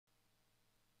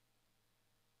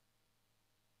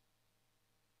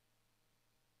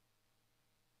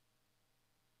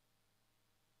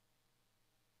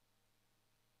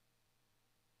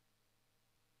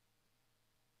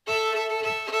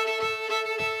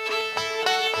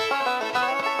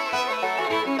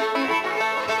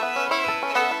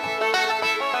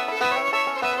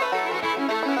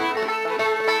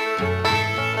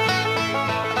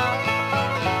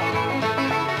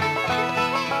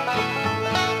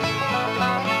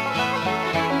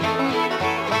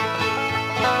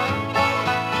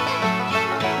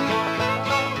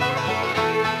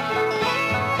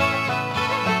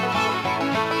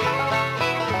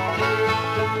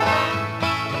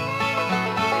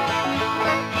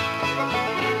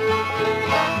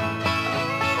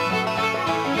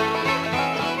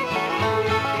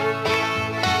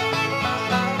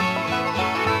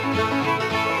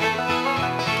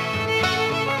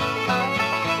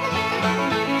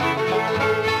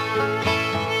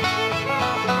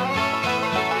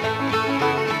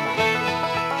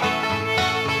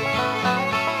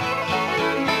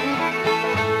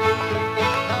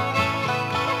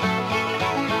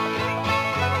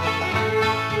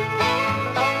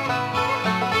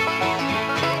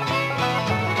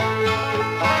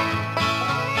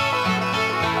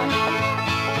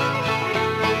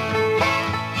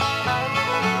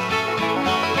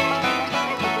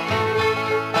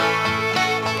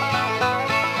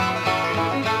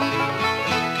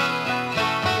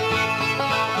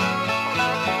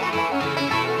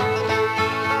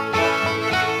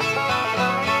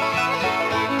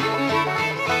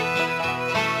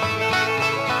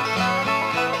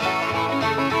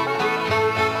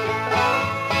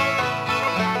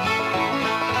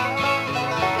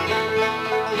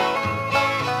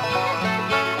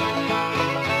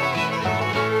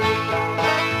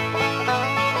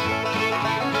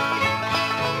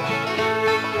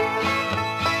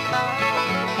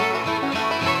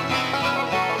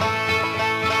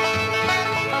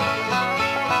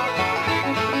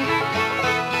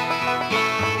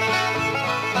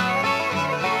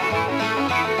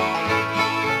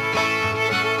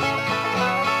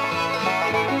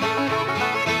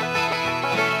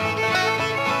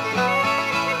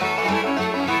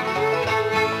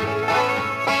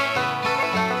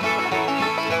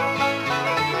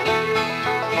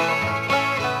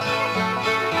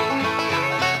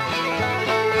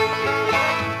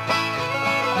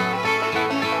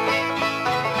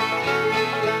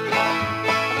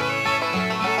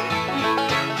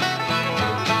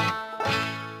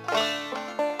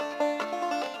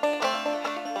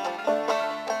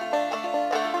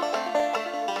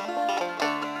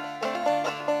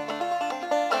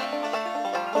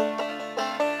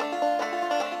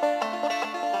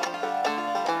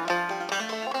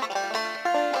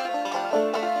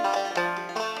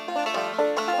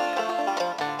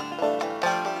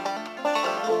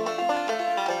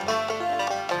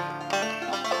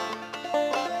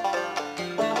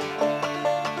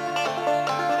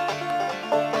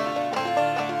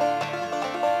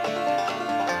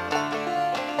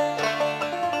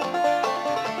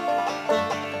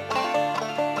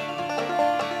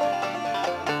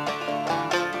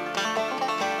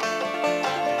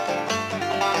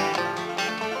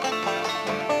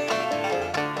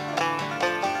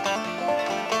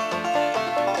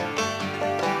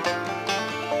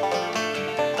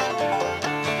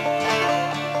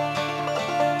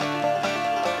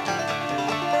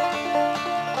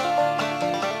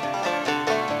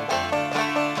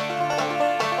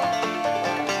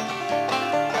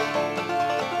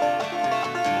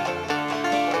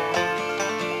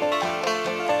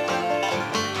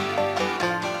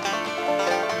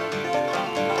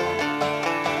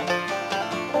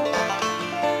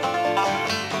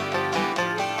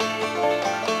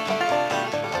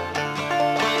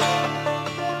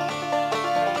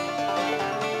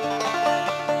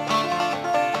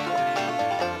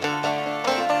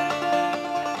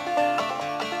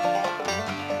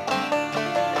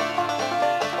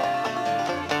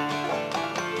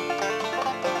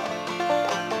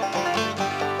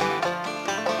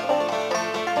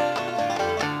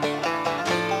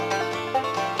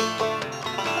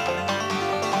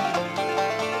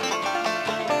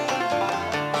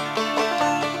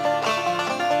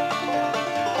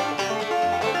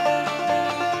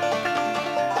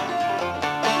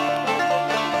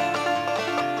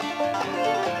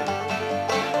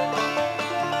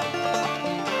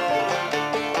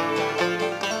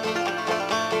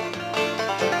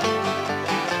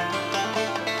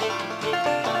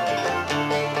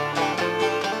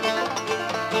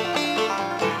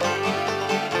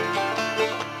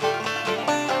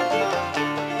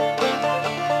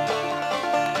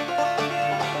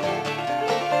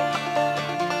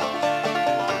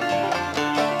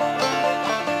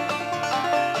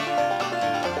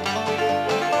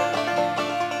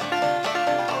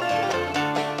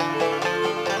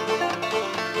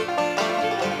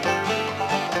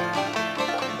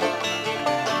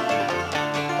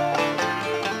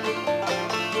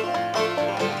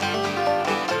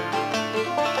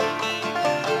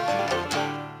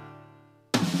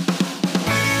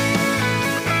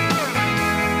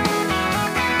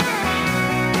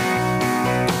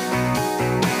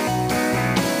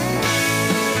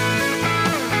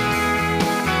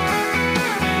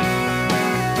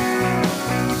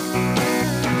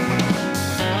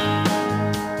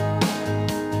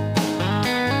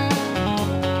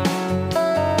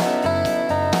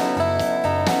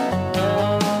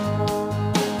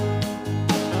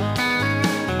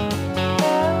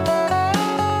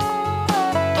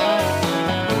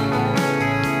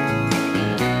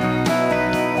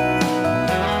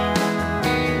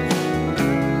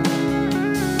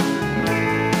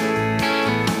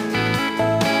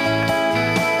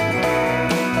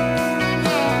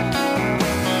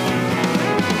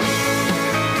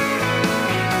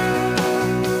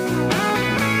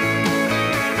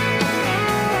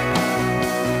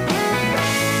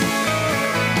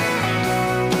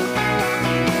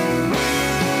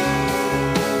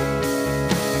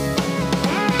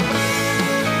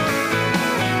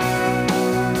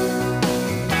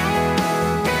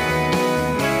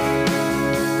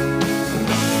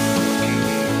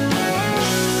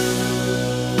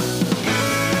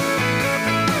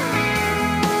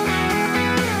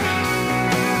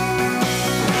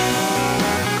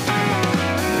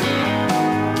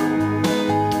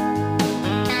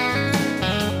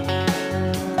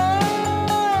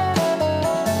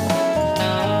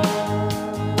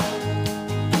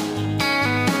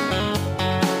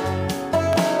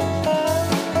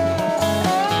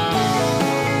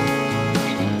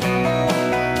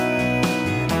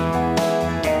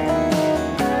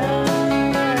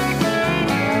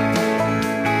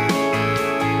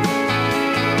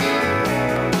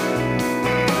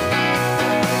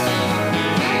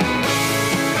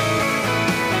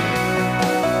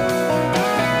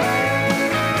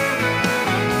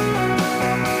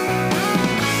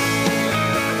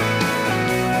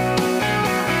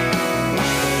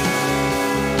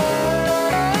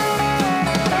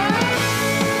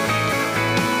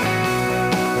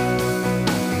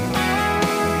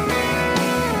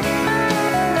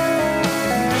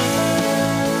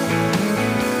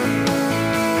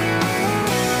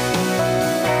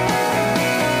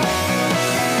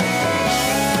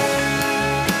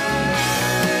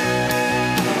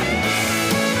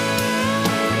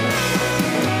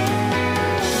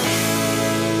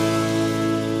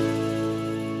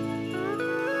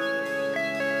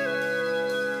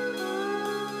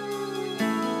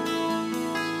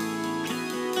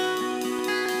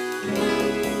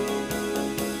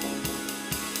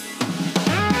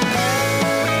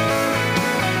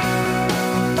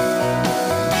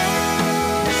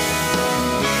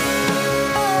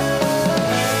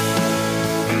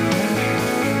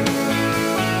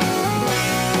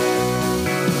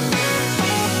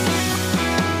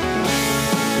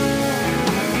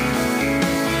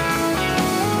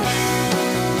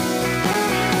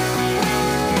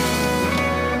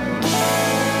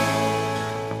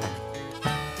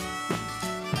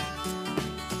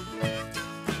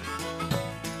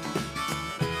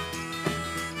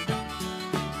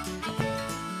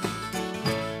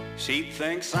She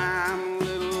thinks I'm a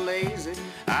little lazy,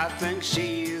 I think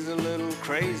she's a little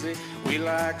crazy. We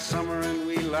like summer and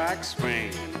we like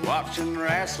spring, watching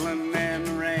wrestling in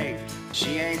the ring.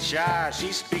 She ain't shy,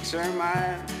 she speaks her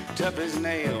mind, tough as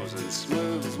nails and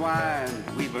smooth as wine.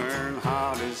 We burn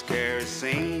hot as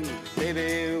kerosene,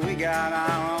 baby, we got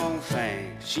our own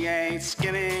thing. She ain't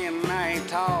skinny and I ain't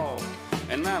tall,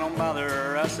 and that don't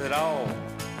bother us at all.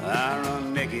 I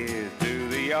run naked through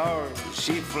the yard,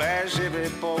 she'd flash every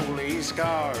police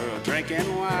car,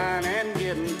 drinking wine and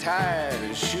getting tired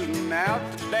of shooting out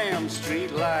the damn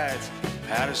street lights.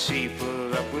 How does she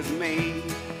put up with me?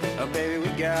 Oh, baby, we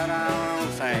got our own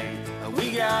thing. We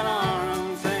got our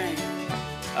own thing.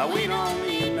 We don't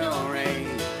need no rain.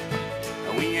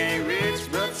 We ain't rich,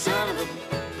 but son of a,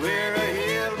 we're a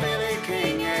hillbilly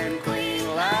king and queen.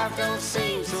 Life don't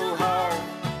seem so hard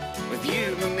with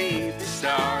you beneath the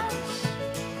stars,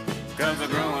 'cause we're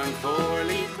growing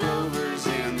four-leaf clovers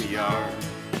in the yard.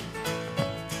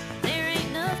 There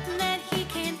ain't nothing that he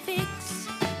can't fix.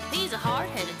 He's a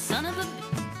hard-headed son of a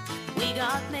bitch. We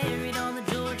got married on the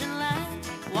Georgian line.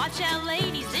 Watch out,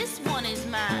 ladies, this one is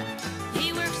mine.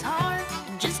 He works hard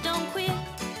and just don't quit,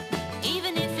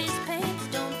 even if his pants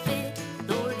don't fit.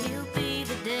 Lord, he'll be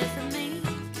the death of me.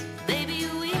 Baby,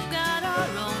 we've got our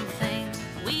own thing.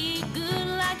 We eat good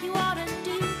like you ought to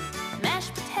do.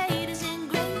 Mashed potatoes and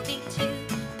gravy too.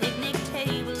 Picnic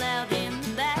table out in the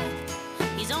back.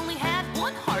 He's only had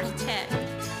one heart attack.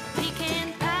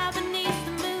 Pecan pie beneath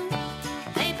the moon.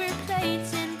 Paper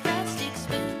plates and plastic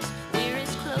spoons. We're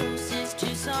as close as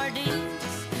two sardines.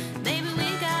 Baby, we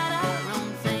got our own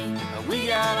thing. We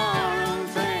got our own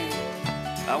thing.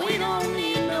 We don't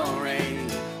need no rain.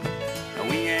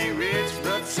 We ain't rich,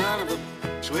 but son of a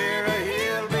bitch, we're a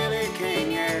hillbilly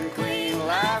king and queen.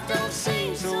 Life don't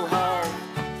seem so hard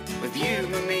with you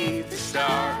beneath the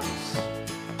stars,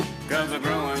 'cause we're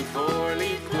growing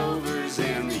four-leaf clovers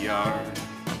in the yard.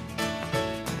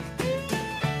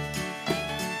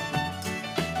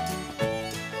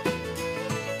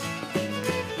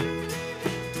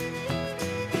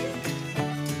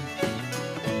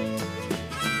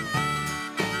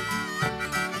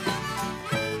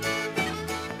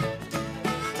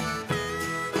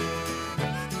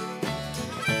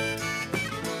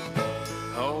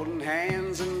 Holding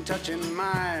hands and touching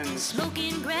minds,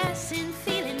 Smoking grass and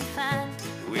feeling fine.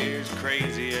 we're as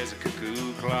crazy as a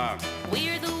cuckoo clock.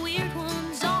 We're the weird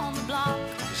ones on the block.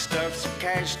 Stuff some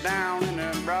cash down in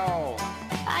her bra.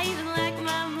 I even like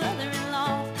my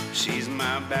mother-in-law. She's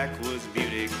my backwoods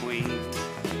beauty queen.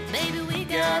 Baby, we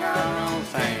Got got our own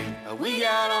thing. We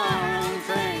got our own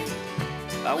thing.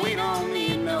 We don't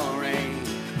need no rain.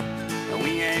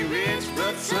 We ain't rich,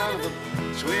 but son of a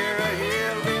bitch, we're a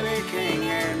hillbilly king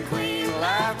and queen.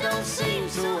 Life don't seem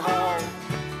so hard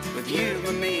with you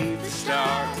beneath the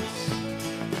stars,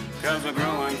 'cause we're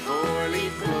growing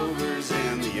four-leaf clovers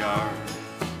in the yard.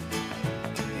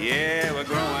 Yeah,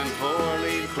 we're growing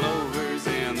four-leaf clovers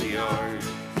in the yard.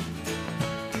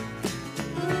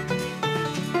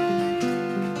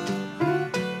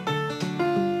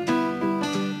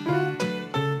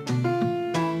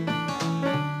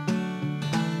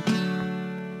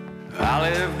 I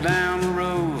live down the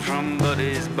road from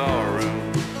Buddy's barroom.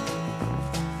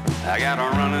 I got a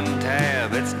running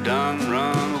tab, it's done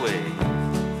run away.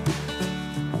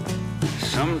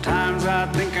 Sometimes I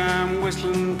think I'm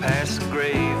whistling past the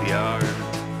graveyard.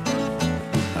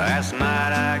 Last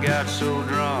night I got so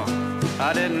drunk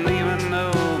I didn't even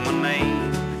know my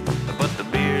name. But the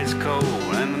beer is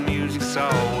cold and the music's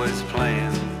always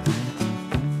playing,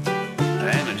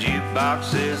 and the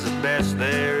jukebox is the best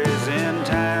there is in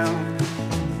town.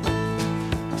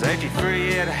 Set you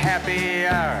free at a happy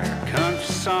hour,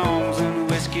 country songs and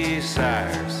whiskey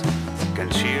sours can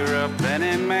cheer up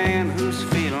any man who's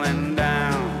feeling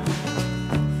down.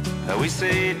 We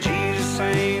say Jesus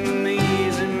ain't an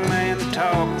easy man to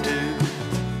talk to.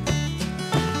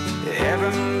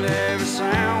 Heaven never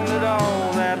sounded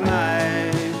all that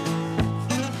night,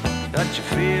 but you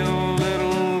feel a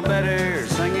little better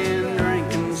singing,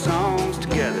 drinking songs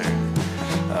together.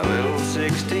 A little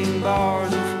 16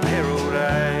 bars of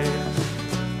paradise.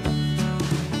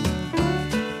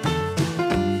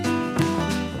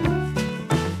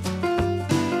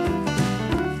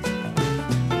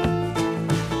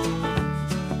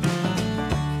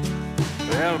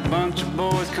 Well, a bunch of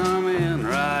boys come in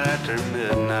right after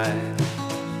midnight.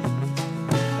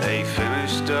 They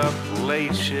finished up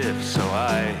late shift, so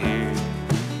I hear.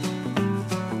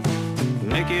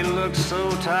 Nicky looks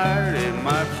so tired it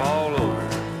might fall over,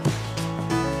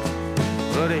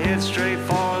 but he heads straight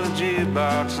for the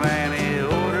jukebox and he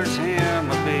orders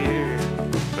him a beer.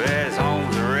 His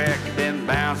home's a wreck, been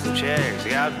bouncing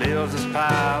got bills that's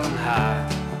piling high.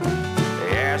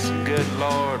 They asked the good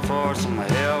Lord for some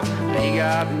help, he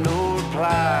got no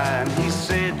reply. And he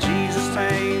said, Jesus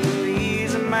ain't an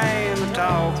easy man to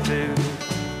talk to.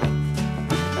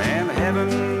 And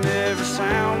heaven never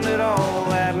sounded all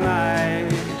that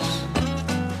nice.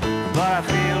 But I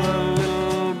feel a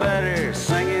little better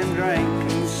singing,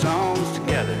 drinking songs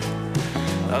together.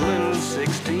 A little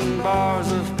 16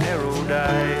 bars of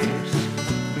paradise.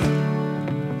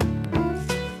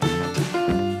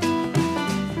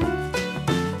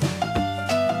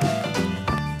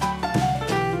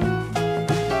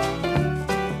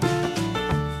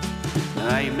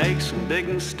 Now you make some big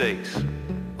mistakes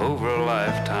over a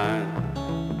lifetime,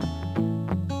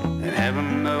 and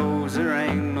heaven knows there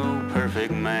ain't no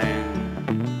perfect man.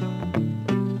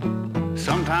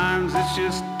 Sometimes it's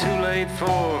just too late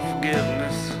for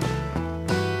forgiveness,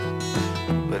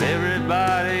 but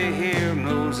everybody here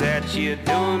knows that you're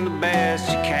doing the best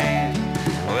you can.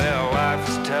 Well, life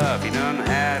is tough, you done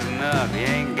had enough, you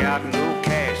ain't got no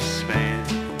cash to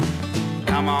spend.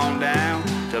 Come on down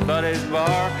to Buddy's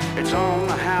bar, it's on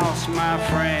the house, my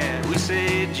friend. We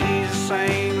say Jesus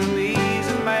ain't an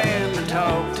easy man to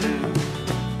talk to.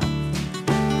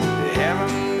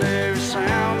 Heaven never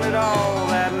sounded all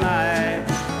that night,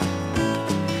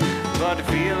 but to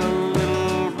feel a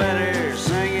little better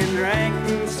singing,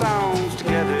 drinking songs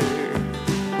together.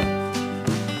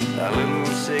 A little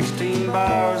 16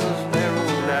 bars of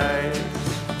paradise.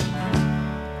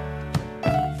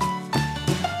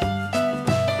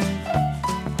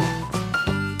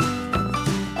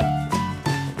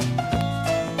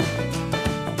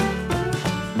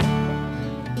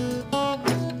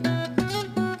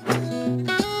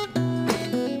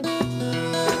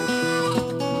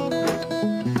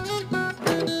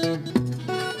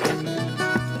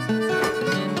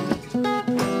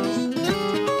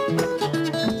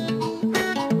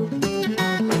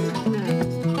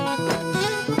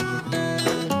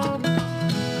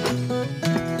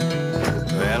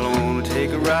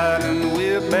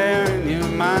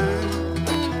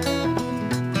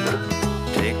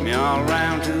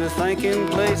 Thinking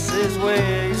places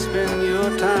where you spend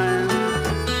your time.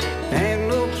 Ain't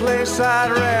no place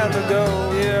I'd rather go.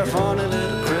 You're a funny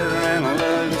little critter and I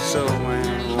love you so, man.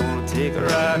 I wanna take a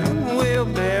ride and we'll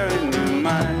bear in your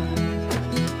mind.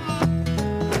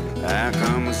 I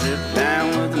come and sit down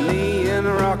with me in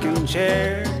a rocking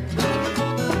chair.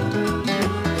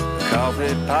 The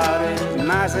coffee pot is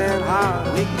nice and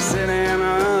hot. We can sit in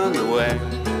our underwear.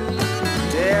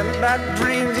 Tell me about the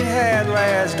dreams you had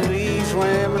last week,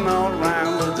 swimming all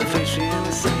around with the fish in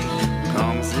the sea.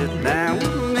 Come sit down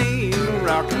with me in a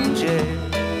rocking chair.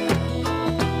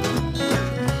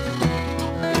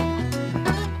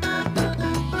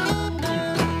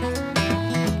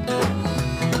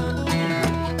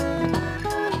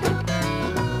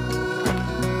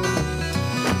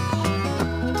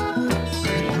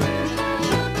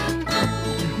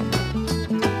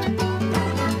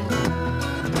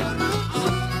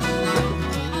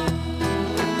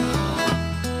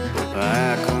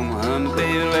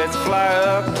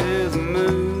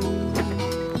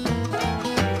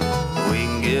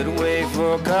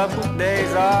 For a couple of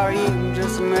days or even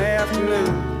just an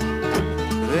afternoon.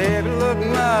 They'll be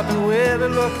looking up and we'll be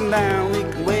looking down. We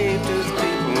can wave to the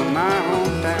people in our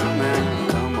hometown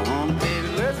now. Come on, baby,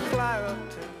 let's fly up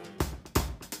to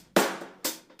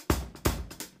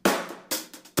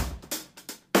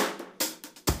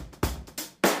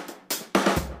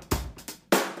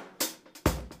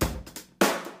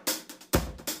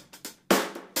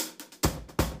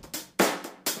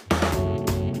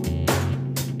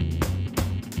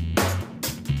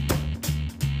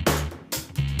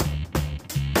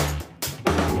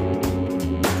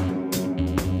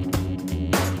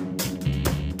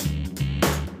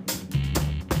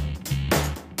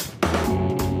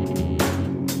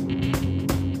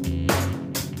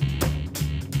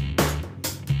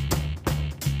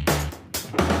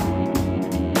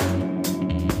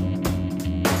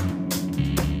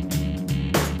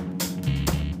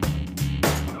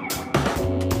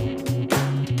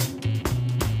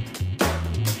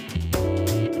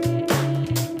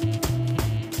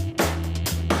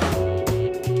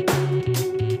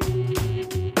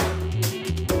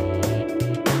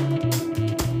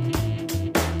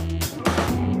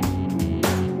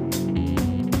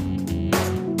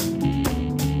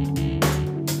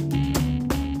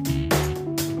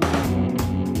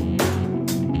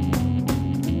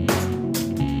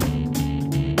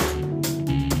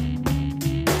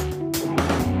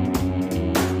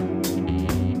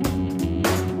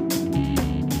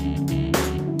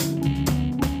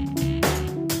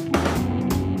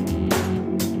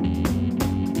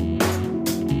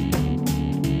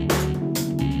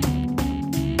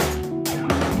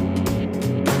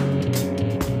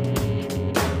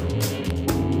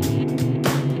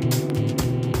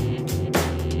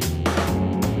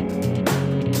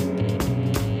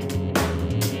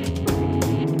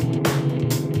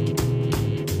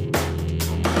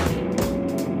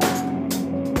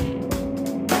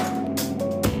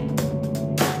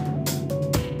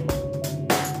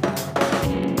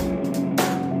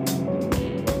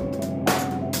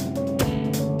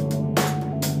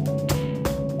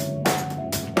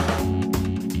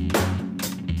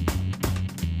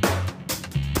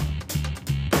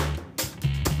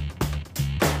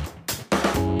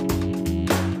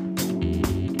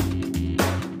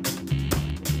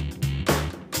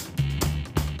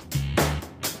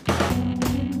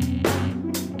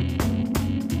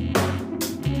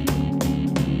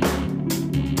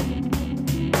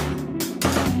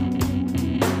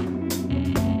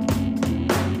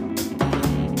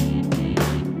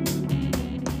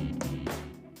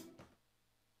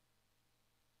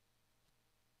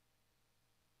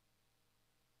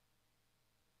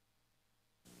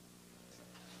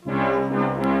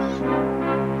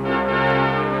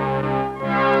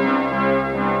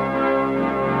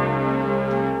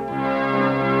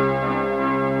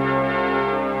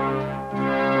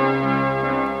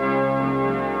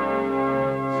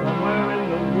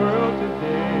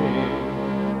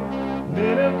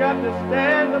have to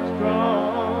stand up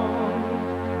strong,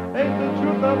 face the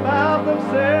truth about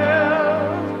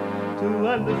themselves, to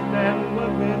understand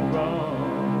what went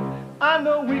wrong. I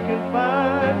know we can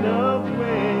find a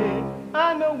way.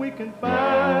 I know we can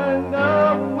find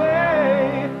a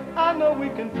way. I know we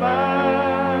can find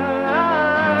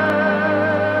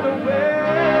a way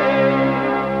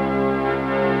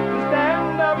to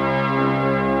stand up,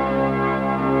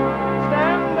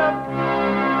 stand up,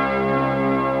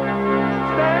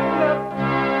 stand up.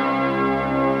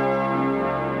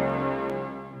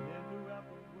 And throughout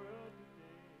the world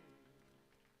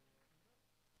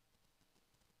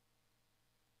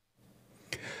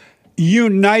today.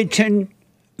 Uniting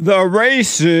the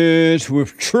races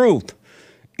with truth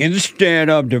instead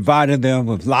of dividing them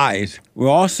with lies. We're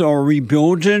also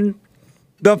rebuilding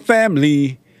the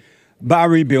family by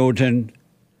rebuilding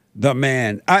the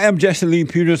man. I am Jesse Lee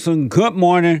Peterson. Good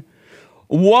morning.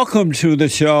 Welcome to the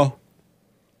show.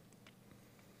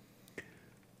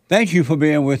 Thank you for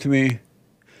being with me.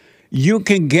 You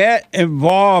can get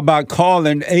involved by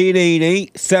calling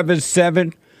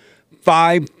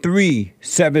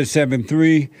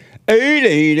 888-77-53773,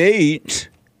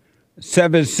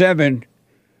 888-77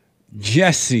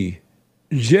 Jesse,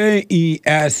 Jesse,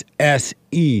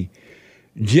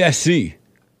 Jesse.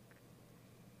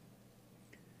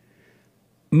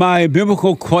 My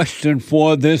biblical question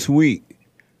for this week,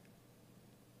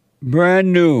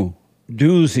 brand new,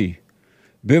 doozy,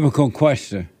 biblical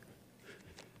question.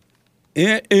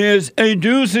 It is a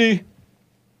doozy.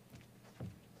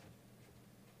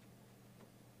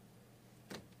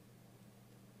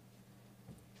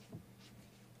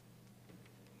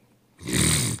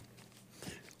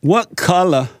 What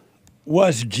color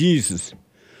was Jesus?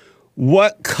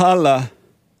 What color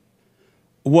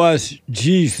was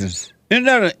Jesus? Isn't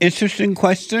that an interesting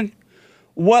question?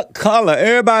 What color?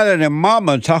 Everybody and their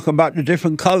mama talk about the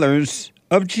different colors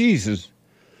of Jesus.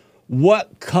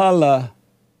 What color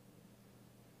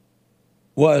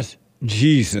was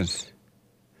Jesus?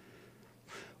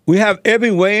 We have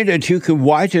every way that you can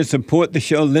watch and support the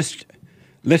show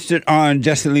listed on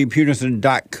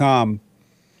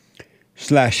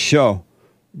JesseLeePeterson.com/show.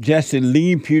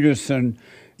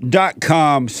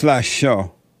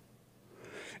 JesseLeePeterson.com/show.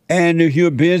 And if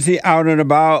you're busy out and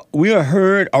about, we are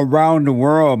heard around the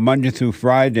world Monday through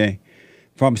Friday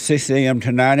from 6 a.m.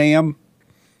 to 9 a.m.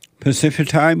 Pacific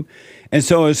time. And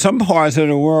so in some parts of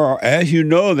the world, as you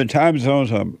know, the time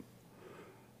zones are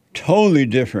totally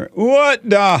different. What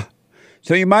the?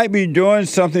 So you might be doing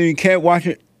something, you can't watch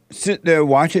it, sit there and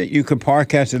watch it. You can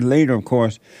podcast it later, of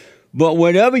course. But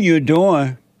whatever you're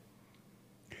doing,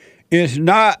 it's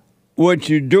not what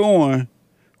you're doing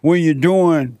when you're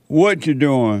doing what you're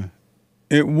doing.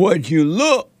 It's what you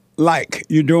look like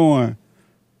you're doing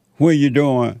when you're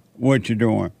doing what you're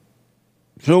doing.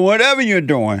 So whatever you're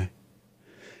doing,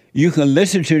 you can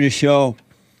listen to the show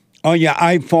on your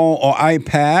iPhone or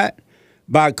iPad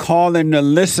by calling the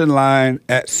listen line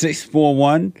at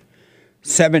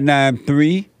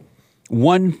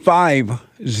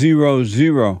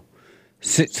 641-793-1500.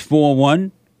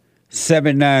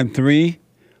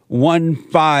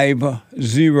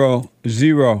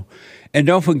 641-793-1500. And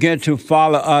don't forget to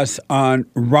follow us on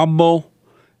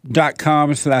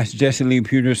rumble.com/Jesse Lee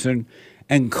Peterson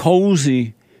and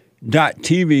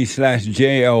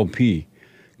cozy.tv/JLP.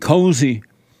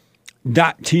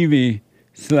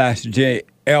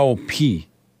 cozy.tv/JLP.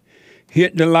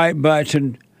 Hit the like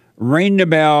button, ring the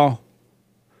bell,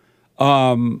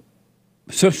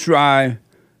 subscribe.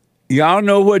 Y'all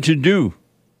know what to do.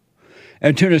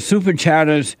 And to the super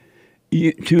chatters,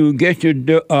 to get your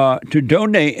to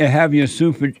donate and have your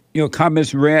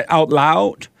comments read out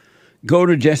loud, go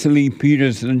to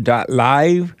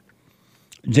JesseLeePeterson.live,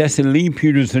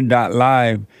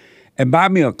 JesseLeePeterson.live, and buy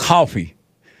me a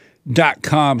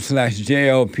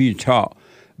coffee.com/JLP talk.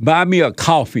 Buy me a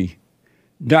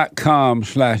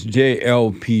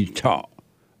coffee.com/JLP talk.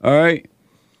 All right?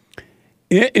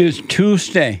 It is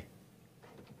Tuesday.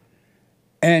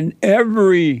 And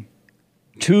every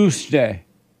Tuesday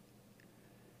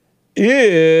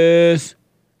is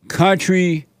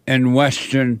Country and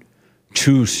Western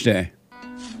Tuesday.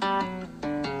 All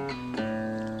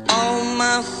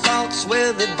my thoughts,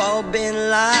 well, they've all been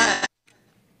lies.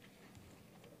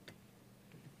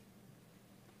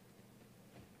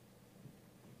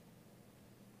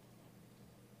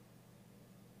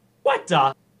 What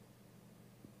the?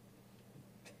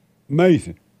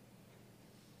 Amazing.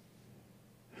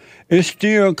 It's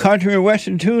still Country and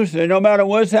Western Tuesday, no matter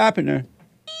what's happening.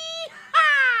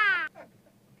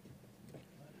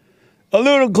 A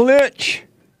little glitch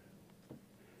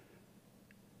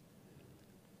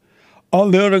a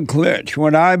little glitch.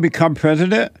 When I become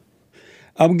president,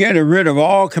 I'm getting rid of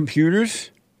all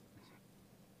computers,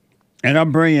 and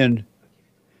I'm bringing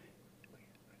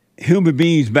human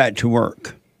beings back to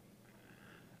work,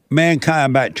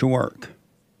 mankind back to work.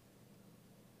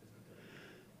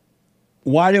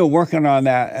 While they're working on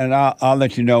that, and I'll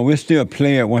let you know, we'll still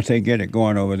play it once they get it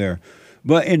going over there.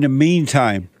 But in the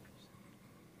meantime,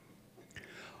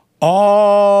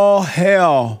 all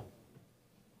hell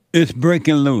is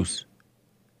breaking loose.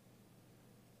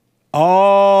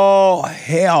 All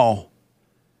hell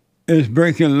is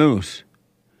breaking loose.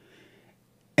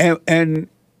 And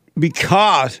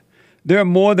because there are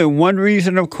more than one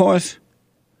reason, of course,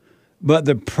 but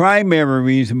the primary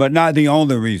reason, but not the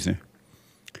only reason.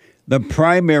 The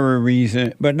primary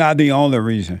reason, but not the only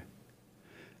reason.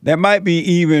 There might be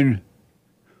even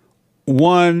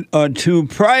one or two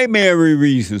primary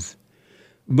reasons,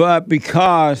 but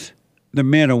because the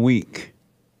men are weak.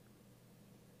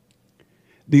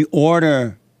 The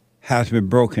order has been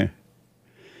broken.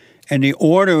 And the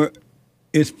order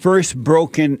is first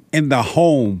broken in the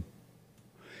home.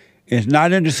 It's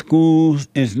not in the schools.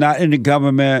 It's not in the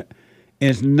government.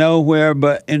 It's nowhere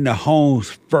but in the homes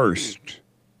first.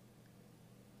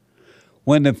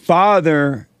 When the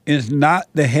father is not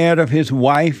the head of his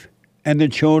wife and the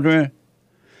children,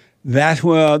 that's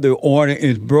where the order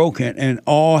is broken and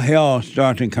all hell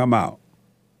starts to come out.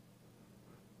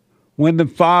 When the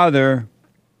father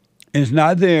is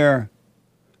not there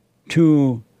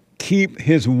to keep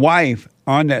his wife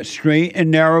on that straight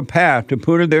and narrow path, to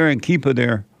put her there and keep her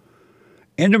there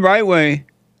in the right way,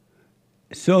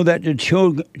 so that the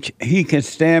children, he can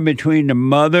stand between the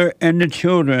mother and the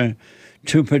children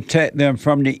to protect them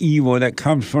from the evil that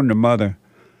comes from the mother.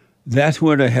 That's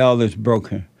where the hell is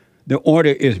broken. The order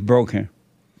is broken.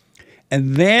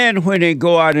 And then when they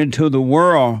go out into the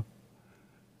world,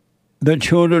 the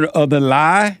children of the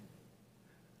lie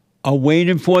are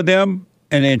waiting for them,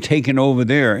 and they're taken over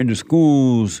there in the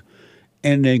schools,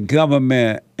 in the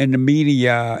government, in the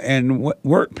media, and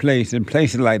workplace, and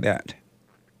places like that.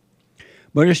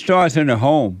 But it starts in the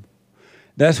home.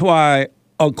 That's why,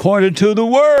 according to the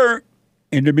Word,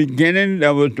 in the beginning,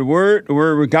 that was the Word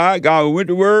was God, God was with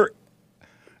the Word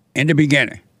in the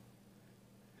beginning.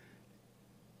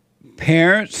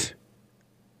 Parents,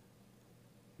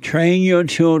 train your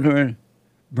children,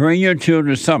 bring your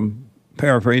children something,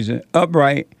 paraphrasing,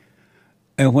 upright,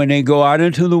 and when they go out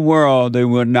into the world, they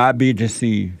will not be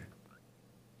deceived.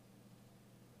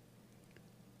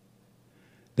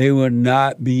 They will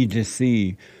not be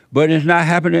deceived. But it's not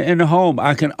happening in the home.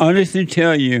 I can honestly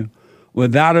tell you,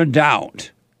 without a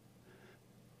doubt,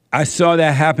 I saw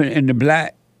that happen in the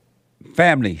black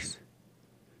families.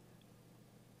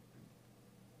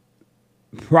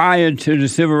 Prior to the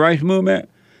civil rights movement,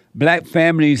 black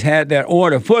families had that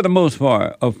order, for the most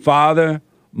part, of father,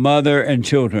 mother, and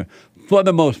children. For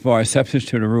the most part, exceptions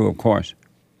to the rule, of course.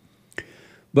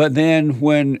 But then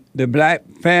when the black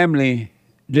family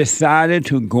decided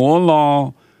to go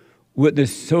along with the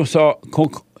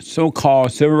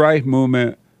so-called civil rights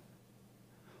movement,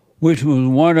 which was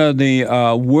one of the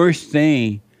worst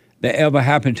things that ever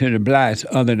happened to the blacks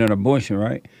other than abortion,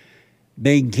 right?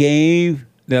 They gave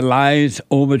their lives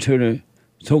over to the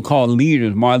so-called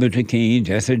leaders, Martin Luther King,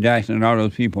 Jesse Jackson, and all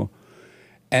those people.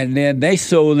 And then they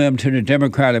sold them to the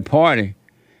Democratic Party.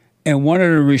 And one of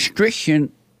the restrictions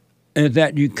is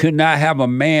that you could not have a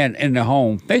man in the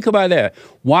home. Think about that.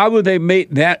 Why would they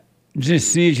make that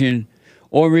decision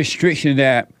or restriction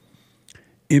that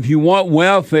if you want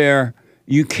welfare,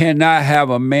 you cannot have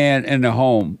a man in the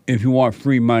home if you want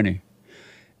free money?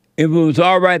 If it was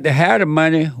all right to have the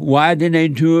money, why didn't they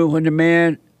do it when the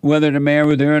man, whether the man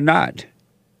was there or not?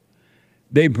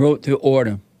 They broke the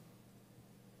order.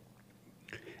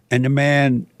 And the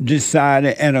man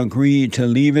decided and agreed to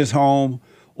leave his home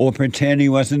or pretend he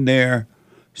wasn't there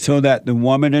so that the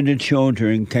woman and the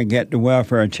children can get the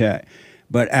welfare check.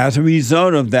 But as a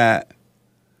result of that,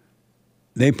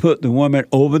 they put the woman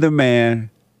over the man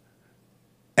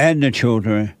and the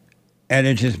children, and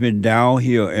it's just been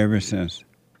downhill ever since.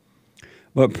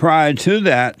 But prior to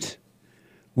that,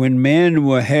 when men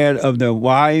were head of their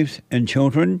wives and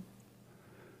children,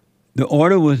 the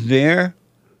order was there.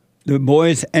 The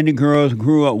boys and the girls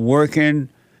grew up working,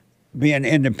 being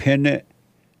independent.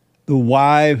 The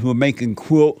wives were making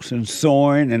quilts and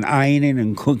sewing and ironing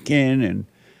and cooking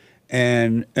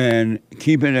and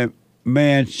keeping the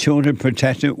man's children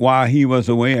protected while he was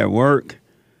away at work.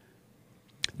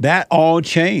 That all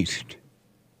changed.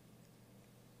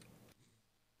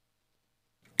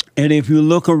 And if you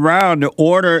look around, the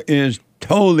order is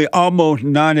totally, almost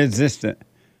non-existent.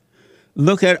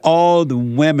 Look at all the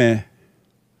women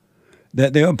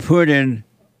that they're putting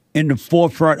in the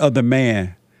forefront of the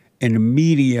man in the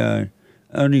media,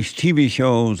 on these TV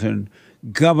shows and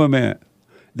government.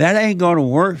 That ain't going to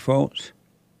work, folks.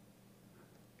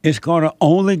 It's going to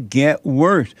only get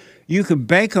worse. You can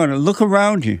bank on it. Look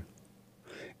around you.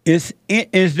 Is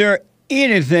there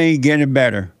anything getting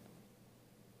better?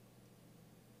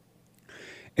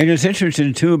 And it's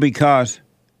interesting, too, because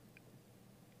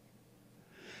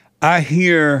I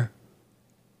hear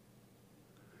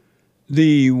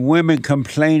the women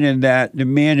complaining that the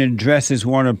men in dresses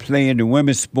want to play in the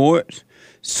women's sports,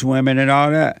 swimming and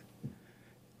all that.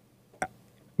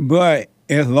 But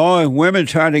as long as women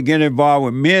try to get involved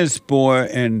with men's sport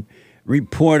and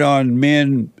report on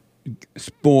men's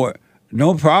sport,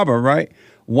 no problem, right?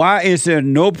 Why is there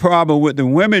no problem with the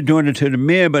women doing it to the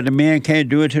men, but the men can't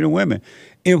do it to the women?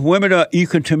 If women are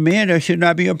equal to men, there should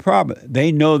not be a problem.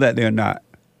 They know that they're not.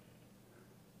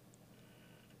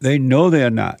 They know they're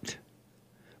not.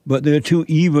 But they're too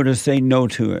evil to say no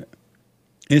to it.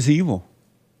 It's evil.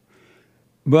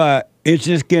 But it's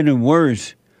just getting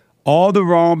worse. All the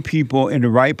wrong people in the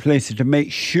right places to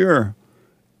make sure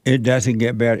it doesn't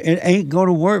get better. It ain't going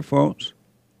to work, folks.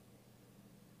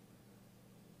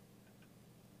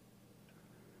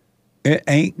 It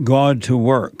ain't going to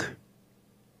work.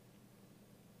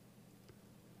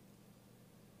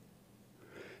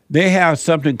 They have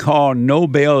something called no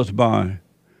bails bond.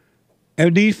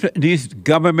 And these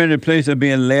governmental places are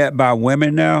being led by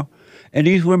women now. And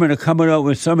these women are coming up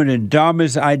with some of the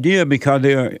dumbest ideas because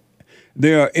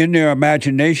they're in their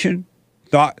imagination,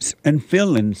 thoughts, and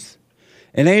feelings.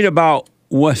 It ain't about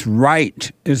what's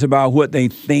right. It's about what they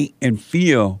think and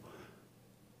feel.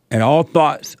 And all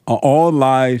thoughts are all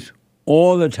lies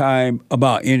all the time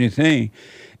about anything.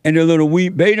 And the little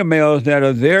weak beta males that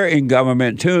are there in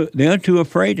government, too, they're too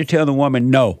afraid to tell the woman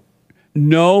no.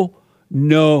 No,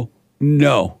 no,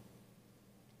 no.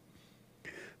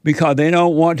 Because they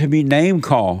don't want to be name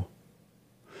called.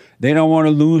 They don't want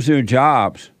to lose their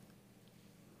jobs.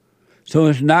 So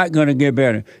it's not going to get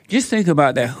better. Just think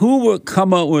about that. Who would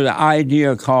come up with an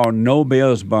idea called no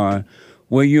bails bond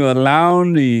where you're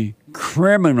allowing the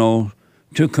criminal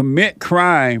to commit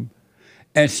crime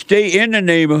and stay in the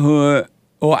neighborhood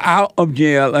or out of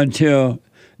jail until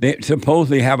they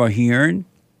supposedly have a hearing?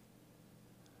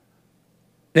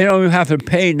 They don't even have to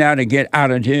pay now to get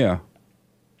out of jail.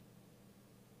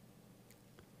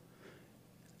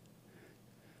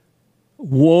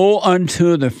 Woe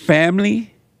unto the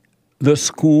family, the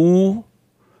school,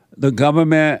 the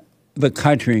government, the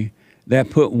country that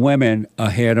put women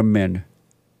ahead of men.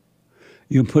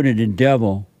 You're putting the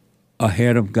devil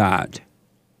ahead of God.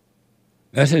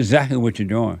 That's exactly what you're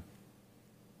doing.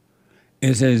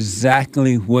 It's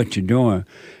exactly what you're doing.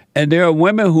 And there are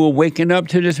women who are waking up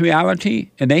to this reality,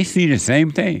 and they see the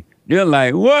same thing. They're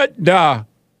like, what the?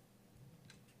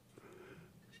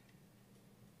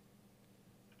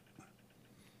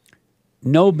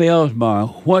 No bails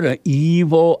bond. What an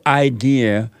evil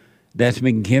idea that's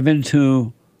been given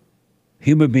to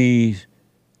human beings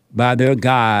by their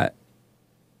God,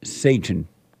 Satan.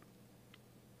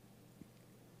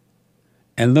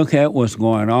 And look at what's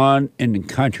going on in the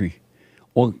country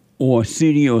or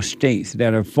city or states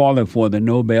that are falling for the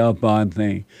no bail bond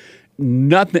thing.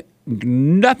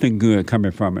 Nothing good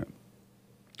coming from it.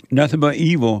 Nothing but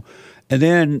evil. And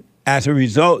then as a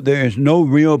result, there is no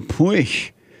real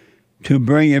push to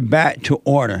bring it back to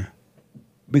order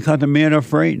because the men are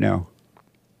afraid now.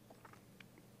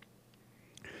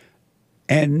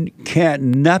 And can't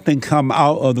nothing come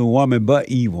out of the woman but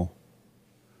evil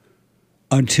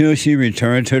until she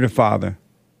returns to the Father.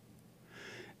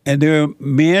 And their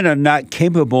men are not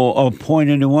capable of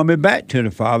pointing the woman back to the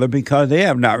Father because they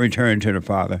have not returned to the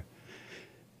Father.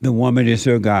 The woman is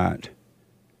their God.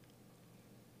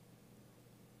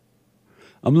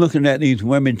 I'm looking at these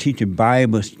women teaching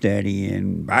Bible study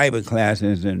and Bible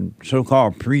classes and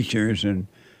so-called preachers and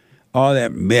all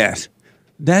that mess.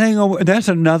 That's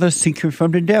another secret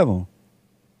from the devil.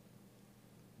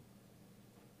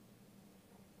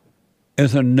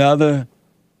 It's another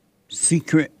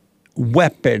secret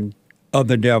weapon of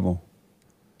the devil.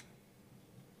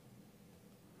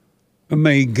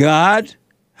 May God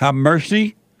have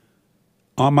mercy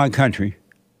on my country.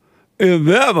 If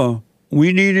ever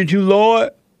we needed you, Lord,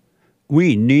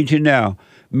 we need you now.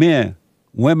 Men,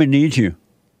 women need you.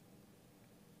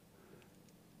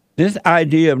 This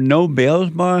idea of no bails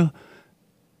bond,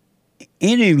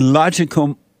 any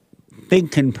logical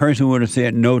thinking person would have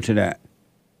said no to that.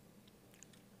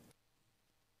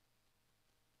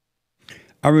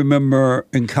 I remember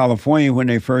in California when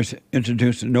they first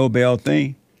introduced the no bail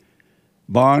thing,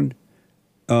 bond,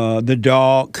 the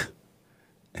dog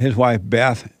his wife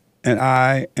Beth, and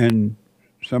I, and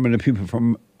some of the people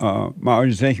from my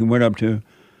organization went up to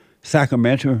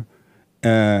Sacramento.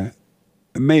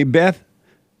 May Beth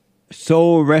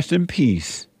soul rest in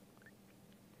peace.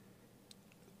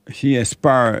 She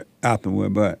expired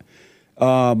afterward, but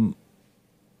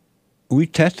we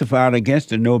testified against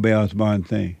the no bail bond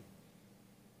thing.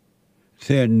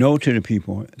 Said no to the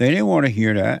people. They didn't want to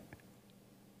hear that.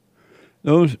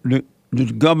 The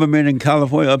government in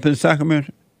California, up in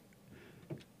Sacramento,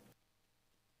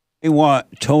 they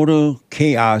want total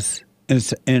chaos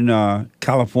in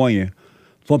California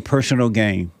for personal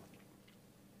gain.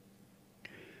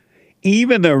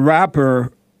 Even a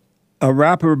rapper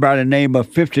by the name of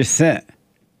 50 Cent,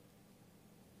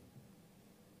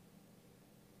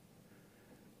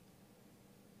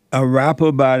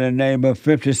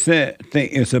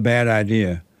 think it's a bad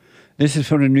idea. This is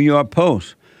from the New York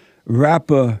Post.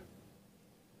 Rapper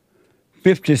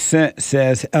 50 Cent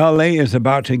says L.A. is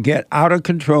about to get out of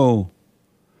control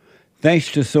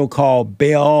thanks to so-called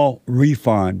bail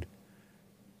reform.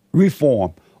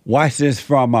 Watch this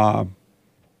from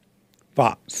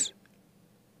Fox.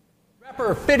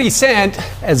 Rapper 50 Cent,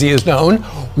 as he is known,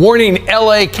 warning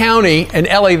L.A. County and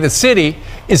L.A. the city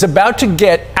is about to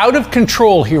get out of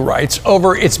control, he writes,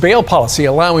 over its bail policy,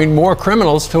 allowing more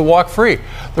criminals to walk free.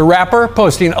 The rapper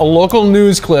posting a local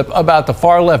news clip about the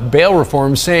far-left bail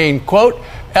reform saying, quote,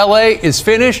 L.A. is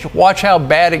finished. Watch how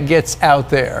bad it gets out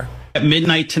there. At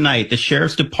midnight tonight, the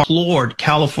sheriff's department implored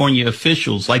California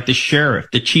officials like the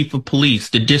sheriff, the chief of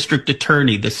police, the district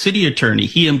attorney, the city attorney.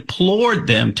 He implored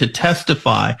them to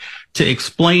testify to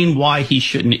explain why he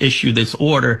shouldn't issue this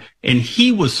order. And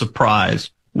he was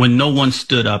surprised when no one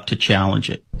stood up to challenge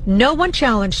it. No one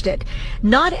challenged it.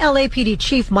 Not LAPD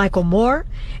Chief Michael Moore,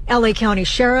 LA County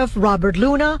Sheriff Robert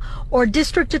Luna, or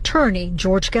District Attorney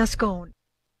George Gascon.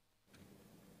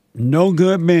 No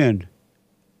good men.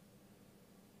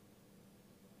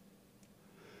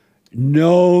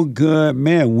 No good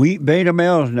men. Wheat beta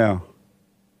males now.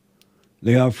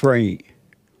 They are afraid.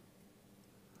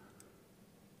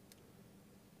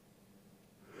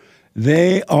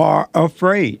 They are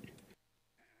afraid.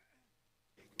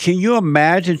 Can you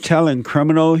imagine telling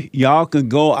criminals, y'all can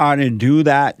go out and do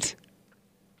that,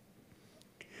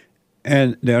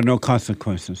 and there are no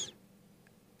consequences?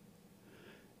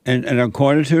 And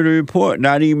according to the report,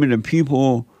 not even the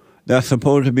people that's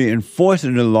supposed to be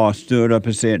enforcing the law stood up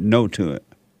and said no to it.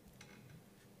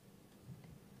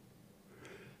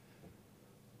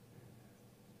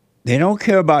 They don't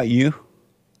care about you.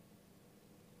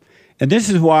 And this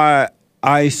is why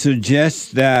I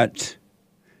suggest that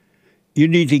you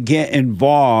need to get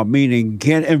involved, meaning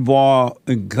get involved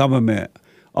in government.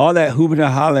 All that hooping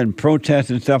and hollering, protests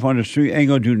and stuff on the street ain't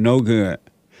going to do no good.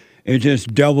 It's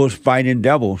just devils fighting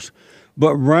devils.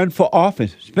 But run for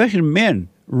office, especially men.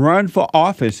 Run for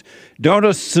office. Don't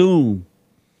assume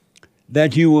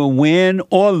that you will win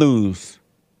or lose.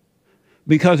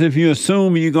 Because if you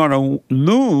assume you're going to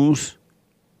lose,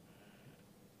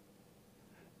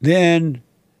 then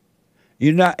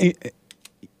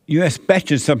you're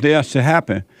expecting something else to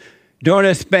happen. Don't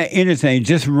expect anything.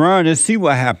 Just run and see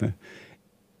what happens.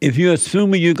 If you're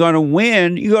assuming you're going to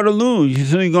win, you're going to lose. You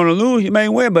assume you're going to lose, you may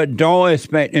win, but don't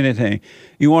expect anything.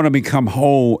 You want to become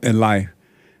whole in life,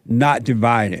 not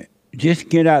divided. Just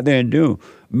get out there and do.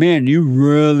 Man, you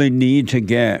really need to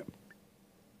get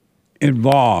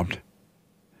involved.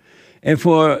 And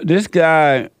for this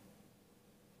guy,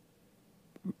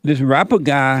 this rapper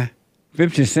guy,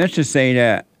 50 Cent, to say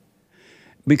that,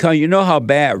 because you know how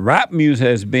bad rap music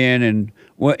has been and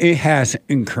what it has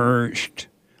encouraged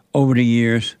over the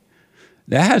years.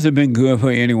 That hasn't been good for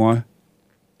anyone,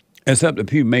 except the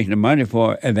people making the money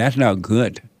for it, and that's not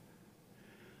good.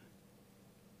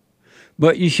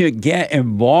 But you should get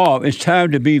involved. It's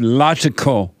time to be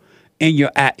logical in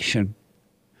your action.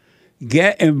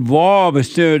 Get involved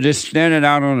instead of just standing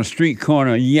out on the street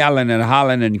corner yelling and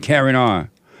hollering and carrying on.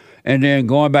 And then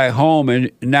going back home,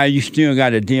 and now you still got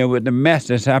to deal with the mess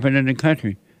that's happening in the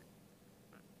country.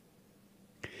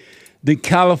 The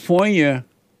California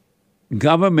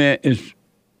government is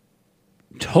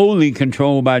totally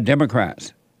controlled by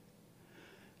Democrats.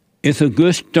 It's a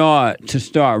good start to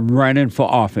start running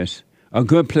for office. A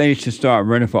good place to start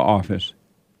running for office.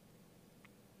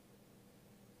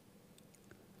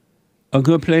 A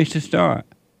good place to start.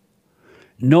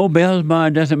 No bail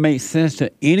bond doesn't make sense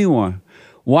to anyone.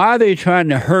 Why are they trying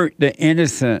to hurt the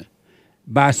innocent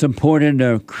by supporting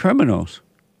the criminals?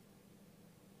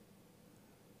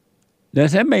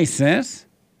 Does that make sense?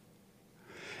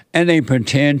 And they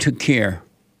pretend to care.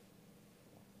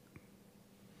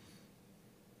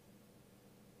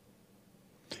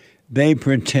 they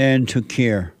pretend to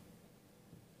care.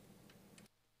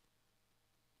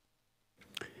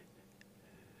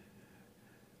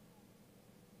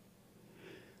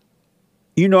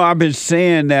 You know, I've been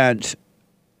saying that,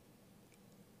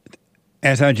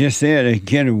 as I just said, it's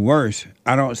getting worse.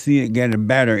 I don't see it getting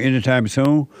better anytime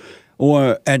soon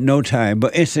or at no time.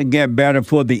 But it's to get better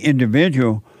for the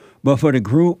individual. But for the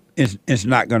group, it's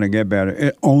not going to get better.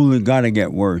 It's only going to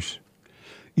get worse.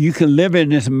 You can live in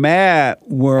this mad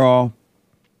world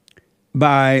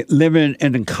by living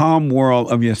in the calm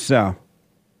world of yourself.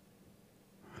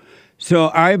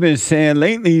 So I've been saying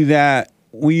lately that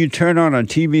when you turn on a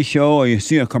TV show or you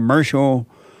see a commercial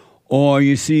or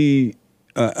you see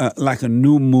like a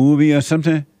new movie or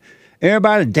something,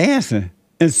 everybody dancing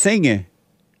and singing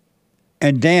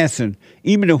and dancing.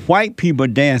 Even the white people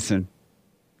dancing.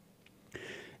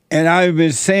 And I've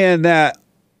been saying that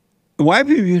white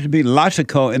people used to be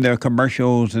logical in their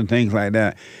commercials and things like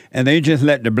that. And they just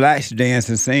let the blacks dance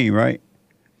and sing, right?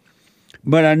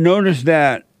 But I noticed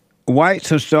that whites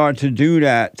have started to do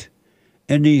that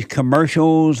in these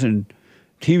commercials and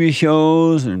TV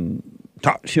shows and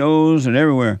talk shows and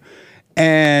everywhere.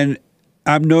 And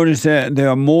I've noticed that there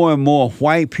are more and more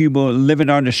white people living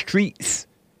on the streets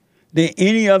than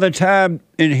any other time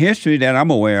in history that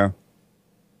I'm aware of.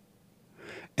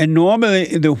 And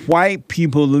normally the white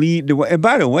people lead the way. And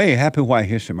by the way, happy White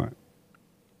History Month.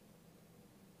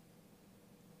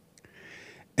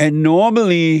 And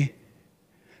normally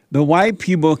the white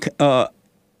people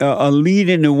are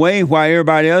leading the way while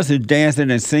everybody else is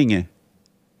dancing and singing.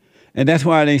 And that's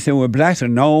why they say, well, blacks are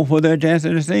known for their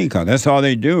dancing and singing, because that's all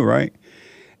they do, right?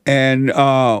 And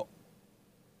now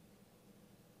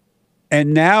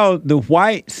the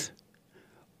whites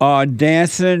are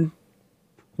dancing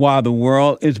while the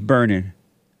world is burning.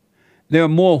 There are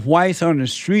more whites on the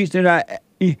streets than I'm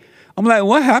like,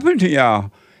 what happened to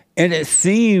y'all? And it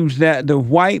seems that the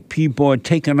white people are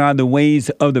taking on the ways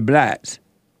of the blacks.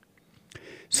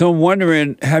 So I'm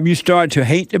wondering, have you started to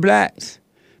hate the blacks?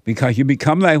 Because you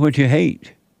become like what you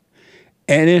hate.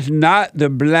 And it's not the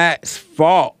blacks'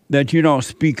 fault that you don't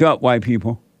speak up, white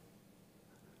people.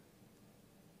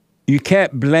 You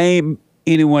can't blame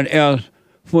anyone else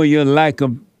for your lack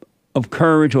of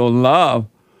courage or love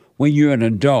when you're an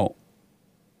adult.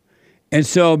 And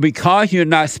so because you're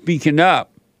not speaking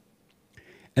up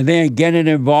and then getting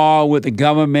involved with the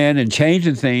government and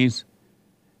changing things,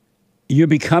 you're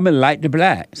becoming like the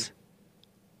blacks.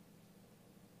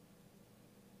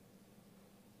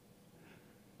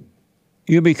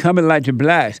 You're becoming like the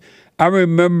blacks. I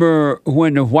remember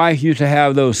when the whites used to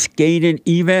have those skating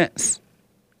events.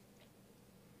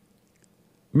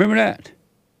 Remember that?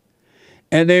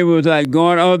 And they was like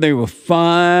going, oh, they were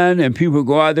fun, and people would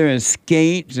go out there and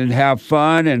skate and have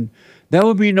fun, and there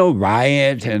would be no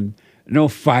riot and no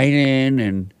fighting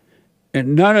and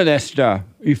none of that stuff.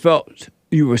 You felt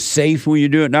you were safe when you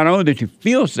do it. Not only did you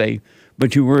feel safe,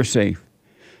 but you were safe.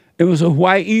 It was a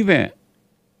white event.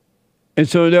 And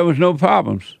so there was no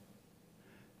problems.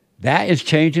 That is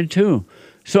changing too.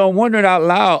 So I'm wondering out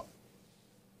loud,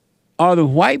 are the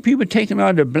white people taking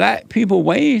on the black people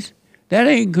ways? That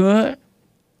ain't good.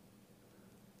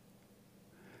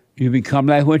 You become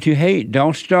like what you hate.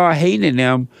 Don't start hating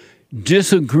them.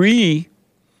 Disagree.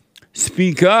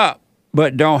 Speak up,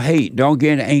 but don't hate. Don't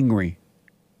get angry.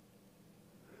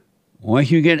 Once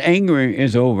you get angry,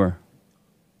 it's over.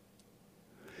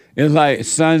 It's like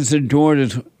sons and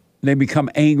daughters, they become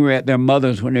angry at their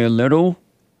mothers when they're little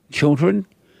children,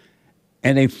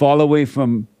 and they fall away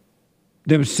from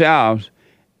themselves,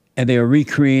 and they are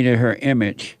recreated her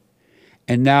image.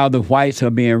 And now the whites are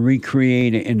being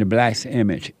recreated in the black's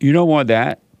image. You don't want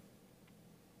that.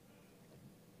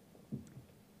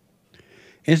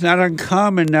 It's not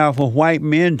uncommon now for white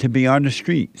men to be on the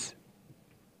streets.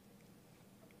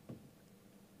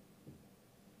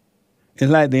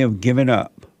 It's like they have given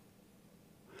up.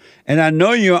 And I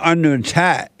know you're under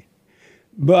attack,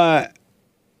 but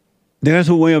there's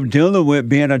a way of dealing with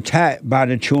being attacked by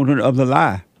the children of the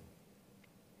lie.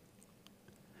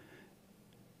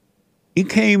 You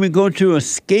can't even go to a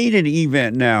skating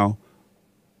event now.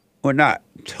 Well, not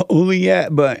totally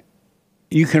yet, but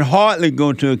you can hardly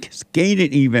go to a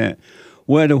skating event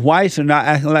where the whites are not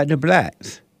acting like the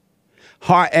blacks.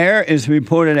 Hot air is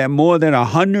reported that more than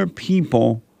 100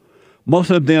 people, most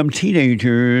of them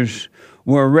teenagers,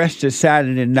 were arrested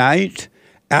Saturday night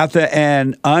after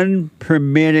an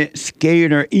unpermitted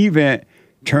skater event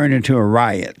turned into a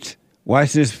riot.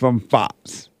 Watch this from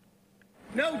Fox.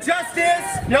 No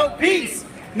justice, no peace,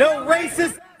 no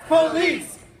racist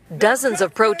police. Dozens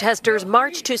of protesters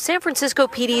marched to San Francisco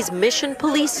PD's Mission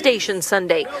Police Station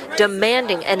Sunday,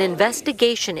 demanding an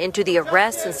investigation into the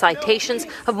arrests and citations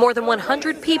of more than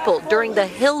 100 people during the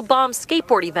Hill Bomb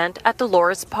skateboard event at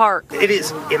Dolores Park. It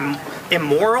is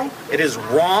immoral, it is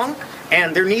wrong,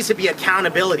 and there needs to be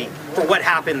accountability for what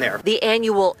happened there. The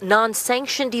annual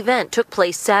non-sanctioned event took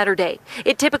place Saturday.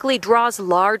 It typically draws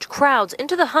large crowds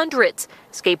into the hundreds.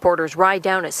 Skateboarders ride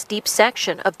down a steep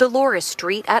section of Dolores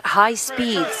Street at high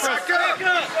speeds.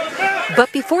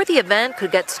 But before the event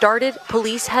could get started,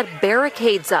 police had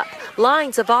barricades up.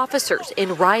 Lines of officers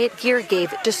in riot gear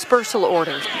gave dispersal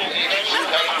orders.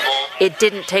 It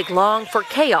didn't take long for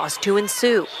chaos to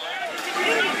ensue.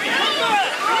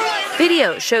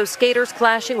 Video shows skaters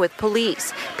clashing with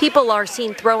police. People are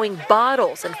seen throwing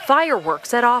bottles and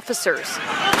fireworks at officers.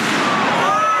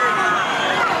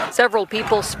 Several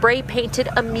people spray-painted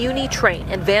a Muni train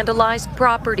and vandalized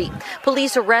property.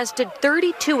 Police arrested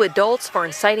 32 adults for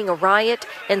inciting a riot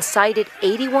and cited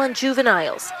 81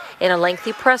 juveniles. In a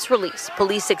lengthy press release,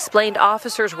 police explained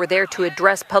officers were there to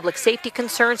address public safety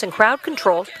concerns and crowd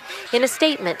control. In a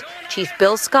statement, Chief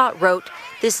Bill Scott wrote,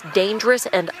 "This dangerous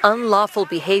and unlawful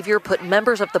behavior put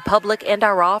members of the public and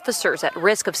our officers at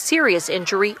risk of serious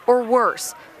injury or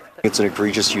worse." It's an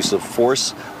egregious use of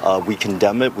force. We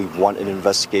condemn it. We want an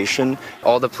investigation.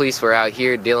 All the police were out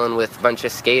here dealing with a bunch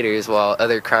of skaters while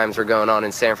other crimes were going on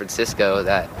in San Francisco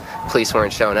that police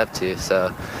weren't showing up to.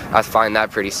 So I find that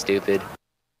pretty stupid.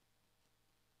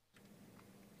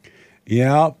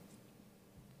 Yep,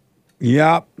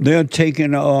 they're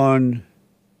taking on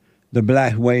the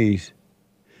black ways.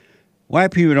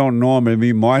 White people don't normally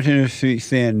be marching in the street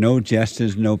saying no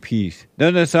justice, no peace.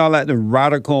 Doesn't it sound like the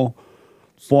radical,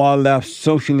 far-left,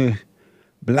 socialist,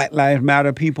 Black Lives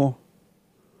Matter people?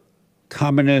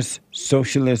 Communists,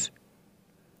 socialists,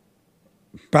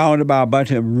 founded by a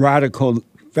bunch of radical,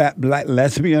 fat black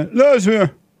lesbians.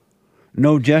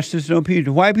 No justice, no peace.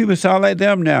 White people sound like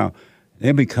them now.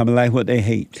 They're becoming like what they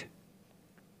hate.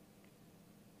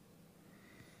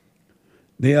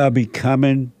 They are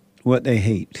becoming what they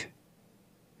hate.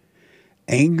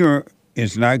 Anger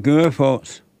is not good,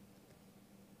 folks.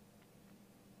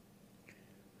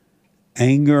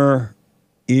 Anger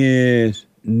is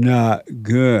not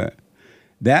good.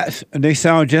 They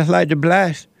sound just like the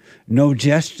blacks. No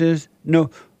justice,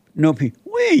 no peace.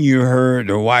 When you heard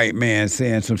the white man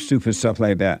saying some stupid stuff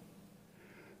like that?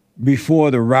 Before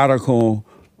the radical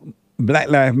Black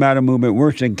Lives Matter movement,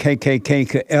 worse than KKK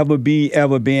could ever be,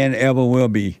 ever been, ever will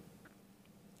be.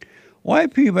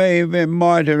 White people ain't been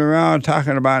marching around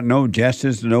talking about no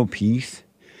justice, no peace.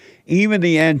 Even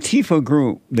the Antifa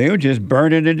group, they were just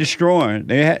burning and destroying.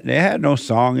 They had no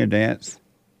song and dance.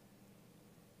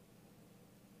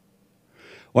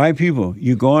 White people,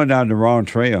 you're going down the wrong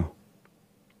trail.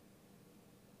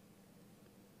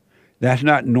 That's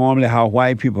not normally how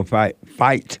white people fight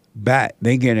back.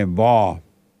 They get involved.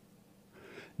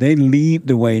 They lead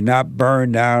the way, not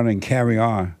burn down and carry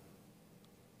on.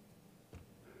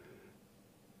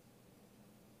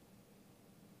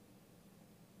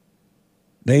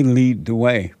 They lead the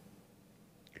way.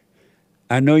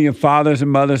 I know your fathers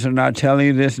and mothers are not telling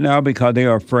you this now because they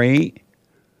are afraid,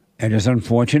 and it's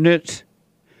unfortunate.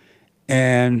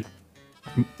 And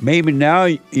maybe now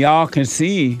y'all can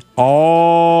see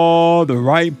all the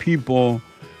right people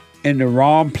in the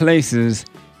wrong places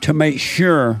to make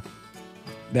sure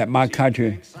that my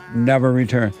country never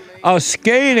returns. A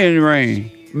skating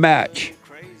ring match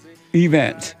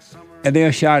event, and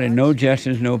they're shouting no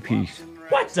justice, no peace.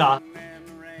 What the?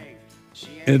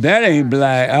 If that ain't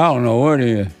black, I don't know what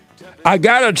is. I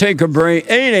gotta take a break.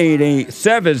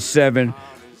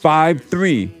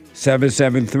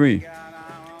 888-775-3773.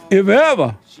 If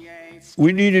ever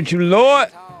we needed you, Lord,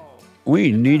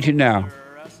 we need you now.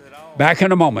 Back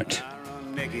in a moment.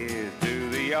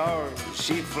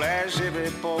 She flashed every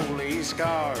police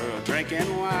car,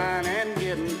 drinking wine and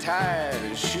getting tired,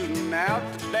 and shooting out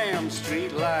the damn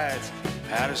street lights.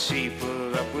 How does she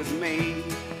put up with me?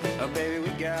 Oh, baby, we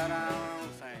got our own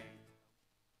thing.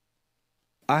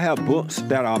 I have books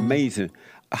that are amazing.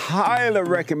 I highly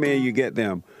recommend you get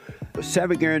them.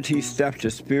 7 Guaranteed Steps to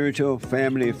Spiritual,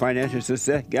 Family, and Financial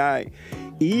Success Guide.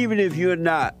 Even if you're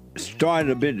not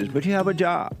starting a business, but you have a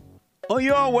job, or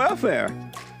you're on welfare,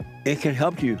 it can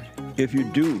help you if you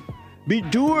do. Be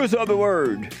doers of the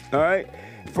word, all right?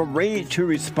 From rage to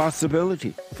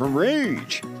responsibility. From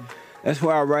rage. That's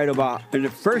what I write about in the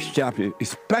first chapter,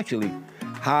 especially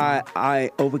how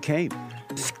I overcame.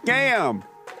 Scam.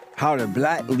 How the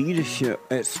black leadership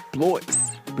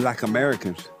exploits black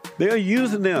Americans. They're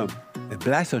using them. The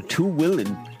blacks are too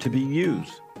willing to be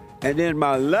used. And then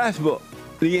my last book,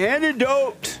 The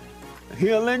Antidote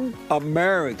healing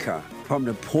America from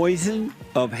the poison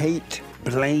of hate,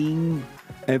 blame,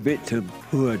 and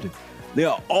victimhood. They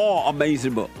are all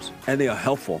amazing books, and they are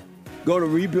helpful. Go to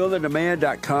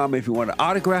rebuildingtheman.com if you want an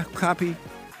autographed copy,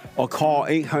 or call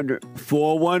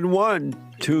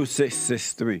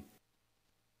 800-411-2663.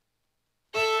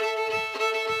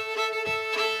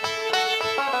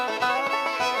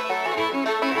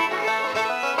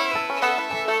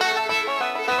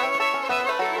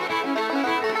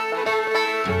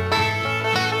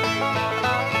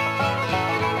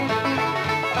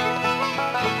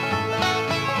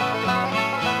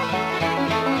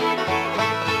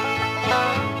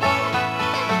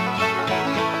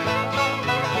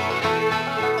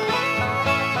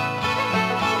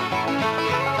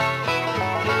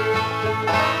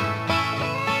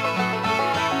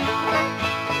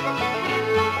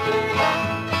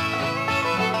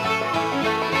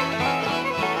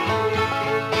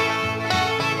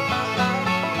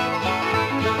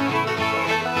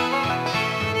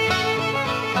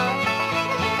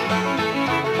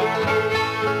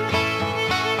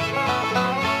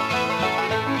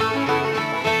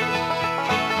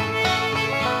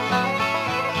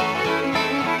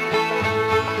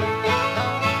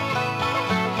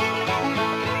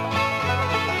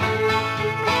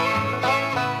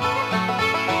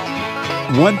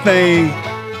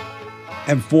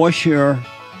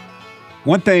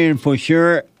 One thing for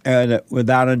sure, and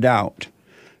without a doubt,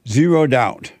 zero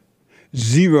doubt,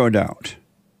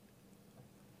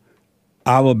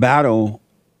 our battle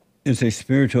is a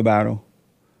spiritual battle.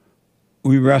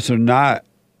 We wrestle not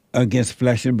against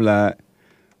flesh and blood,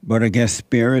 but against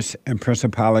spirits and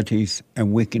principalities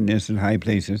and wickedness in high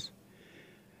places.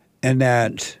 And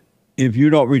that if you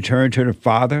don't return to the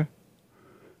Father,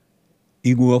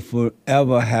 you will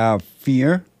forever have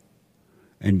fear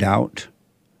and doubt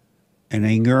and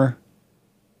anger,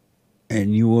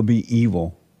 and you will be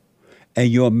evil.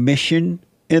 And your mission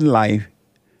in life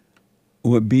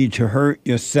would be to hurt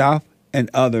yourself and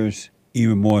others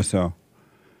even more so.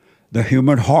 The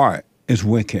human heart is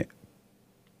wicked.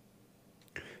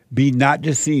 Be not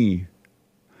deceived.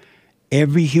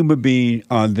 Every human being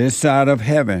on this side of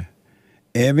heaven,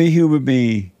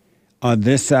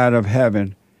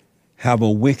 have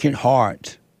a wicked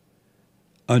heart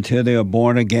until they are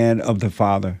born again of the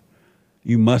Father.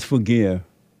 You must forgive.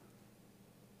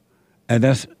 And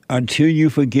that's until you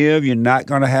forgive, you're not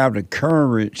going to have the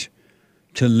courage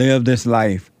to live this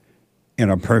life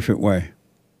in a perfect way.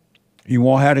 You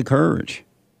won't have the courage.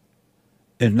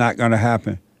 It's not going to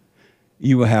happen.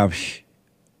 You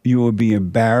will be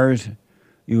embarrassed.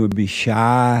 You will be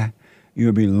shy. You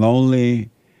will be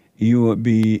lonely. You will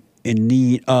be in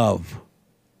need of.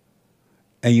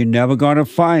 And you're never going to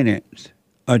find it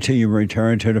until you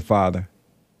return to the Father.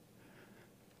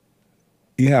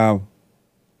 You have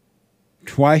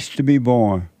twice to be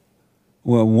born.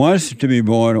 Well, once to be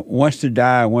born, once to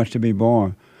die, once to be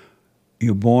born.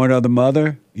 You're born of the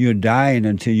mother, you're dying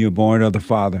until you're born of the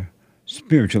Father,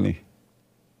 spiritually.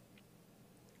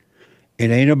 It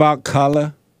ain't about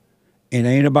color. It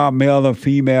ain't about male or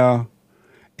female.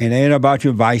 It ain't about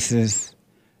your vices.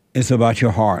 It's about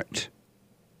your heart.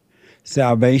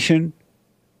 Salvation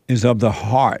is of the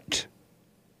heart.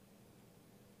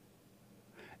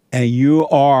 And you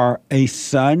are a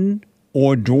son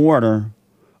or daughter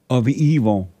of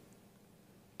evil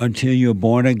until you're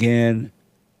born again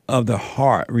of the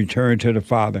heart, return to the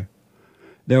Father.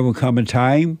 There will come a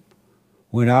time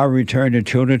when I'll return the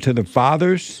children to the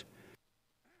fathers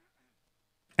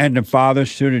and the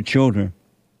fathers to the children.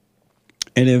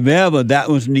 And if ever that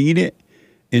was needed,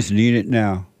 it's needed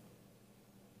now.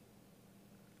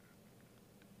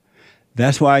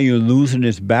 That's why you're losing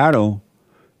this battle,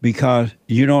 because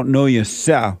you don't know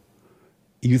yourself.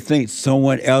 You think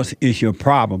someone else is your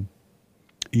problem.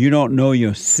 You don't know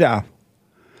yourself,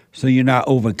 so you're not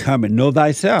overcoming. Know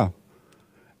thyself.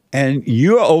 And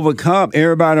you'll overcome.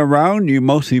 Everybody around you,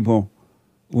 most people,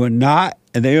 will not,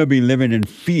 and they'll be living in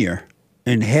fear,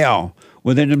 in hell,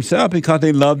 within themselves because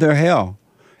they love their hell.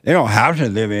 They don't have to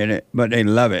live in it, but they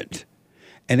love it.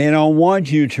 And they don't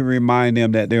want you to remind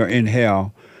them that they're in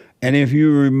hell. And if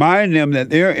you remind them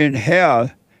that they're in hell,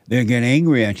 they'll get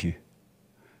angry at you.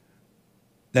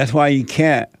 That's why you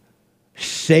can't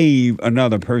save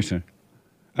another person.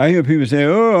 I hear people say,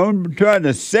 oh, I'm trying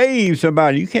to save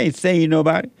somebody. You can't save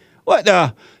nobody. What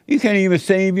the? You can't even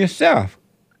save yourself.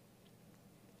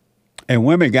 And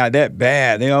women got that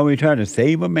bad. They always try to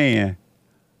save a man.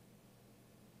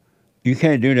 You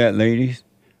can't do that, ladies.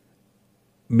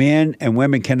 Men and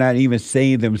women cannot even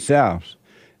save themselves.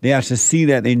 They have to see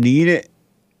that they need it,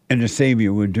 and the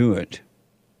Savior will do it.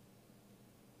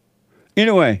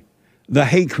 Anyway, The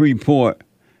Hake report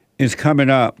is coming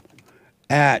up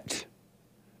at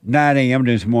 9 a.m.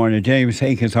 this morning. James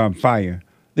Hake is on fire.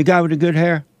 The guy with the good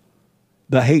hair.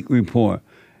 The Hake report.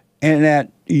 And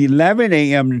at 11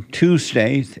 a.m.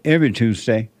 Tuesdays, every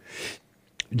Tuesday,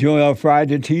 Joel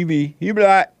Friday TV. He be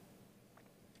like,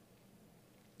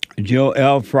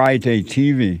 Joel Friday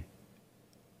TV.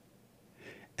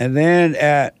 And then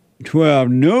at 12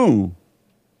 noon,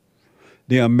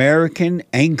 the American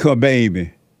Anchor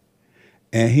Baby.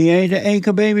 And he ain't the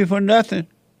Anchor Baby for nothing.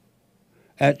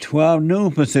 At 12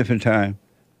 noon Pacific time,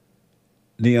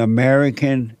 the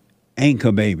American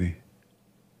Anchor Baby.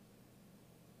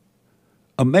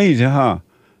 Amazing, huh?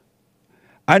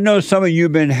 I know some of you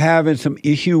have been having some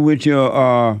issue with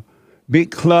your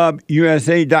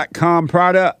BigClubUSA.com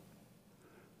product.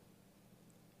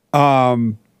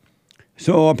 So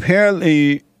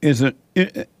apparently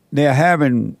they're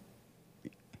having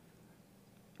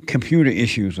computer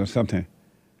issues or something.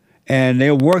 And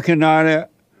they're working on it.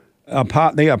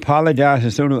 They apologize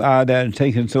and so do I that it's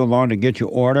taking so long to get your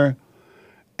order.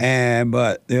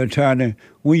 But they're trying to,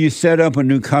 when you set up a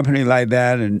new company like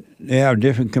that and they have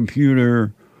different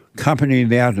computer companies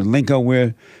they have to link up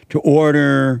with to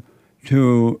order,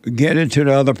 to get it to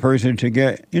the other person to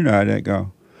get, you know how that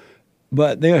go.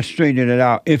 But they're straightening it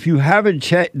out. If you haven't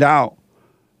checked out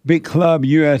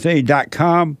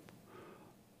BigClubUSA.com,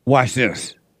 watch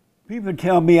this. People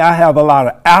tell me I have a lot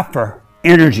of alpha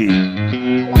energy.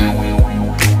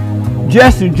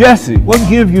 Jesse, what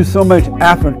gives you so much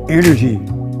alpha energy,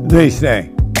 they say?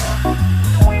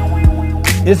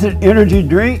 Is it energy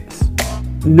drinks?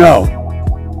 No.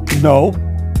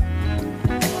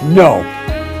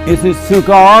 Is it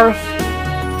cigars?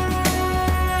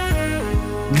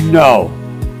 No.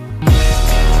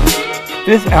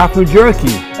 It's Alpha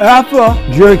Jerky. Alpha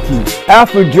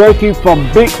Jerky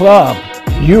from Big Club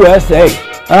USA.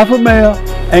 Alpha male.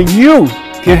 And you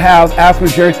can have Alpha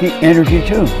Jerky energy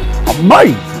too.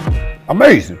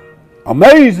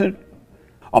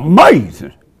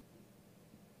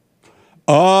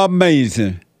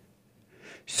 Amazing.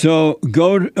 So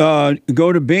go to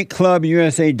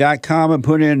BigClubUSA.com and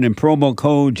put in the promo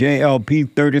code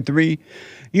JLP33.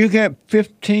 You get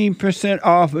 15%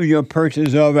 off of your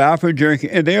purchase of Alpha Jerky,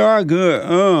 and they are good.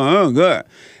 Good.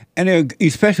 And they're,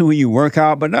 especially when you work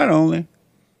out, but not only.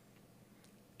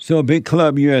 So Big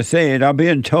Club USA, and I'm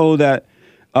being told that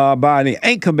by the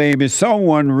Anchor Baby,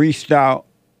 someone reached out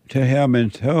to him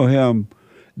and told him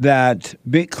that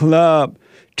Big Club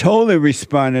totally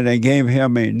responded and gave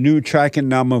him a new tracking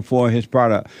number for his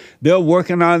product. They're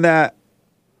working on that,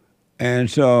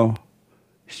 and so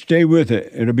stay with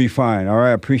it. It'll be fine. All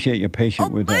right, I appreciate your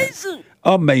patience with that.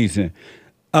 Amazing.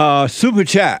 Super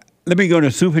Chat. Let me go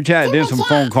to Super Chat. There's some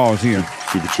phone calls here.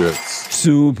 Super Chats.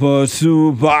 Super.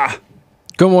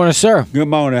 Good morning, sir. Good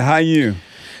morning. How are you?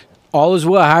 All is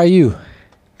well. How are you?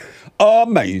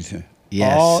 Amazing.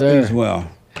 Yes, all sir. is well.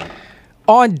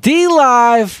 On D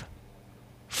Live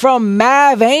from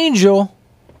Mav Angel,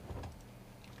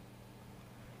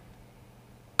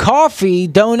 coffee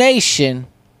donation.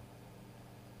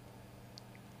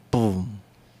 Boom.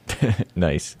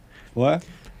 Nice. What?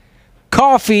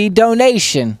 Coffee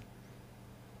donation.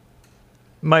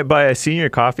 Might buy a senior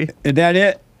coffee. Is that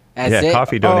it? That's it.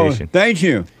 Coffee donation. Oh, thank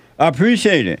you. I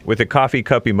appreciate it. With a coffee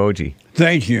cup emoji.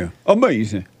 Thank you.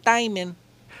 Amazing. Diamond.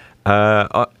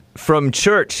 From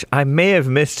church, I may have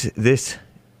missed this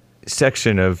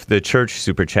section of the church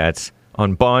super chats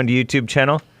on Bond YouTube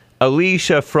channel.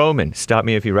 Alicia Froman, stop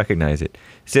me if you recognize it,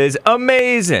 says,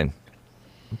 amazing.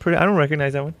 I don't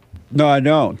recognize that one. No, I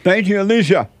don't. Thank you,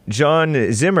 Alicia.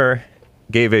 John Zimmer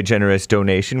gave a generous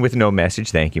donation with no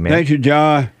message. Thank you, man. Thank you,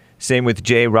 John. Same with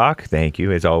J Rock. Thank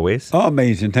you, as always. Oh,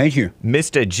 amazing. Thank you.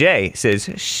 Mr. J says,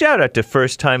 shout out to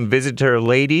first-time visitor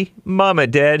lady, Mama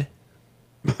Dead.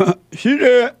 She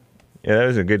did. Yeah, that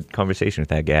was a good conversation with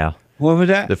that gal. What was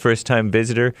that? The first-time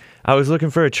visitor. I was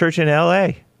looking for a church in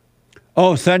L.A.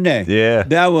 Oh, Sunday. Yeah.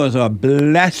 That was a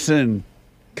blessing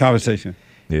conversation.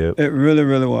 Yep. It really,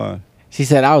 really was. She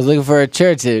said, I was looking for a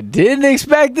church that didn't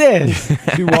expect this.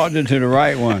 She walked into the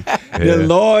right one. Yeah. The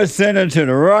Lord sent her to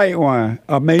the right one.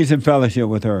 Amazing fellowship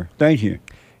with her. Thank you.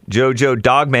 JoJo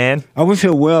Dogman. I wish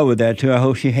her well with that, too. I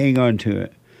hope she hang on to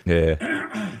it.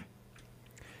 Yeah.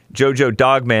 JoJo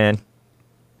Dogman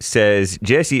says,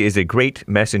 Jesse is a great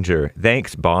messenger.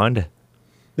 Thanks, Bond.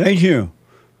 Thank you.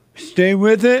 Stay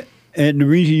with it. And the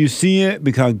reason you see it,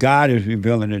 because God is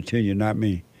revealing it to you, not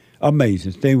me.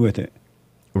 Amazing. Stay with it.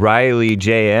 Riley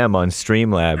JM on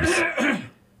Streamlabs.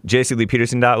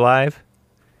 JCLeePeterson.live.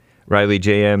 Riley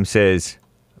JM says,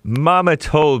 Mama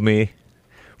told me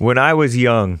when I was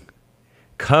young,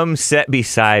 Come set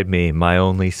beside me, my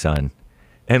only son,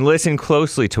 and listen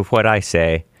closely to what I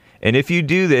say. And if you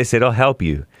do this, it'll help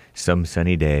you some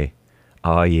sunny day.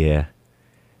 Oh, yeah.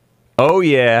 Oh,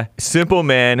 yeah. Simple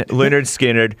Man, Leonard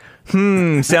Skinner.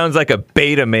 Sounds like a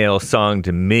beta male song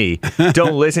to me.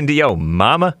 Don't listen to yo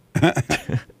mama. And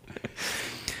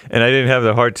I didn't have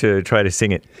the heart to try to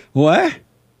sing it. What?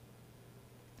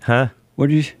 Huh? What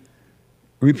did you...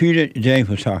 Repeat it. James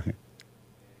was talking.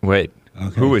 Wait.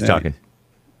 Okay, who was talking?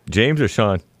 James or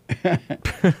Sean?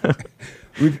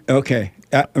 Okay.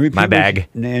 My bag.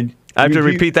 I have to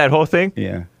repeat that whole thing?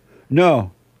 Yeah.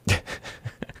 No.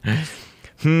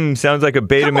 Sounds like a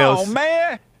beta male. Come on,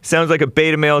 man. Sounds like a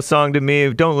beta male song to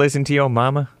me. Don't listen to your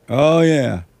mama. Oh,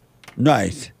 yeah.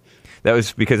 Nice. That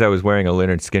was because I was wearing a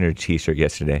Leonard Skinner t-shirt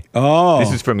yesterday. Oh.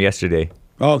 This is from yesterday.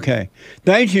 Okay.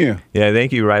 Thank you. Yeah,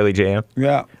 thank you, Riley JM.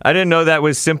 Yeah. I didn't know that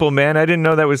was Simple Man. I didn't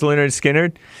know that was Leonard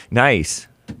Skinner. Nice.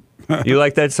 You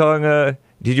like that song?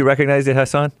 Did you recognize it,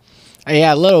 Hassan?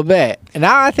 Yeah, a little bit. And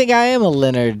now I think I am a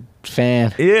Leonard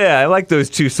fan. Yeah, I like those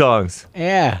two songs.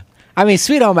 Yeah. I mean,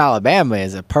 Sweet Home Alabama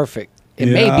is a perfect... It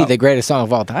may be the greatest song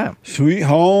of all time. Sweet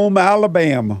Home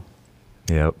Alabama.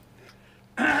 Yep.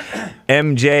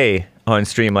 MJ on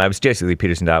Streamlabs,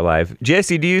 JesseLeePeterson.live.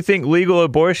 Jesse, do you think legal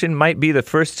abortion might be the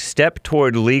first step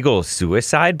toward legal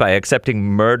suicide by accepting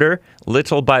murder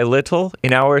little by little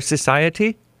in our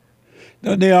society?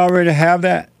 Don't they already have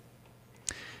that?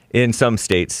 In some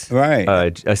states. Right.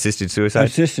 Assisted suicide?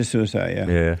 Assisted suicide, yeah.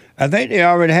 Yeah. I think they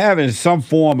already have it in some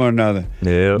form or another.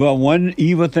 Yeah. But one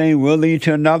evil thing will lead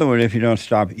to another one if you don't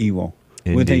stop evil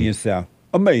within Indeed. yourself.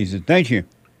 Amazing. Thank you.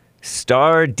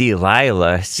 Star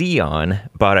Delilah Sion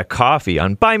bought a coffee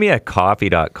on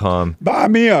buymeacoffee.com. Buy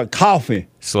me a coffee.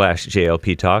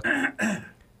 /JLP Talk.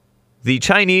 The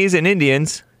Chinese and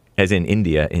Indians, as in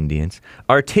India Indians,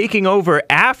 are taking over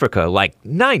Africa like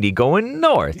 90 going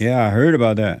north. Yeah, I heard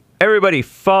about that. Everybody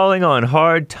falling on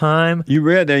hard time. You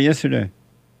read that yesterday.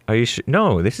 Are you sure?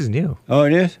 No, this is new. Oh,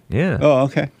 it is? Yeah. Oh,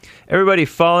 okay. Everybody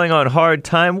falling on hard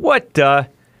time. What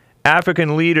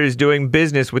African leaders doing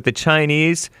business with the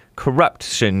Chinese.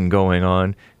 Corruption going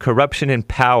on. Corruption and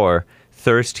power.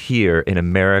 Thirst here in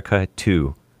America,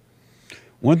 too.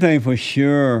 One thing for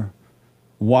sure,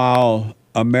 while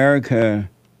America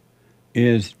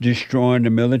is destroying the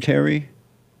military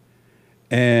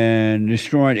and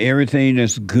destroying everything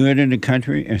that's good in the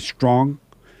country and strong,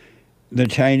 the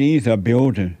Chinese are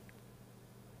building.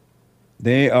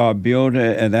 They are building,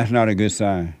 and that's not a good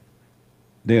sign.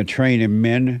 They're training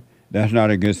men. That's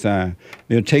not a good sign.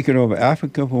 They're taking over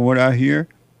Africa, from what I hear.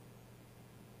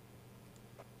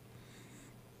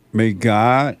 May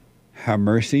God have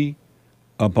mercy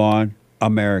upon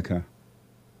America.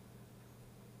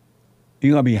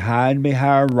 You're going to be hiding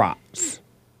behind rocks.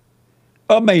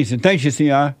 Amazing. Thanks, you,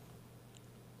 CI.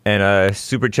 And a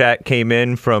super chat came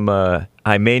in from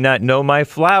I May Not Know My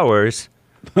Flowers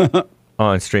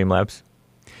on Streamlabs.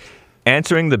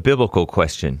 Answering the biblical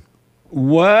question.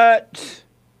 What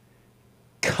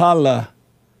color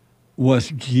was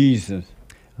Jesus?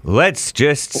 Let's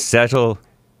just settle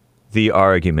the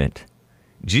argument.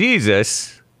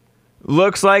 Jesus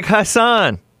looks like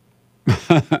Hassan.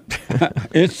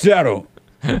 It's settled.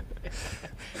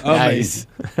 Nice.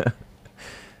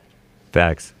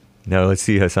 Facts. Now let's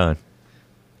see Hassan.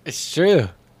 It's true.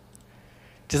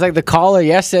 Just like the caller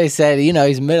yesterday said,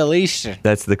 he's Middle Eastern.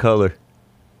 That's the color.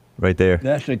 Right there.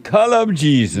 That's the color of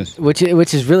Jesus. Which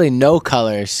is really no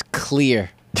color. It's clear.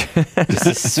 It's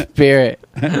a spirit.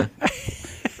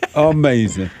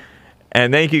 Amazing.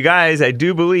 And thank you guys. I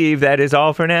do believe that is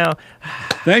all for now.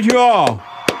 Thank you all.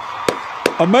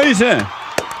 Amazing.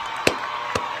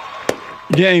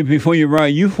 James, before you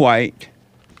run, you white.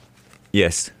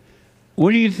 Yes.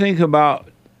 What do you think about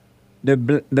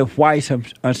the whites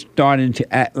are starting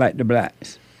to act like the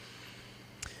blacks?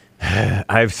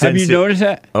 Have you noticed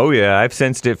that? Oh, yeah. I've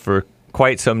sensed it for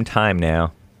quite some time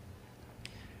now.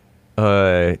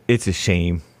 It's a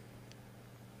shame.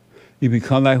 You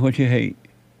become like what you hate.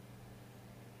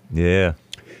 Yeah.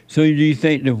 So do you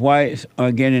think the whites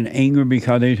are getting angry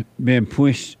because they've been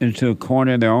pushed into a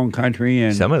corner of their own country?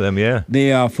 And some of them, yeah.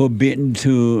 They are forbidden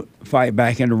to fight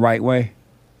back in the right way?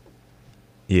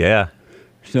 Yeah.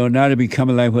 So now they're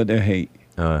becoming like what they hate.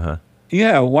 Uh-huh. You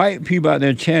have white people out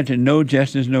there chanting, no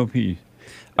justice, no peace.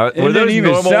 Were those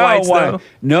normal whites, though?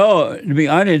 No, to be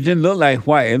honest, it didn't look like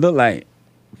white. It looked like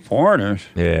foreigners.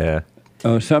 Yeah.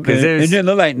 Or something. It didn't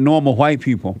look like normal white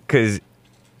people. Because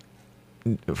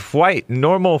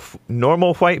normal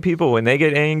white people, when they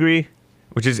get angry,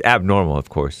 which is abnormal, of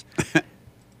course,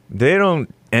 they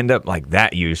don't end up like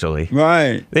that usually.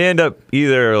 Right. They end up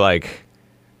either like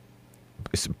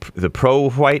the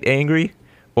pro-white angry,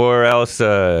 or else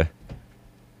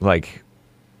like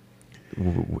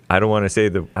I don't want to say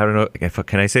the I don't know if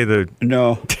can I say the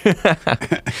no.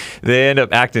 They end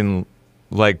up acting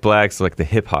like blacks, like the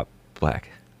hip hop black.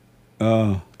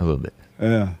 A little bit.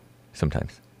 Yeah.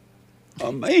 Sometimes.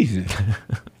 Amazing.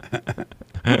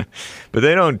 But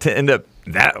they don't end up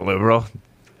that liberal.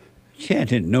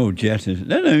 Chanting no justice.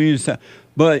 That doesn't even sound.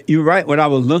 But you're right. When I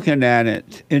was looking at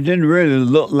it, it didn't really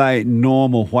look like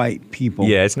normal white people.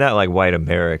 Yeah, it's not like white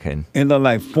American. It looked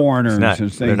like foreigners It's not, and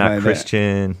things they're not like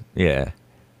Christian. Yeah.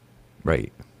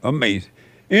 Right. Amazing.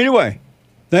 Anyway,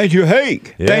 thank you,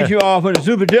 Hake. Yeah. Thank you all for the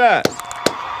super chat.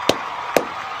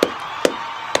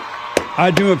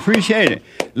 I do appreciate it.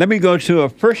 Let me go to a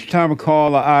first-time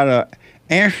caller out of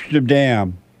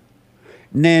Amsterdam.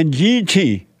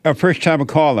 Nanjiti, a first-time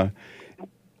caller.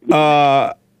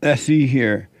 Let's see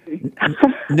here.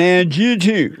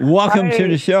 Nanjiti, welcome to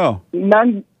the show.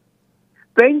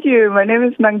 Thank you. My name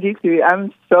is Nanjiti.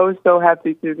 I'm so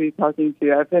happy to be talking to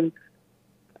you. I've been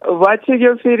watching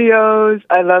your videos.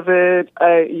 I love it.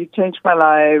 You changed my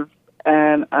life,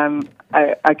 and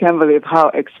I can't believe how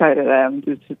excited I am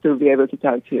to be able to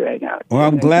talk to you right now. Well,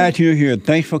 I'm glad you're here.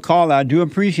 Thanks for calling. I do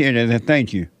appreciate it, and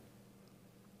thank you.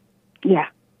 Yeah.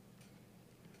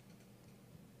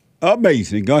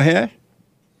 Amazing. Go ahead.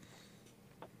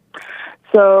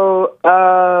 So,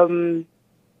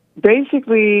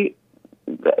 basically,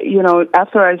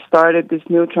 after I started this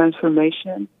new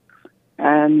transformation,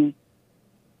 and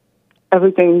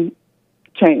everything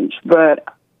changed, but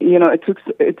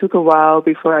it took a while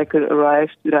before I could arrive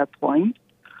to that point.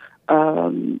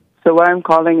 So what I'm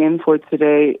calling in for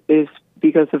today is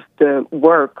because of the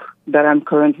work that I'm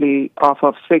currently off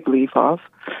of sick leave of.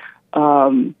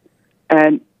 And,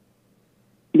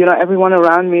 everyone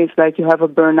around me is like, you have a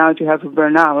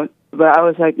burnout. But I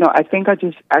was like, no, I think I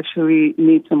just actually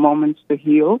need some moments to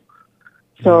heal.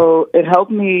 So it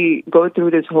helped me go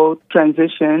through this whole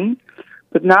transition.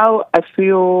 But now I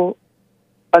feel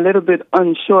a little bit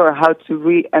unsure how to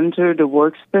re-enter the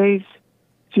workspace.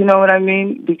 Do you know what I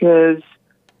mean? Because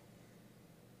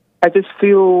I just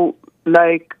feel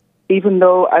like even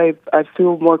though I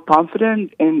feel more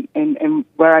confident in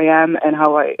where I am and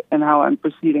how I'm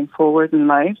proceeding forward in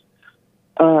life,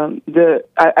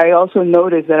 I also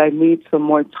noticed that I need some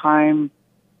more time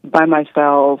by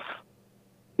myself,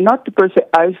 not to per se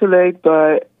isolate,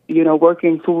 but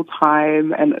working full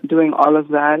time and doing all of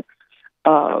that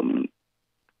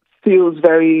feels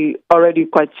already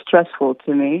quite stressful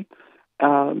to me.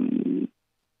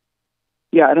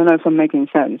 Yeah, I don't know if I'm making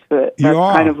sense, but that's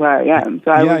kind of where I am.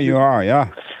 So you are, yeah.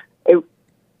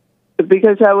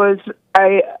 Because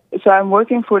I'm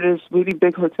working for this really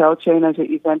big hotel chain as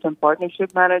an event and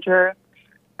partnership manager,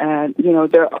 and they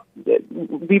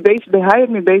hired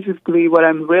me basically what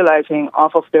I'm realizing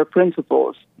off of their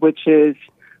principles, which is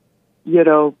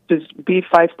just be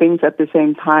 5 things at the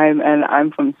same time. And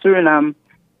I'm from Suriname,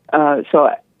 so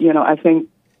I think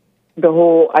the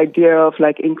whole idea of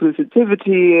like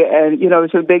inclusivity and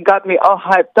so they got me all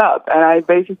hyped up, and I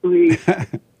basically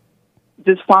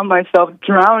just found myself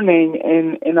drowning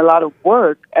in a lot of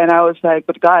work. And I was like,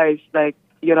 but guys, like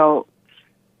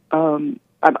I'm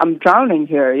drowning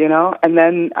here, And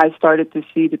then I started to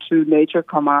see the true nature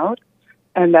come out,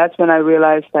 and that's when I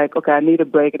realized like, okay, I need a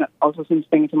break, and also some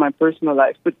things in my personal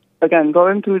life. But again,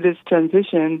 going through this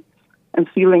transition and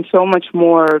feeling so much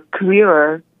more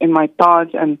clearer in my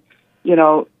thoughts, and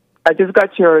I just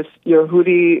got your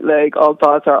hoodie, like all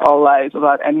thoughts are all lies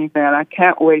about anything, and I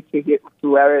can't wait to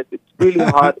wear it. It's really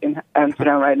hot in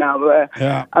Amsterdam right now, but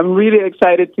I'm really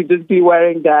excited to just be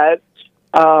wearing that.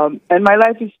 And my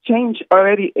life has changed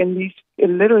already in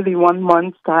literally 1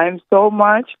 month's time so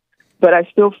much, but I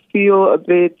still feel a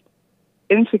bit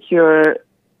insecure.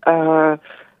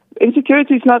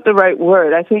 Insecurity is not the right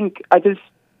word. I think it's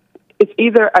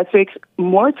either I take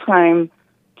more time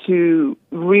to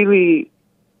really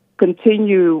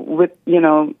continue with,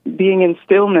 being in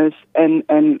stillness and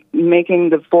making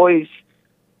the voice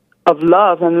of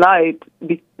love and light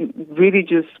really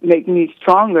just make me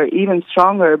stronger, even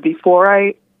stronger before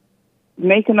I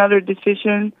make another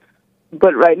decision.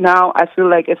 But right now, I feel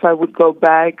like if I would go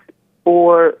back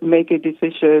or make a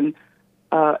decision,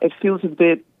 it feels a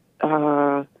bit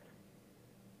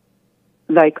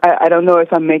like I don't know if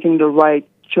I'm making the right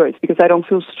choice, because I don't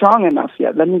feel strong enough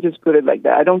yet. Let me just put it like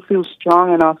that. I don't feel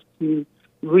strong enough to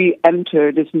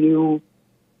re-enter this new,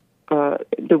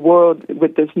 the world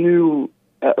with this new,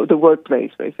 the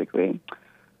workplace, basically.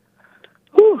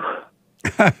 Whew.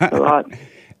 A lot.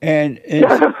 And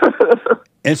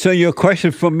so your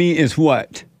question for me is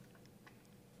what?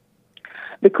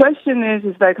 the question is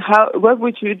like, what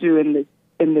would you do in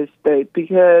this state?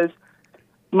 Because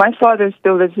my father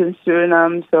still lives in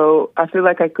Suriname, so I feel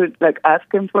like I could like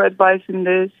ask him for advice in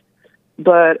this.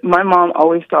 But my mom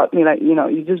always taught me, like,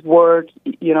 you just work,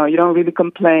 you don't really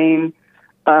complain,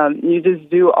 you just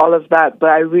do all of that. But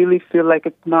I really feel like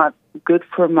it's not good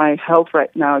for my health right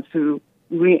now to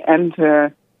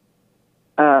re-enter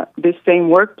this same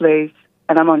workplace,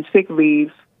 and I'm on sick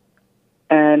leave.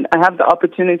 And I have the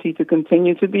opportunity to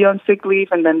continue to be on sick leave,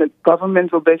 and then the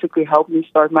government will basically help me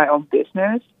start my own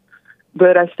business.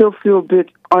 But I still feel a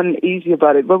bit uneasy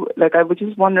about it. But like, I was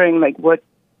just wondering, like, what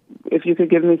if you could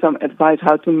give me some advice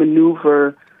how to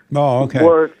maneuver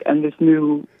work and this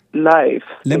new life.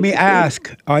 Let me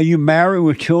ask: are you married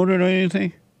with children or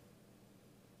anything?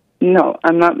 No,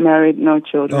 I'm not married. No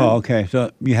children. Oh, okay.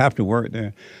 So you have to work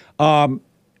there.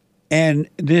 And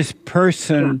this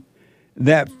person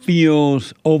that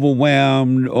feels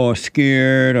overwhelmed or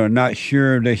scared or not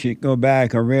sure they should go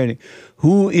back already,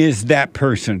 who is that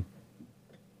person?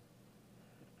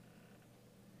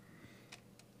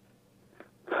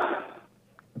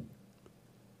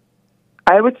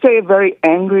 I would say a very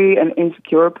angry and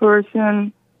insecure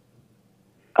person.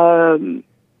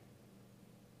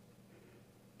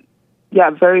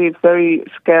 Very, very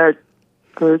scared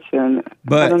person.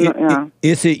 But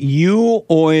is it you,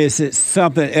 or is it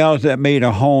something else that made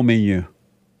a home in you?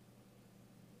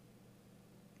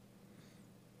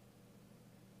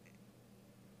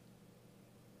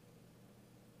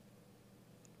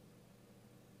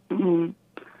 Mm-hmm.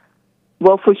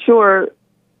 Well, for sure,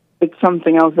 it's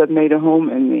something else that made a home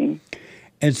in me.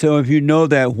 And so if you know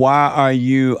that, why are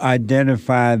you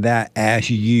identifying that as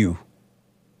you?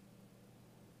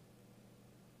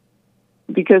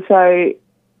 Because I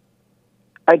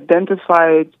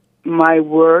identified my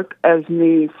work as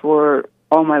me for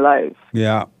all my life.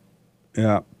 Yeah.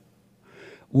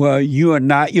 Well, you are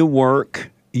not your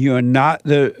work. You are not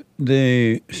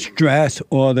the stress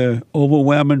or the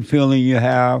overwhelming feeling you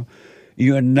have.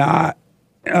 You are not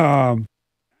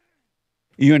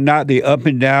you're not the up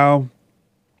and down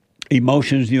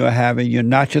emotions you are having. You're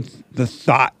not just the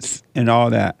thoughts and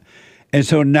all that. And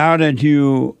so now that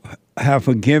you have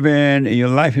forgiven and your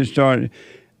life has started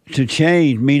to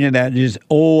change, meaning that these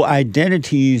old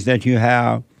identities that you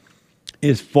have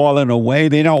is falling away.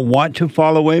 They don't want to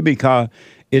fall away because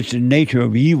it's the nature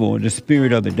of evil, the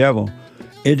spirit of the devil.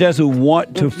 It doesn't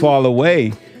want to fall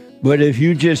away. But if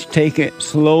you just take it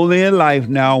slowly in life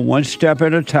now, one step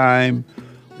at a time,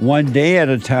 one day at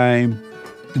a time,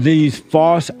 these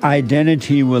false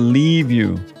identity will leave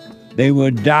you. They will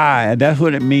die. That's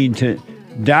what it means to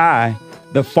die.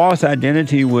 The false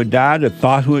identity will die, the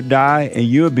thoughts will die, and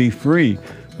you'll be free.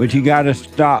 But you got to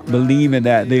stop believing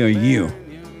that they are you.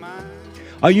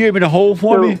 Are you able to hold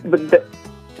for me?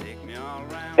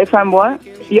 If I'm what?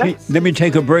 Yeah. Let me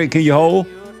take a break. Can you hold?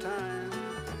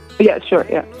 Yeah, sure,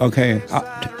 yeah. Okay.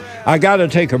 I got to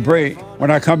take a break.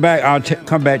 When I come back, I'll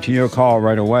come back to your call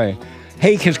right away.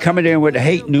 Hake is coming in with the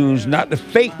hate news, not the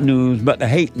fake news, but the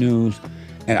hate news.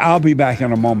 And I'll be back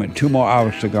in a moment. 2 more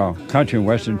hours to go. Country and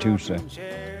Western Tuesday.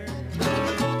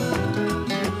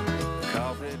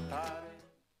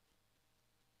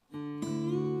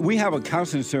 We have a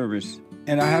counseling service,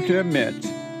 and I have to admit,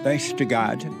 thanks to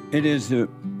God, it is the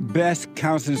best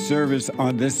counseling service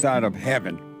on this side of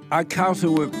heaven. I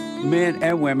counsel with men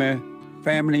and women,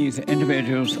 families,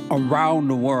 individuals around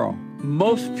the world.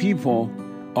 Most people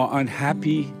are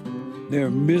unhappy, they're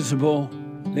miserable,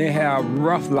 they have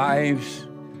rough lives,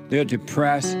 they're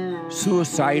depressed,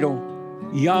 suicidal,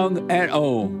 young and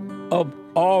old, of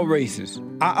all races.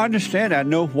 I understand, I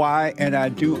know why, and I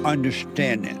do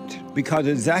understand it. Because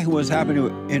exactly what's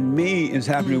happening in me is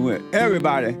happening with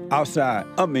everybody outside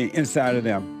of me, inside of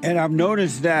them. And I've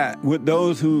noticed that with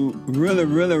those who really,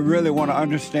 really, really want to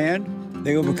understand,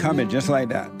 they overcome it just like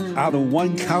that, out of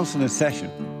one counseling session.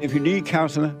 If you need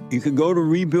counseling, you can go to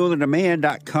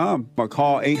rebuildingtheman.com or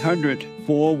call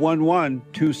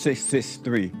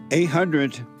 800-411-2663.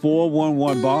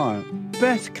 800-411-BOND.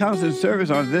 Best counseling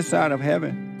service on this side of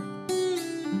heaven.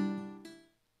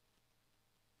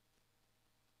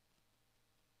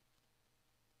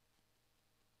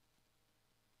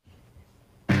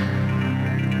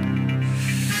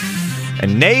 A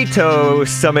NATO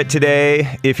summit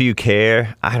today, if you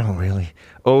care. I don't really.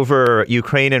 Over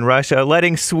Ukraine and Russia,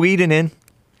 letting Sweden in.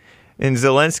 And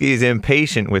Zelensky's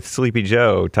impatient with Sleepy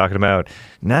Joe, talking about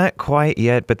not quite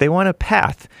yet, but they want a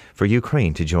path for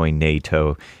Ukraine to join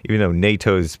NATO, even though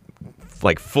NATO's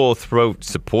like full throat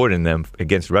supporting them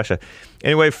against Russia.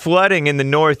 Anyway, flooding in the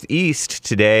Northeast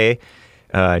today.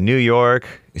 New York,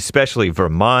 especially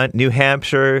Vermont, New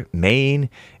Hampshire, Maine.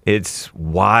 It's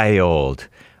wild.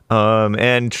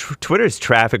 And Twitter's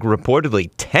traffic reportedly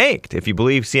tanked, if you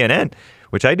believe CNN,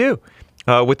 which I do,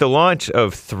 with the launch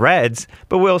of Threads.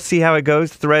 But we'll see how it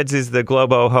goes. Threads is the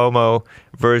globo homo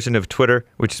version of Twitter,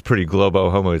 which is pretty globo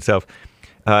homo itself.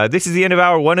 This is the end of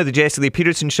hour one of the Jesse Lee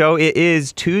Peterson Show. It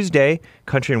is Tuesday,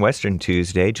 Country and Western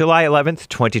Tuesday, July 11th,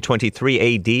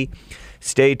 2023 AD.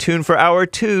 Stay tuned for hour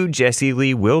two. Jesse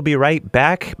Lee will be right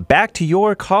back. Back to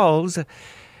your calls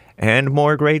and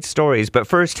more great stories. But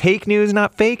first, Hake news,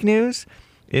 not fake news.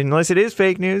 Unless it is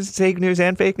fake news, it's Hake news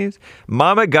and fake news.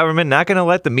 Mama government not going to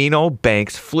let the mean old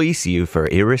banks fleece you for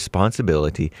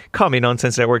irresponsibility. Coming on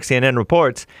Sense Network, CNN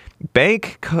reports,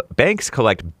 banks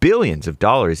collect billions of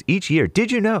dollars each year.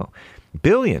 Did you know?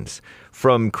 Billions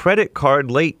from credit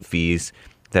card late fees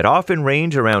that often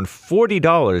range around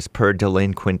 $40 per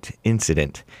delinquent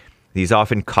incident. These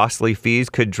often costly fees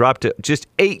could drop to just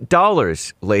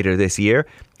 $8 later this year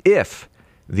if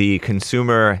the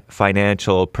Consumer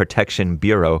Financial Protection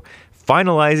Bureau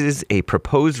finalizes a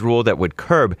proposed rule that would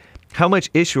curb how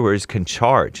much issuers can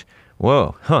charge.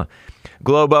 Whoa, huh.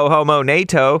 Globo Homo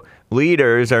NATO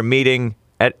leaders are meeting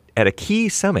at a key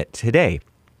summit today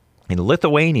in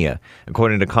Lithuania,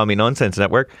 according to Commie Nonsense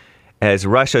Network, as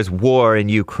Russia's war in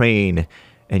Ukraine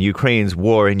and Ukraine's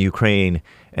war in Ukraine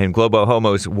and Globo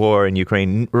Homo's war in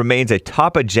Ukraine remains a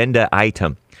top agenda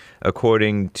item,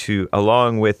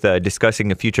 along with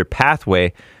discussing a future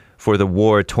pathway for the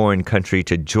war-torn country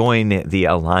to join the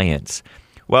alliance.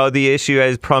 While the issue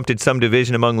has prompted some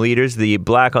division among leaders, the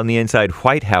black on the inside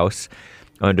White House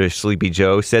under Sleepy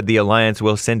Joe said the alliance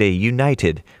will send a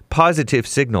united, positive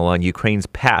signal on Ukraine's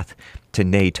path to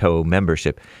NATO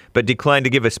membership, but declined to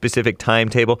give a specific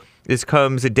timetable. This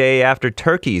comes a day after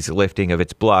Turkey's lifting of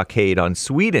its blockade on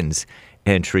Sweden's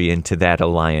entry into that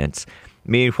alliance.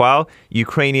 Meanwhile,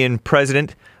 Ukrainian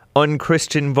President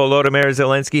unchristian Volodymyr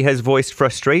Zelensky has voiced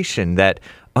frustration that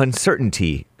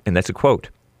uncertainty, and that's a quote,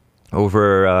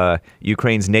 over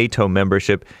Ukraine's NATO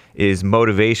membership is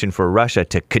motivation for Russia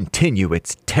to continue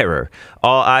its terror.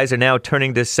 All eyes are now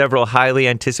turning to several highly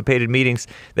anticipated meetings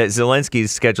that Zelensky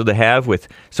is scheduled to have with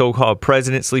so-called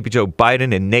President Sleepy Joe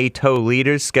Biden and NATO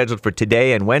leaders scheduled for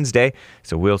today and Wednesday.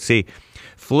 So we'll see.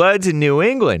 Floods in New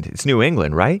England. It's New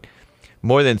England, right?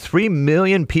 More than 3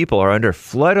 million people are under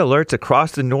flood alerts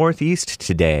across the Northeast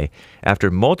today after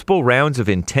multiple rounds of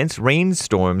intense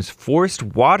rainstorms forced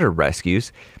water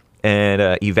rescues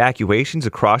and evacuations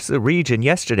across the region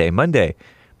yesterday, Monday.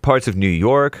 Parts of New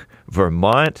York,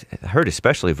 Vermont, I heard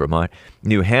especially Vermont,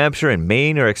 New Hampshire, and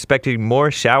Maine are expecting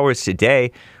more showers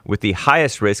today, with the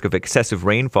highest risk of excessive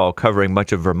rainfall covering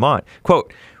much of Vermont.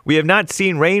 Quote, "We have not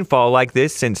seen rainfall like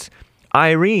this since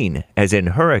Irene," as in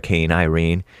Hurricane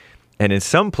Irene, and in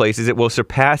some places it will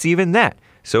surpass even that,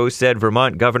 so said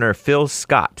Vermont Governor Phil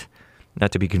Scott.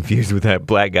 Not to be confused with that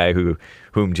black guy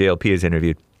whom JLP has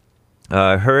interviewed.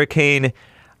 Hurricane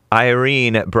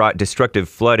Irene brought destructive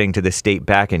flooding to the state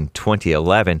back in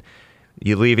 2011,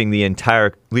 leaving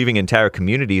entire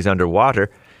communities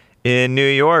underwater. In New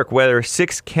York, where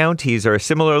 6 counties are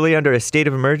similarly under a state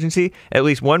of emergency, at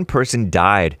least one person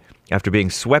died after being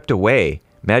swept away.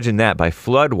 Imagine that, by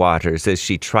floodwaters as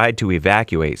she tried to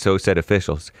evacuate, so said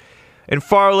officials. And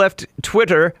far left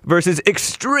Twitter versus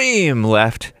extreme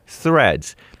left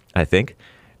Threads, I think.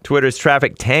 Twitter's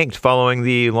traffic tanked following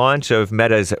the launch of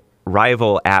Meta's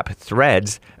rival app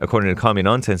Threads, according to Commie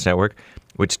Nonsense Network,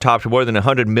 which topped more than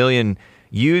 100 million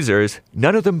users,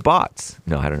 none of them bots.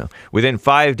 No, I don't know. Within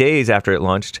 5 days after it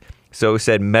launched, so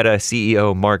said Meta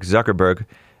CEO Mark Zuckerberg,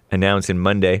 announcing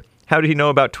Monday. How did he know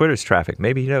about Twitter's traffic?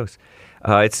 Maybe he knows.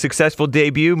 Its successful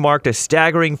debut marked a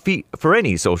staggering feat for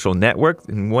any social network,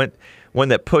 and one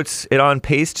that puts it on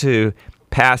pace to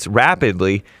pass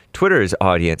rapidly Twitter's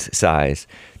audience size.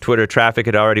 Twitter traffic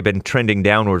had already been trending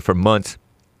downward for months,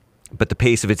 but the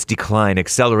pace of its decline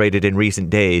accelerated in recent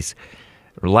days,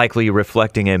 likely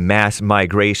reflecting a mass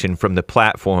migration from the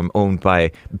platform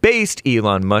based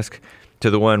Elon Musk to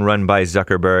the one run by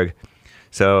Zuckerberg.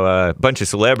 So a bunch of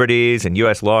celebrities and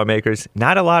U.S. lawmakers,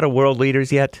 not a lot of world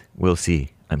leaders yet. We'll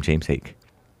see. I'm James Hake.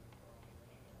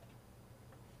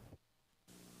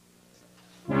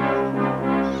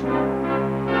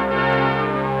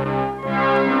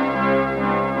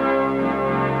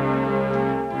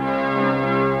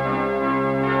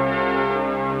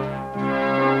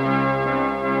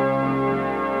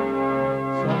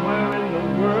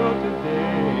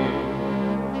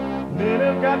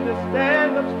 Got to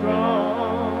stand up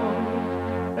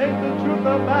strong, think the truth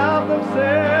about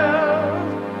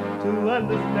themselves, to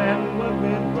understand what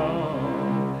went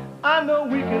wrong. I know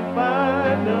we can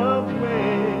find a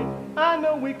way. I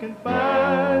know we can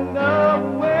find a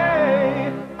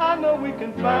way. I know we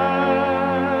can find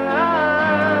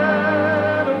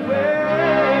a way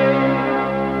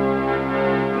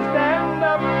to stand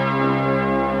up,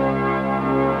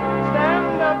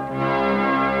 stand up,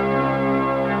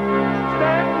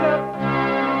 stand up.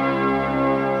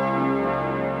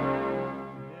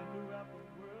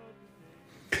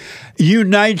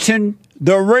 Uniting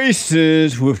the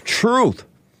races with truth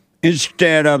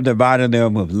instead of dividing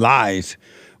them with lies.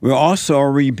 We're also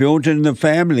rebuilding the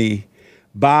family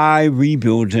by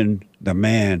rebuilding the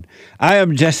man. I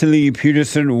am Jesse Lee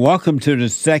Peterson. Welcome to the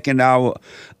second hour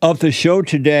of the show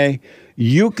today.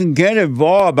 You can get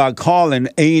involved by calling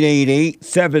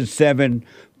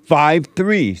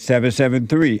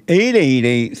 888-7753-773,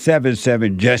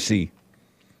 888-77-JESSE.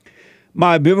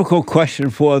 My biblical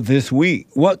question for this week: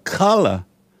 what color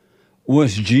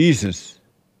was Jesus?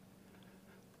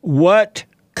 What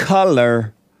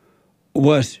color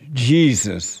was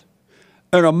Jesus?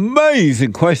 An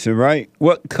amazing question, right?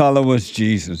 What color was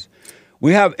Jesus?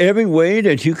 We have every way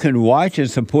that you can watch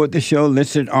and support the show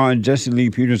listed on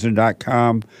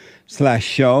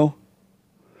JesseLeePeterson.com/show.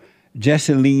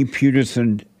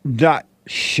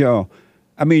 JesseLeePeterson.show.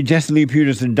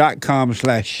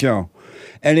 JesseLeePeterson.com/show.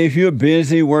 And if you're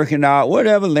busy working out,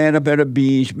 whatever, laying up at a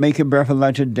beach, making breakfast,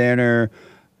 lunch, and dinner,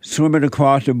 swimming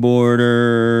across the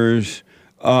borders,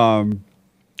 running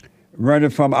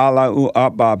from Allah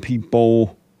Akbar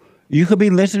people, you could be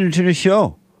listening to the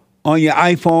show on your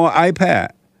iPhone or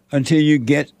iPad until you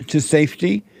get to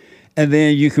safety, and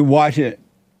then you can watch it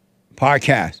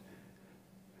podcast.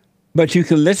 But you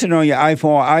can listen on your iPhone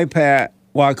or iPad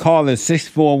while calling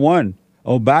 641,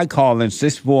 or by calling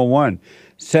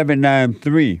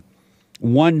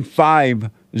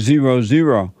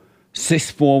 641-793-1500,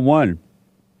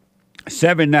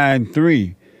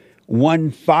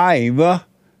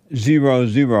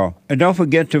 641-793-1500. And don't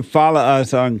forget to follow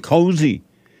us on cozy.tv,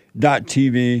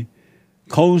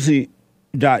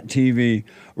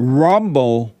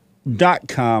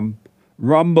 rumble.com,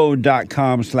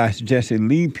 rumble.com/Jesse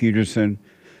Lee Peterson,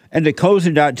 and the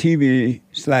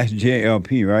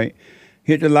cozy.tv/JLP, right?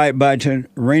 Hit the like button,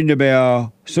 ring the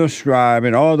bell, subscribe,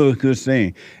 and all those good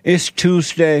things. It's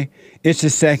Tuesday. It's the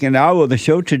second hour of the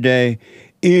show today.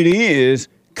 It is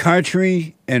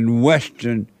Country and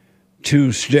Western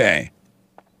Tuesday.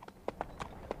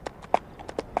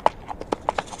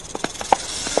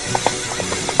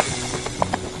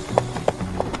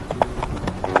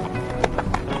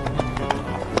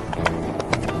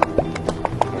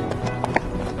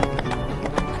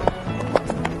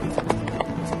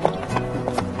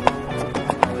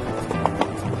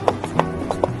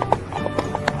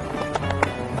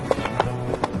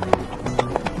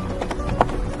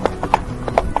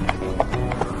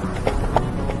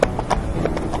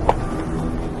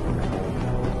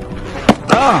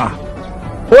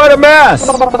 What a mess!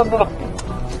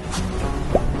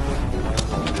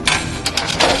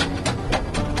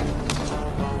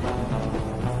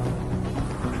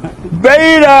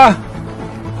 Beta!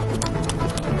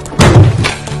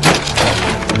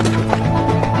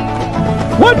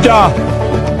 What the?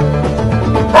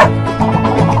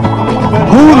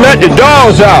 Who let the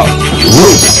dogs out?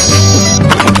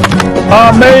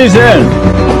 Amazing!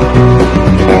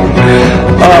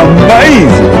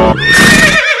 Amazing!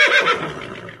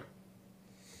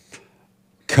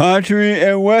 Country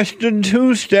and Western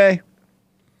Tuesday.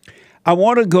 I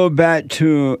want to go back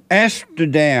to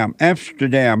Amsterdam,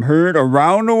 heard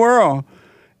around the world,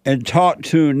 and talk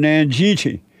to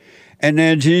Nanjiti. And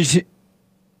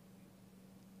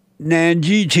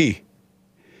Nanjiti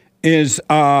is,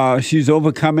 she's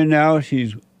overcoming now.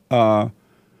 She's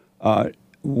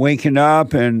waking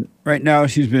up, and right now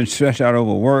she's been stressed out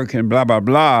over work and blah, blah,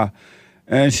 blah.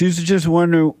 And she's just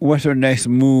wondering what's her next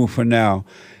move for now.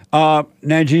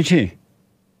 Nanjiti.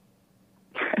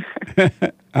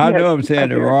 I know I'm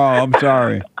saying it wrong. I'm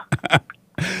sorry.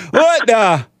 What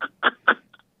the?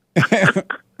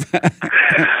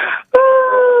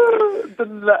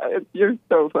 You're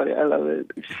so funny. I love it.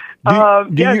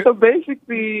 So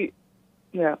basically,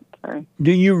 sorry.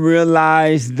 Do you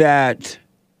realize that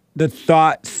the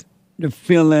thoughts, the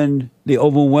feeling, the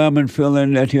overwhelming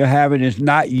feeling that you're having is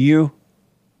not you?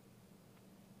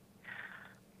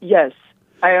 Yes,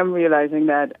 I am realizing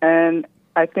that. And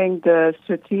I think the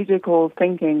strategical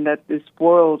thinking that this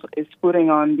world is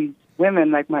putting on these women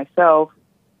like myself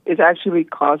is actually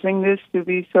causing this to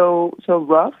be so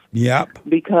rough. Yep.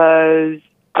 Because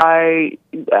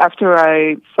after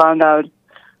I found out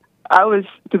I was,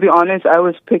 to be honest, I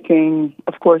was picking,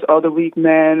 of course, all the weak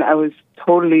men. I was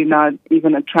totally not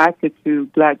even attracted to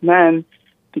black men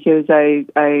because I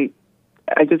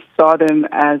just saw them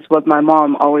as what my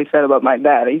mom always said about my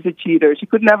dad. He's a cheater. She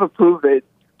could never prove it.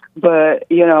 But,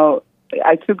 you know,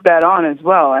 I took that on as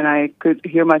well, and I could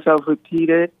hear myself repeat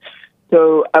it.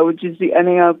 So I would just be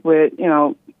ending up with, you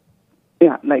know,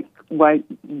 like white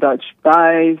Dutch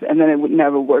guys, and then it would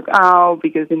never work out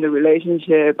because in the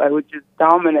relationship I would just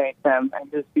dominate them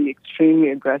and just be extremely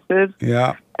aggressive.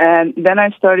 Yeah. And then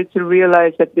I started to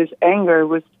realize that this anger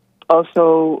was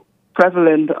also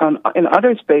prevalent in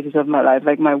other spaces of my life,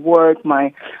 like my work,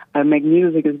 I make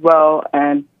music as well,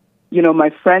 and, you know, my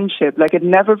friendship. Like, it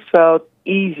never felt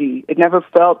easy. It never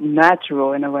felt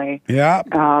natural in a way. Yeah.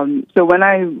 So when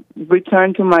I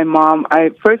returned to my mom,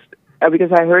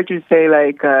 because I heard you say,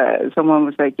 like, someone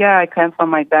was like, yeah, I can't find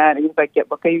my dad. And he was like, yeah,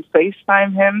 but can you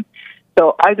FaceTime him?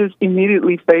 So I just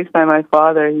immediately FaceTime my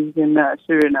father. He's in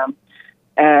Suriname.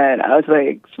 And I was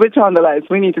like, switch on the lights.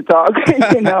 We need to talk,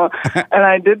 you know. And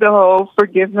I did the whole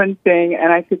forgiveness thing,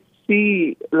 and I could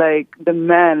see, like, the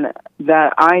men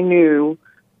that I knew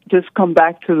just come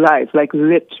back to life, like,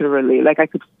 literally. Like, I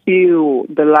could feel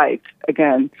the light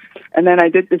again. And then I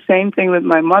did the same thing with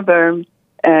my mother,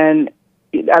 and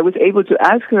I was able to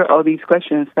ask her all these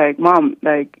questions, like, Mom,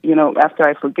 like, you know, after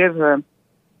I forgive her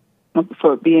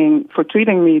for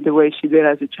treating me the way she did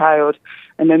as a child,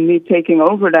 and then me taking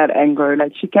over that anger,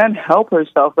 like, she can't help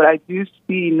herself, but I do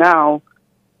see now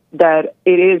that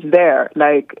it is there.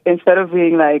 Like, instead of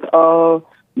being like, oh,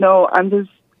 no, I don't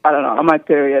know, on my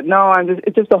period. No,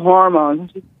 it's just the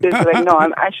hormones. It's like, no,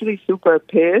 I'm actually super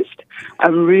pissed.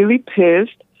 I'm really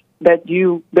pissed that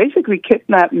you basically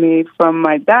kidnapped me from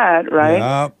my dad, right?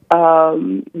 Yeah.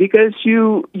 Because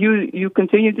you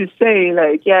continue to say,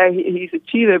 like, yeah, he's a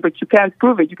cheater, but you can't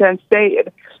prove it. You can't say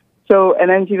it. So, and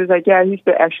then she was like, yeah, he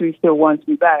still wants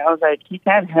me back. I was like, he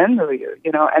can't handle you,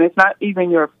 you know, and it's not even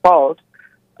your fault.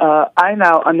 I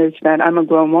now understand. I'm a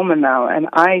grown woman now, and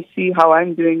I see how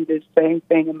I'm doing this same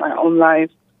thing in my own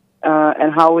life,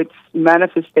 and how it's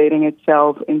manifesting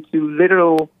itself into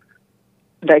literal,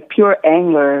 like, pure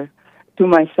anger to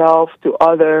myself, to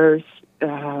others,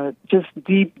 just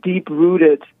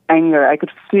deep-rooted anger. I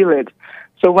could feel it.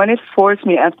 So when it forced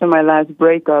me after my last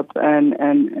breakup and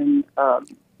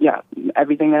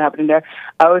everything that happened there,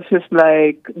 I was just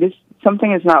like,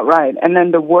 something is not right. And then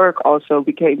the work also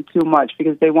became too much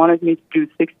because they wanted me to do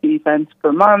 60 events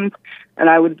per month, and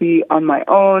I would be on my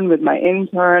own with my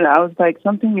intern. I was like,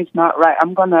 something is not right.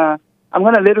 I'm gonna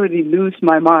literally lose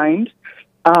my mind.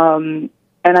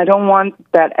 And I don't want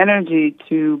that energy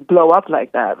to blow up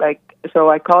like that. Like,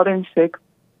 so I called in sick,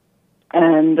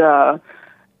 and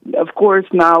of course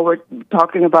now we're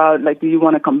talking about, like, do you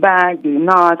want to come back? Do you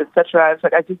not? Etc. I was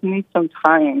like, I just need some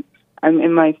time. I'm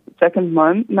in my second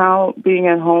month now being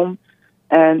at home,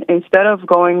 and instead of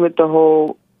going with the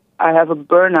whole, I have a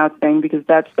burnout thing, because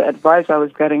that's the advice I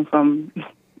was getting from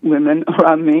women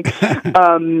around me,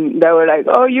 that were like,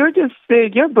 oh, you're just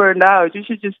sick, you're burned out, you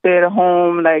should just stay at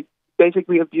home, like,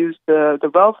 basically abuse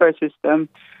the welfare system.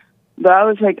 But I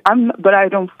was like, but I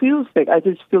don't feel sick. I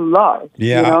just feel lost,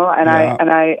 you know. And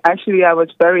I was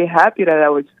very happy that I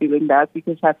was feeling that,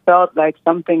 because I felt like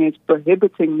something is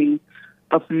prohibiting me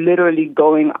of literally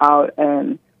going out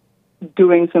and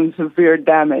doing some severe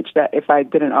damage that if I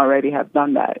didn't already have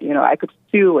done that, you know, I could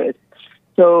feel it.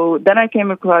 So then I came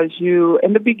across you.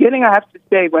 In the beginning, I have to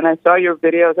say, when I saw your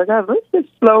video, I was like, oh, what's this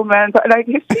slow man? Like,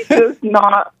 is he just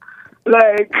not,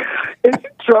 like, is he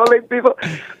trolling people?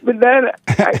 But then,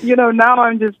 you know, now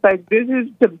I'm just like, this is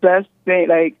the best thing.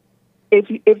 Like,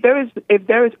 if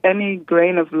there is any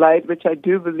grain of light, which I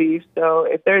do believe so,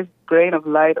 if there's grain of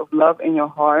light of love in your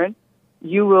heart,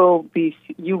 you will be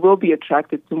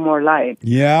attracted to more light.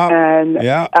 Yeah. And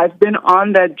I've been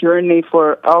on that journey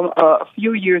for a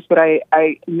few years, but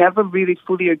I never really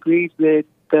fully agreed with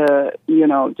the, you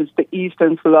know, just the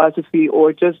Eastern philosophy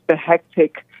or just the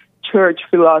hectic church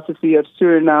philosophy of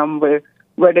Suriname,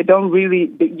 where they don't really,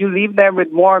 you leave there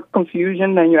with more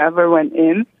confusion than you ever went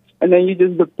in, and then you're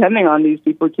just depending on these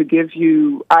people to give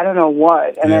you, I don't know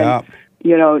what. And then,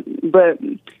 you know, but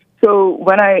so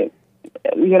when I,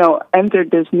 you know,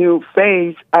 entered this new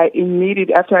phase, I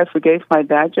immediately, after I forgave my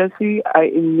dad, Jesse,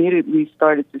 I immediately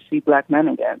started to see black men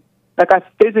again. Like, I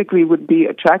physically would be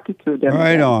attracted to them.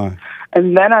 Right again. on.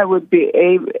 And then I would be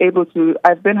able to,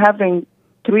 I've been having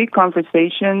 3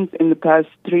 conversations in the past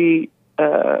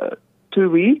 2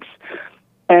 weeks,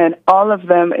 and all of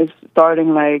them is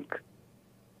starting, like,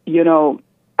 you know,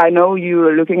 I know you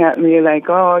were looking at me like,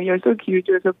 oh, you're so cute,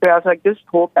 you're so fair. I was like, just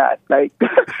hold that. Like,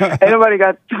 ain't nobody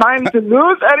got time to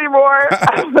lose anymore.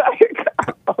 I'm like,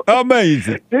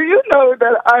 amazing. Do you know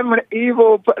that I'm an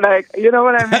evil, like, you know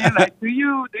what I mean? Like, do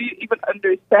you even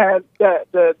understand that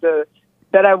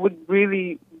that I would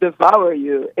really devour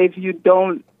you if you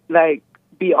don't, like,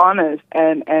 be honest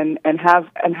and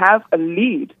have a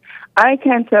lead? I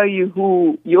can't tell you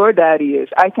who your daddy is.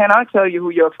 I cannot tell you who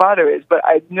your father is, but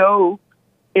I know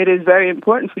it is very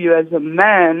important for you as a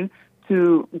man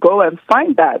to go and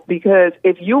find that, because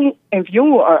if you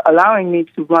are allowing me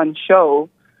to run show,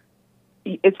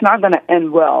 it's not going to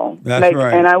end well. That's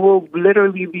right. And I will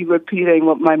literally be repeating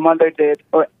what my mother did,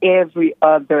 or every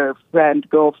other friend,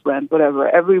 girlfriend, whatever.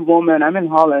 Every woman, I'm in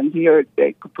Holland, here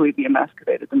they completely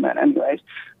emasculated the men anyways.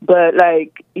 But,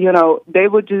 like, you know, they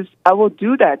would just, I will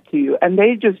do that to you. And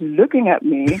they just looking at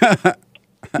me,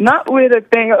 not with a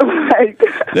thing of, like,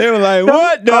 they were like,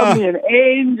 what the? Call me an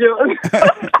angel.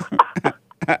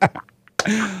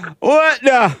 What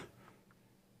the?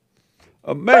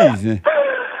 Amazing.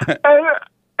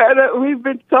 And we've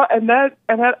been taught, and that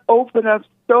opened up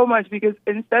so much, because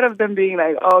instead of them being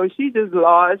like, oh, she just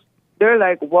lost, they're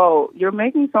like, whoa, you're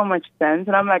making so much sense.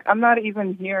 And I'm like, I'm not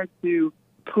even here to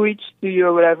preach to you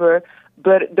or whatever,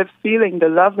 but the feeling, the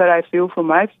love that I feel for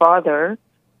my father,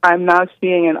 I'm now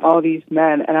seeing in all these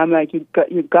men, and I'm like, you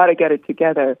got to get it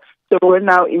together. So we're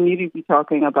now immediately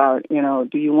talking about, you know,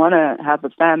 do you want to have a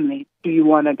family? Do you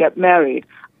want to get married?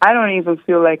 I don't even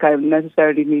feel like I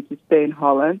necessarily need to stay in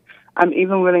Holland. I'm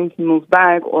even willing to move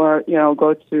back, or, you know,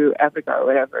 go to Africa or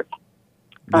whatever,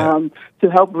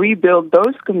 to help rebuild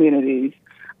those communities.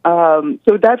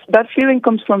 So that feeling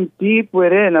comes from deep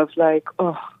within of, like,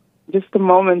 oh, just a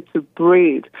moment to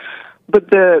breathe. But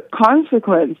the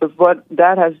consequence of what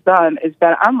that has done is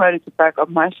that I'm ready to pack up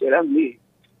my shit and leave.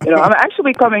 You know, I'm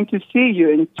actually coming to see you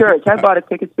in church. I bought a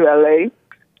ticket to LA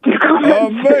to come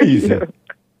and see you.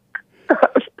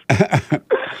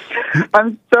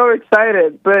 I'm so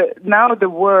excited. But now the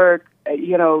work,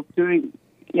 you know, doing,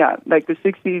 like the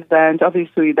 60s event,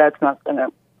 obviously that's not going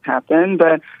to happen.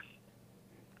 But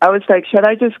I was like, should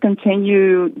I just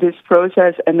continue this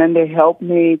process? And then they help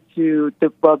me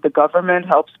the government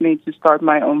helps me to start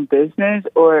my own business,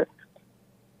 or,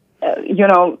 you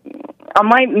know, I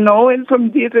might know it from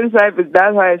deep inside, but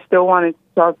that's why I still wanted to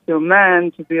talk to a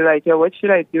man to be like, yo, what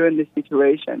should I do in this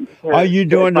situation? Because are you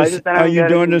doing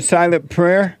the silent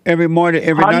prayer every morning,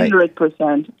 every 100%, night?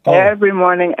 100%. Every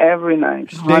morning, every night.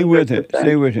 100%. Stay with it.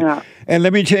 Stay with it. Yeah. And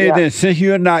let me tell you this, since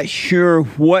you're not sure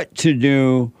what to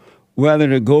do, whether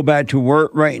to go back to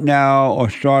work right now or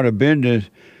start a business,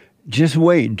 just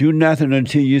wait. Do nothing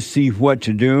until you see what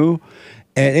to do,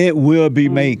 and it will be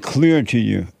made clear to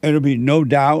you. It'll be no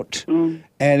doubt, and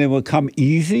it will come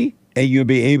easy, and you'll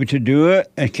be able to do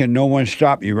it, and can no one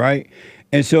stop you, right?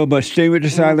 And so, but stay with the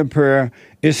silent prayer.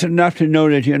 It's enough to know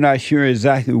that you're not sure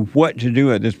exactly what to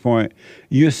do at this point.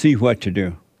 You'll see what to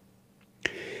do.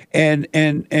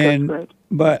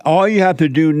 But all you have to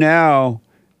do now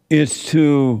is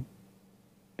to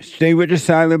stay with the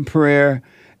silent prayer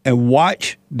and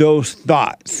watch those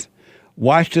thoughts.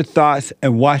 Watch the thoughts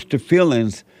and watch the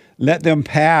feelings. Let them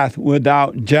pass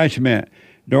without judgment.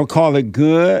 Don't call it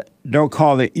good. Don't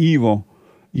call it evil.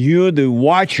 You're the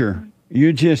watcher.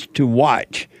 You're just to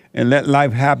watch and let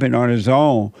life happen on its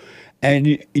own. And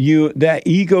that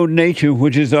ego nature,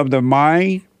 which is of the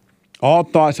mind, all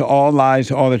thoughts are all lies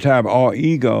all the time, all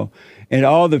ego. And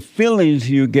all the feelings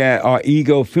you get are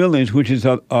ego feelings, which is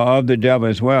of the devil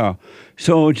as well.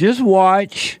 So just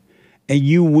watch, and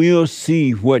you will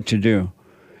see what to do.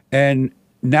 And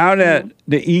now that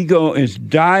the ego is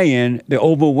dying, the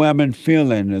overwhelming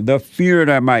feeling, the fear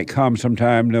that might come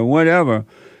sometime, the whatever,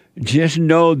 just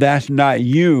know that's not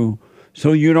you,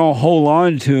 so you don't hold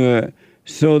on to it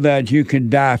so that you can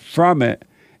die from it.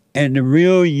 And the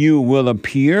real you will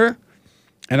appear.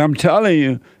 And I'm telling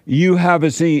you, you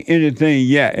haven't seen anything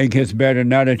yet. It gets better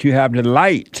now that you have the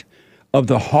light of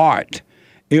the heart.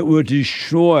 It will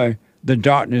destroy the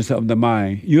darkness of the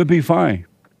mind. You'll be fine.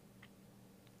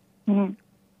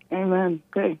 Amen.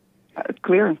 Okay. It's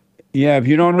clear. Yeah, if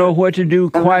you don't know what to do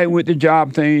quite with the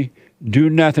job thing, do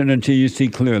nothing until you see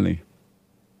clearly.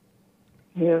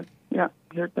 Yeah,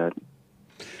 heard that.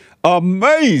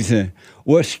 Amazing.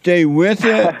 Well, stay with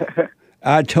it.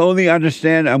 I totally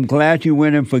understand. I'm glad you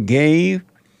went and forgave.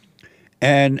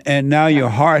 And now your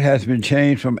heart has been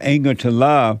changed from anger to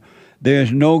love.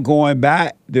 There's no going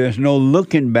back. There's no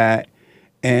looking back.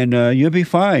 And you'll be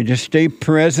fine. Just stay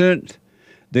present.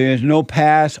 There's no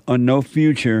past or no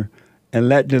future. And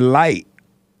let the light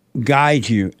guide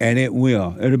you. And it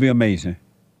will. It'll be amazing.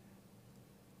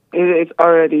 it's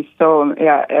already so.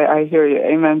 Yeah, I hear you.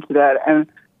 Amen to that. And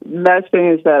last thing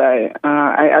is that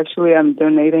I actually am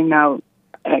donating now.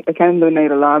 I can't donate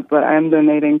a lot, but I am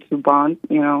donating to Bond.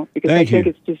 Because I think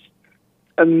it's just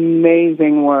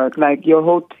amazing work. Like your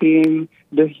whole team,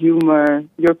 the humor,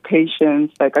 your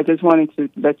patience. Like I just wanted to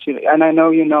let you, and I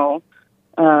know you know.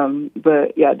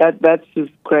 But yeah, that's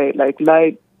just great. Like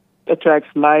light attracts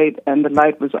light, and the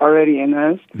light was already in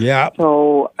us. Yeah.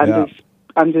 So I'm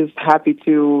just happy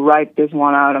to write this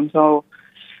one out. I'm so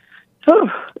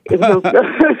it feels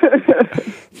good.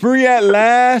 Free at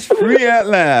last. Free at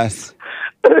last.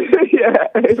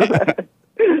 Yeah.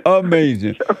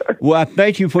 Amazing. Sure. Well, I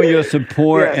thank you for your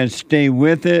support and stay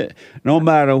with it. No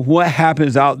matter what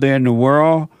happens out there in the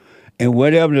world and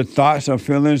whatever the thoughts or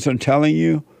feelings are telling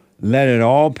you, let it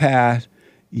all pass.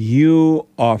 You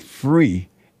are free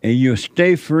and you'll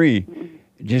stay free.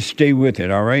 Just stay with it,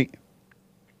 all right?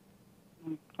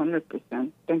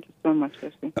 100%. Thank you so much,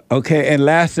 Jesse. Okay, and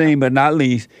last thing but not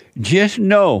least, just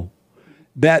know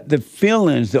that the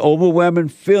feelings, the overwhelming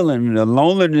feeling, the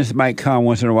loneliness might come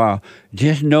once in a while.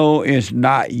 Just know it's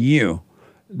not you.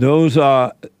 Those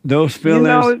feelings.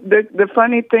 The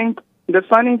funny thing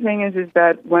is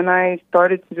that when I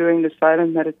started doing the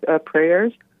silent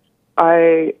prayers,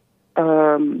 it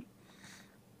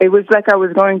was like I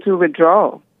was going through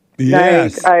withdrawal.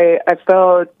 Yes. Like I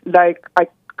felt like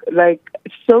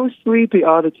so sleepy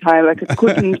all the time. Like I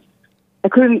couldn't.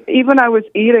 Even I was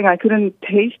eating, I couldn't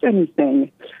taste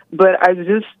anything. But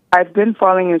I've been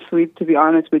falling asleep, to be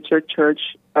honest, with your church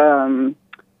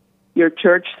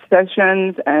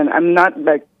sessions, and I'm not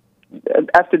like,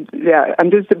 but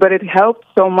it helped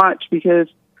so much because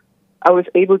I was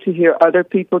able to hear other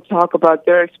people talk about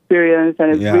their experience,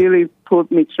 and it really pulled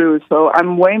me through. So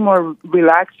I'm way more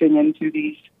relaxing into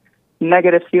these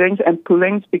negative feelings and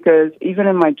pullings, because even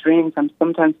in my dreams, I'm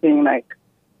sometimes seeing like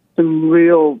some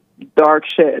real dark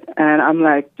shit, and I'm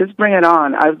like, just bring it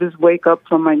on. I'll just wake up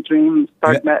from my dream,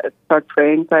 start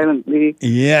praying silently,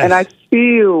 and I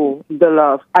feel the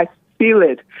love. I feel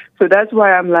it. So that's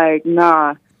why I'm like,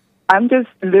 nah, I'm just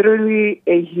literally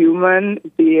a human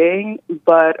being,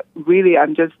 but really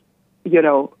I'm just,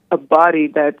 a body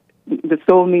that the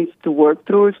soul needs to work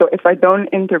through. So if I don't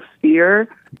interfere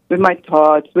with my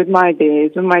thoughts, with my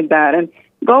days, with my dad, and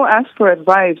go ask for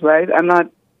advice, right? I'm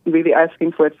not really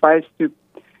asking for advice to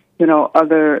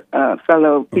other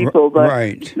fellow people, but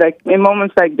like in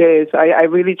moments like this, I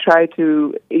really try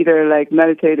to either like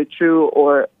meditate it through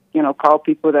or call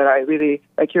people that I really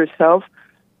like, yourself.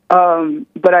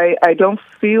 But I don't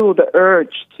feel the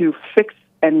urge to fix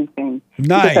anything.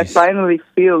 Nice. Because I finally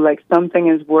feel like something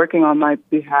is working on my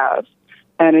behalf,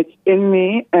 and it's in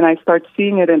me, and I start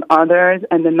seeing it in others,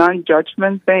 and the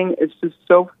non-judgment thing is just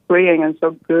so freeing and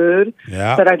so good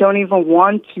that I don't even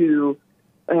want to.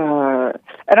 And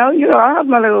I have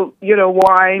my little,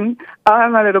 wine. I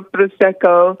have my little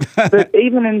prosecco. But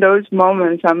even in those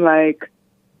moments, I'm like,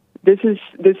 this is.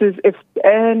 If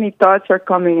any thoughts are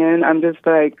coming in, I'm just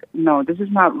like, no, this is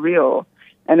not real.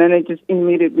 And then it just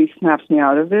immediately snaps me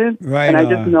out of it. Right. And I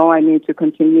just know I need to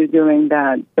continue doing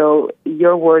that. So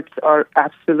your words are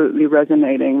absolutely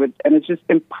resonating with, and it's just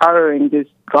empowering this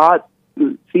God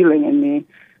feeling in me,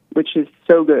 which is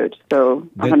so good. So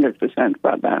 100%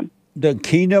 about that. The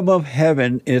kingdom of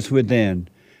heaven is within.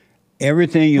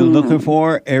 Everything you're looking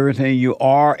for, everything you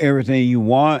are, everything you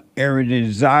want, every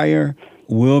desire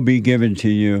will be given to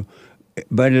you.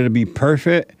 But it'll be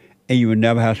perfect, and you will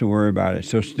never have to worry about it.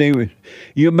 So stay with.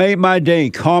 You made my day.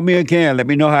 Call me again. Let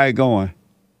me know how it's going.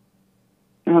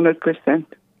 100%.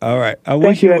 All right.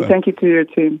 Thank you, and thank you to your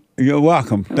team. You're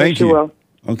welcome. Thank you. Well.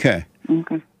 Okay.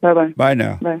 Okay. Bye-bye. Bye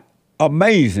now. Bye.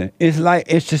 Amazing. It's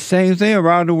the same thing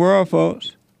around the world,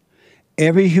 folks.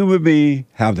 Every human being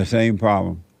have the same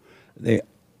problem.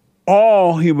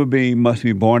 All human beings must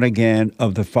be born again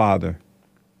of the Father.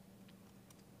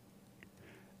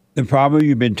 The problem,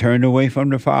 you've been turned away from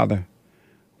the Father.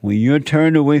 When you're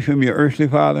turned away from your earthly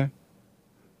father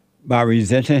by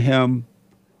resenting him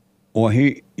or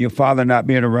your father not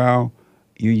being around,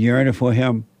 you yearning for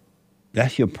him,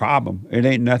 that's your problem. It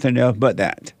ain't nothing else but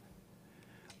that.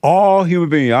 All human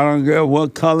beings, I don't care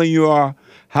what color you are,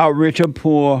 how rich or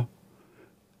poor,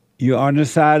 you're on the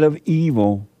side of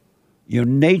evil. Your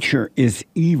nature is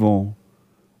evil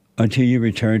until you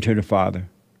return to the Father.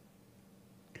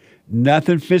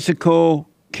 Nothing physical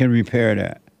can repair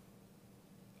that.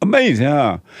 Amazing,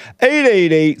 huh?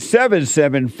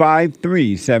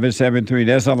 888-775-3773.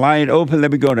 There's a line open.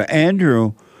 Let me go to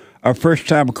Andrew, our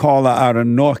first-time caller out of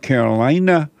North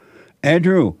Carolina.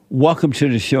 Andrew, welcome to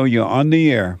the show. You're on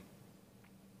the air.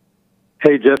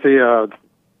 Hey, Jesse. I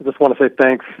just want to say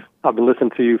thanks I've been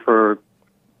listening to you for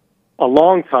a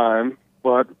long time,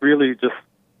 but really just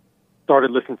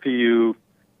started listening to you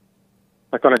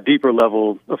like on a deeper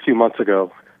level a few months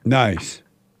ago. Nice.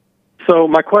 So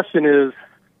my question is,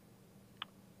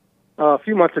 a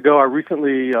few months ago, I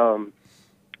recently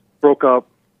broke up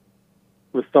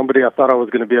with somebody I thought I was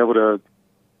going to be able to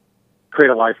create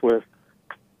a life with.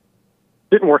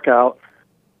 Didn't work out.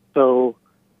 So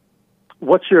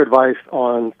what's your advice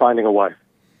on finding a wife?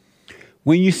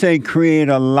 When you say create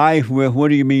a life with, what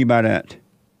do you mean by that?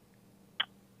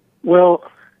 Well,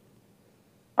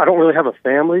 I don't really have a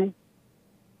family.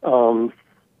 I'm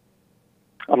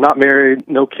not married,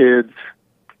 no kids,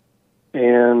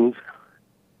 and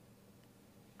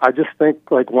I just think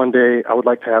like one day I would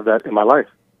like to have that in my life.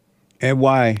 And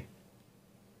why?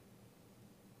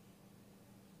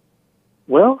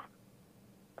 Well,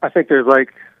 I think there's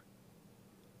like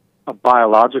a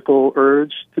biological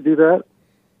urge to do that.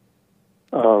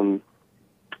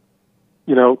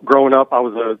 You know, growing up, I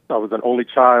was an only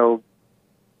child.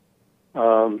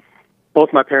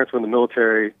 Both my parents were in the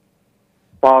military.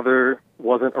 Father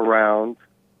wasn't around,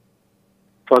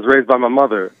 so I was raised by my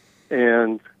mother,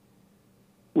 and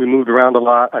we moved around a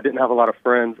lot. I didn't have a lot of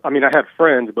friends. I mean, I had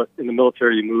friends, but in the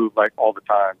military, you move like all the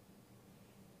time,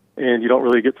 and you don't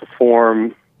really get to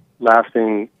form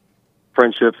lasting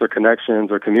friendships or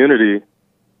connections or community.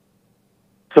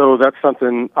 So that's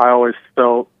something I always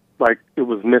felt like it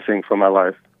was missing from my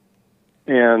life.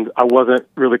 And I wasn't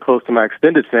really close to my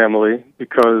extended family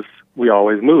because we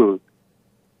always moved.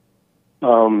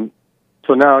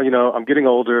 So now, you know, I'm getting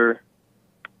older,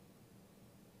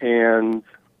 and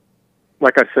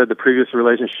like I said, the previous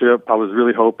relationship, I was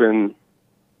really hoping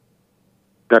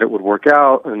that it would work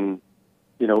out, and,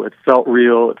 you know, it felt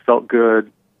real, it felt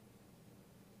good,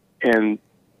 and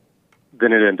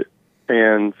then it ended.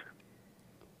 And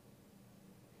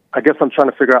I guess I'm trying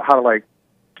to figure out how to, like,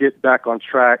 get back on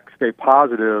track, stay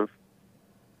positive.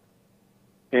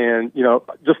 And, you know,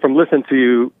 just from listening to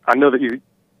you, I know that you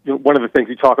know, one of the things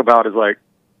you talk about is, like,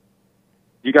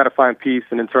 you got to find peace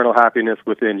and internal happiness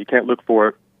within. You can't look for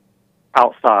it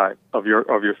outside of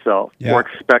yourself or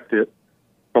expect it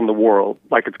from the world,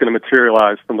 like it's going to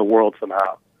materialize from the world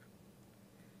somehow.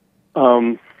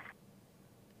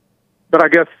 But I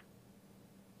guess,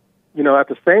 you know, at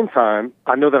the same time,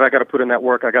 I know that I got to put in that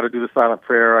work. I got to do the silent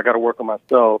prayer. I got to work on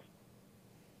myself.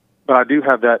 But I do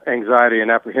have that anxiety and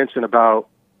apprehension about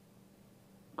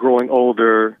growing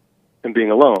older and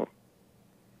being alone.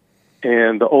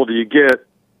 And the older you get,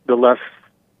 the less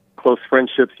close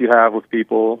friendships you have with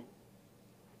people.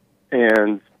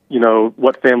 And, you know,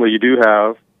 what family you do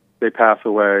have, they pass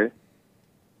away.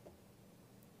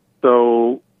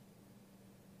 So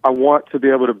I want to be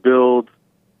able to build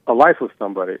a life with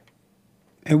somebody.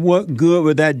 And what good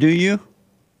would that do you?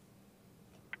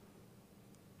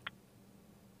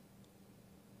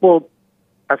 Well,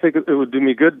 I think it would do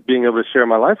me good being able to share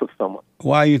my life with someone.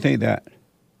 Why do you think that?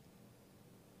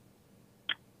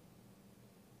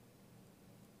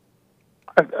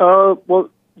 Well,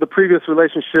 the previous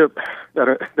relationship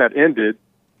that ended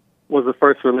was the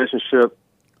first relationship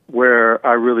where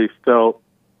I really felt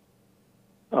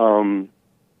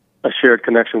a shared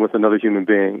connection with another human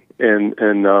being, and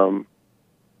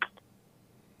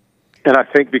I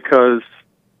think because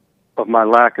of my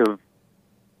lack of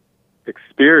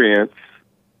experience,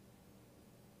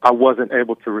 I wasn't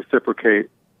able to reciprocate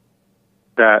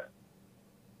that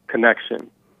connection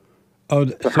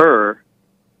to her.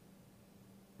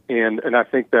 And I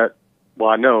think that, well,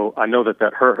 I know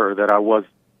that hurt her, that I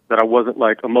wasn't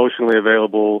like emotionally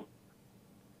available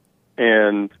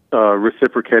and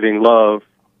reciprocating love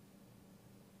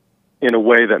in a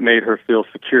way that made her feel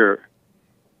secure.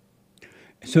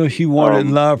 So she wanted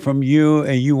love from you,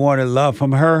 and you wanted love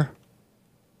from her?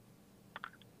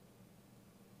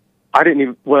 I didn't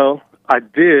even, well, I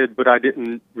did, but I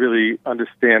didn't really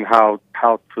understand how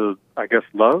to, I guess,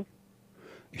 love.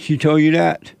 She told you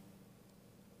that?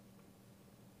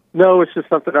 No, it's just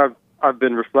something I've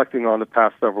been reflecting on the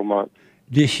past several months.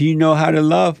 Did she know how to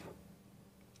love?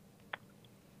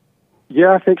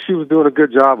 Yeah, I think she was doing a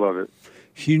good job of it.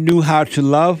 She knew how to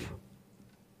love?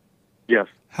 Yes.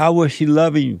 How was she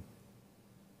loving you?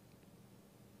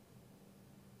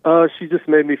 She just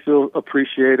made me feel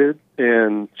appreciated,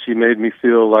 and she made me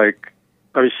feel like,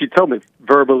 I mean, she told me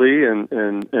verbally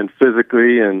and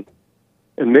physically and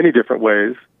in many different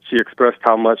ways. She expressed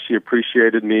how much she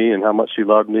appreciated me and how much she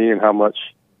loved me and how much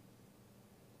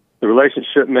the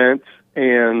relationship meant.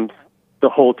 And the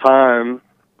whole time,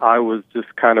 I was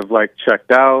just kind of like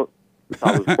checked out.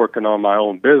 I was working on my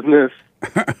own business.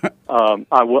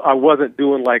 I wasn't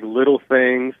doing like little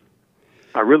things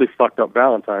I really fucked up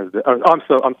Valentine's Day. I'm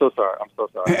so sorry. I'm so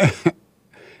sorry.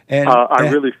 I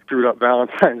really screwed up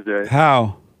Valentine's Day.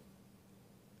 How?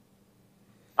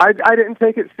 I didn't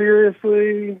take it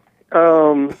seriously.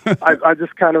 I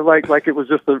just kind of like it was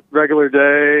just a regular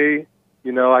day.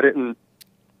 You know, I didn't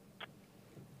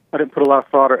put a lot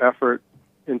of thought or effort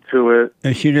into it.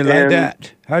 And she didn't like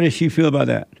that. How did she feel about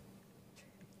that?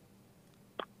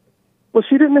 Well,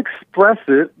 she didn't express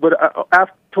it, but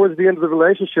towards the end of the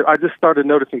relationship, I just started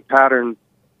noticing patterns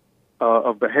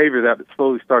of behavior that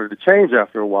slowly started to change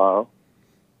after a while,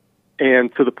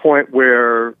 and to the point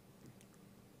where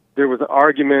there was an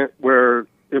argument where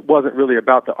it wasn't really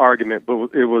about the argument,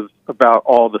 but it was about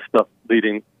all the stuff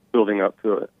building up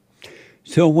to it.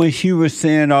 So when she was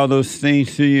saying all those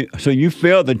things to you, so you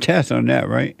failed the test on that,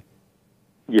 right?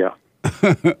 Yeah.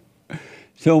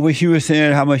 So when she was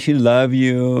saying how much she loved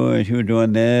you and she was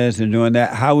doing this and doing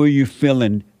that, how were you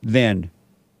feeling then?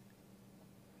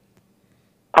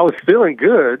 I was feeling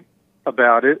good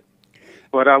about it,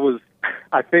 but I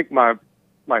think my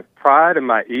pride and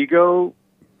my ego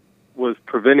was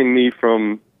preventing me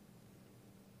from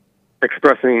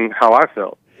expressing how I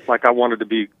felt. Like I wanted to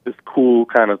be this cool,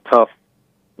 kind of tough,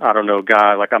 I don't know,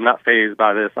 guy. Like I'm not fazed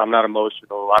by this. I'm not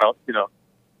emotional. I don't, you know.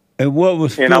 And what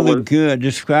was feeling good?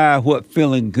 Describe what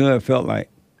feeling good felt like.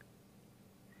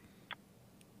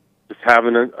 Just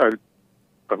having a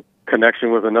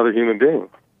connection with another human being.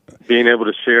 Being able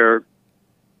to share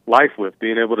life with.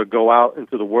 Being able to go out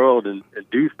into the world and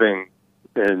do things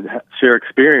and share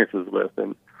experiences with.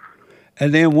 And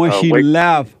then once she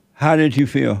left, how did you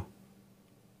feel?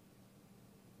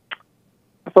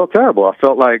 I felt terrible. I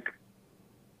felt like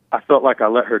I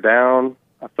let her down.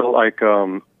 I felt like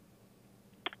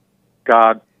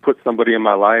God put somebody in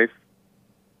my life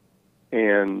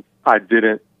and I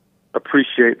didn't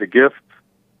appreciate the gift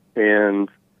and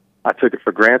I took it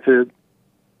for granted.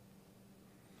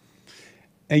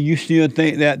 And you still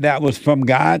think that that was from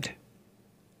God?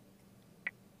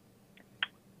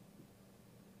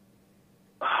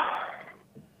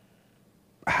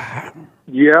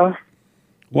 Yeah.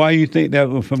 Why do you think that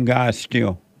was from God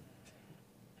still?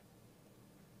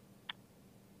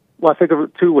 Well, I think of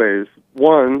it two ways.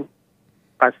 One,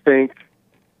 I think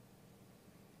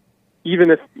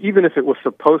even if it was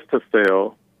supposed to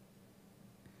fail,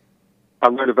 I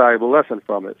learned a valuable lesson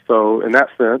from it. So in that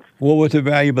sense... What was the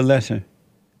valuable lesson?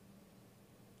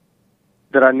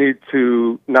 That I need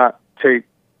to not take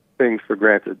things for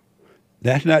granted.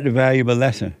 That's not the valuable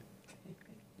lesson.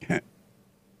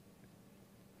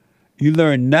 You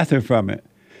learn nothing from it.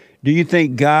 Do you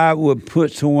think God would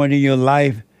put someone in your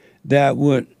life that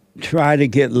would try to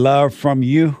get love from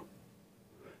you?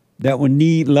 That would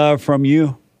need love from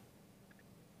you?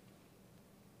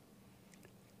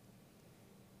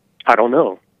 I don't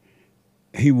know.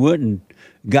 He wouldn't.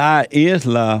 God is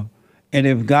love. And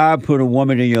if God put a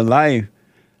woman in your life,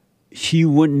 she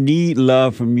wouldn't need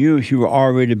love from you. She would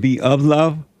already be of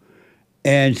love.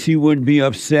 And she wouldn't be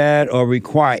upset or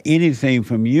require anything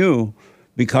from you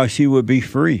because she would be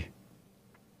free.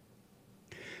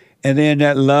 And then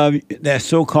that love, that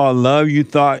so-called love you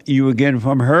thought you were getting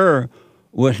from her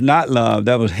was not love.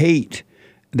 That was hate.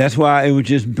 That's why it was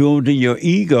just building your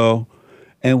ego.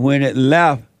 And when it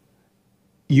left,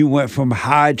 you went from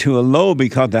high to a low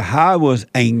because the high was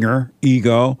anger,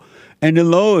 ego, and the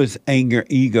low is anger,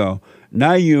 ego.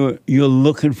 Now you're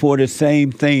looking for the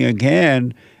same thing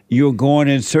again. You're going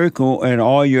in circle, and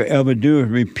all you ever do is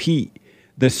repeat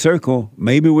the circle,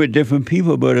 maybe with different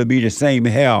people, but it'll be the same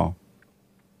hell.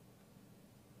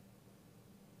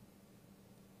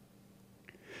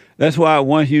 That's why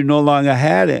once you no longer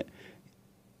had it,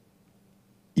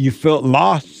 you felt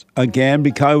lost again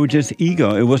because it was just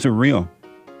ego. It wasn't real.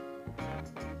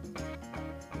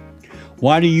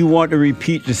 Why do you want to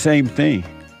repeat the same thing?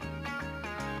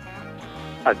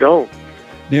 I don't.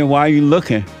 Then why are you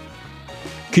looking?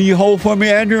 Can you hold for me,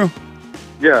 Andrew?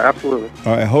 Yeah, absolutely.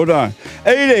 All right, hold on.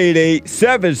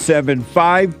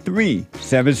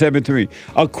 888-7753-773.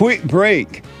 A quick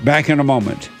break. Back in a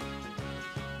moment.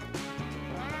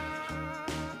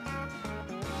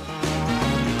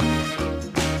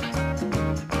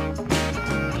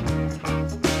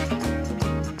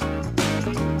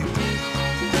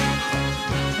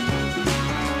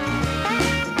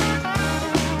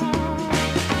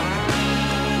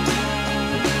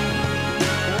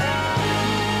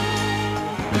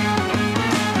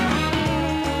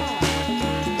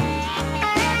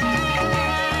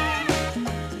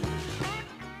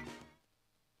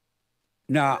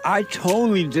 Now, I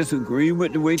totally disagree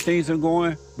with the way things are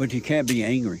going, but you can't be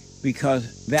angry.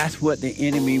 because that's what the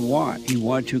enemy wants. He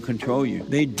wants to control you.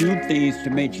 They do things to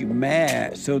make you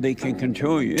mad so they can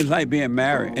control you. It's like being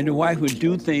married. And the wife would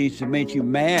do things to make you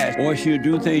mad, or she'll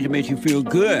do things to make you feel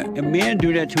good. And men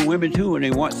do that to women too when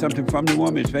they want something from the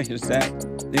woman, especially sex.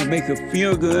 They'll make her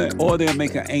feel good or they'll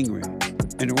make her angry.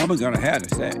 And the woman's gonna have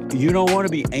to say, you don't want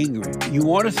to be angry. You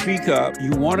want to speak up.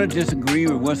 You want to disagree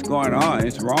with what's going on.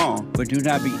 It's wrong, but do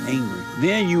not be angry.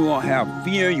 Then you won't have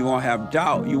fear. You won't have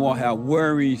doubt. You won't have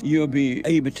worries. You'll be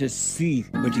able to see,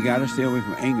 but you got to stay away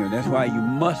from anger. That's why you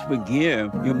must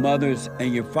forgive your mothers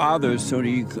and your fathers so that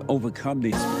you can overcome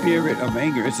the spirit of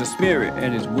anger. It's a spirit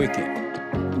and it's wicked.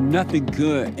 Nothing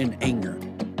good in anger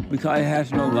because it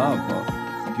has no love, folks.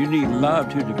 You need love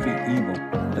to defeat evil.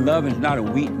 And love is not a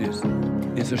weakness.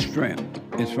 It's a strength.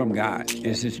 It's from God.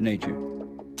 It's His nature.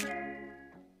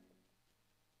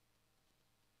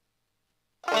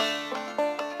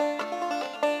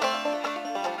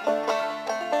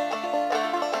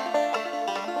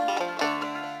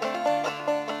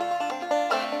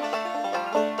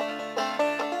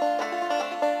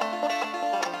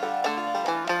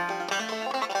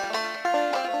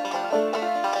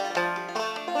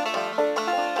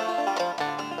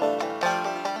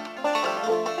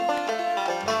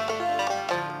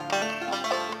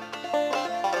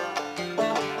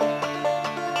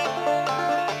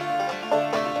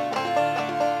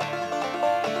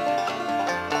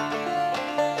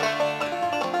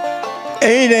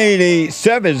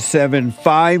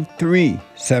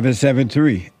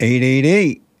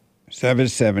 $888-775-3773.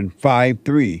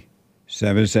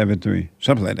 888-775-3773.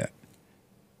 Something like that.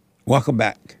 Welcome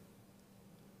back.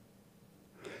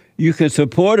 You can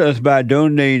support us by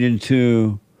donating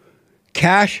to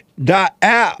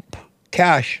cash.app.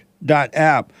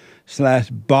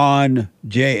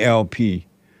 Cash.app/BondJLP.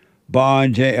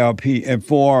 BondJLP. And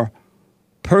for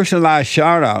personalized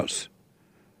shout-outs,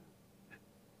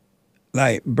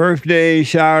 like birthday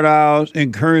shout-outs,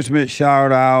 encouragement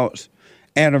shout-outs,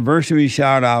 anniversary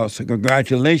shout-outs,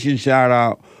 congratulations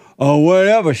shout-out, or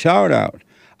whatever shout-out.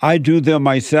 I do them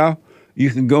myself. You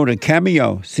can go to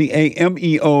Cameo,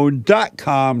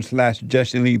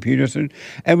 CAMEO.com/Jesse Lee Peterson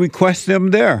and request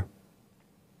them there.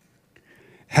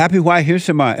 Happy White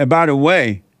History Month. And by the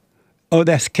way,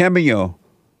 that's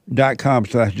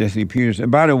Cameo.com/Jesse Lee Peterson.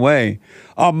 And by the way,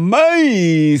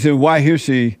 amazing White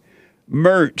History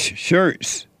merch,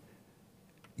 shirts.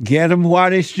 Get them while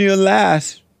they still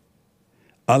last.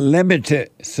 A limited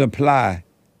supply.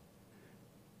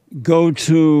 Go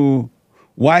to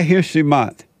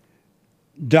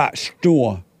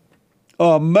whitehistorymonth.store.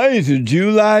 Amazing.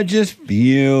 July just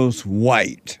feels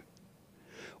white.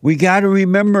 We got to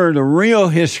remember the real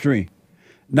history,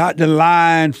 not the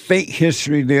lying fake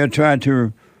history they're trying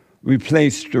to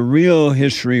replace the real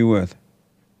history with.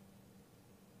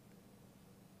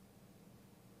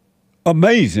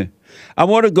 Amazing. I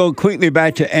want to go quickly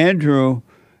back to Andrew,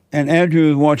 and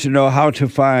Andrew wants to know how to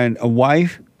find a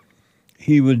wife.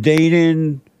 He was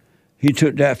dating. He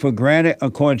took that for granted,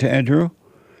 according to Andrew.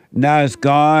 Now it's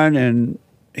gone, and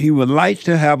he would like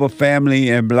to have a family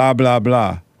and blah, blah,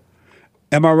 blah.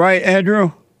 Am I right,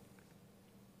 Andrew?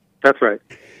 That's right.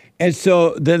 And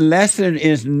so the lesson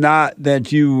is not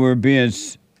that you were being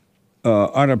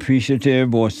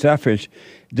unappreciative or selfish.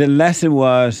 The lesson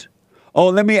was,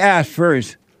 let me ask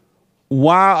first,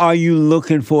 why are you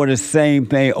looking for the same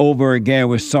thing over again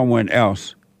with someone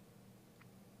else?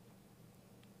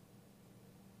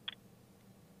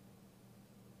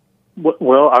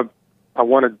 Well, I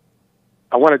want to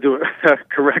do it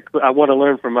correctly. I want to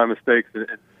learn from my mistakes and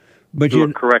do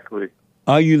it correctly.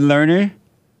 Are you learning?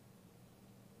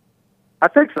 I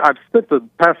think I've spent the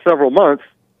past several months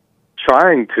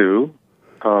trying to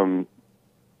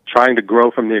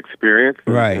grow from the experience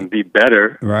and be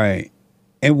better. Right.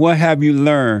 And what have you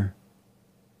learned?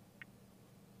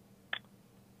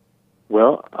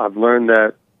 Well, I've learned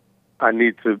that I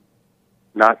need to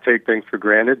not take things for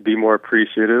granted, be more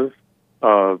appreciative,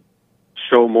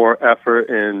 show more effort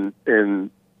in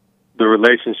the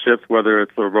relationships, whether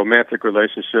it's a romantic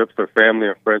relationships or family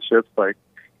or friendships, like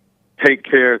take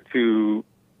care to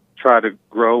try to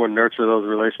grow and nurture those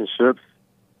relationships.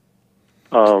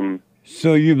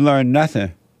 So you've learned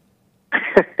nothing.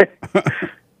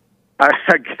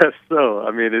 I guess so. I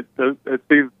mean, those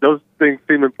things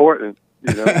seem important.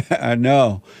 You know? I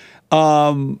know.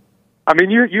 I mean,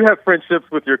 you have friendships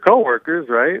with your coworkers,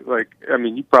 right? Like, I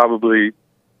mean, you probably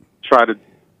try to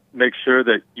make sure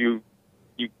that you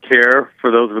care for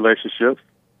those relationships,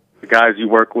 the guys you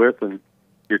work with and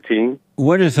your team.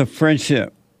 What is a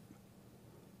friendship?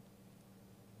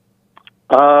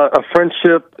 A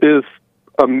friendship is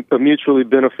a mutually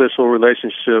beneficial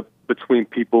relationship between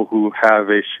people who have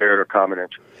a shared or common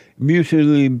interest.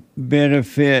 Mutually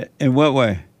benefit in what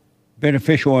way?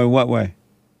 Beneficial in what way?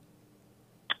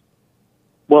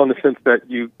 Well, in the sense that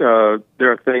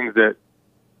there are things that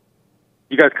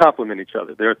you guys complement each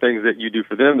other. There are things that you do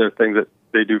for them. There are things that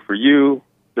they do for you.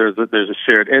 There's a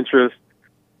shared interest.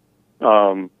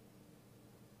 Yeah.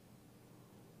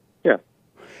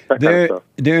 That kind of stuff.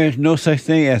 There is no such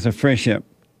thing as a friendship.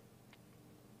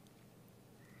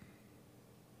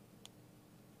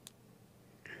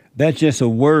 That's just a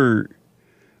word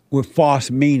with false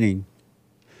meaning.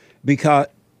 Because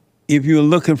if you're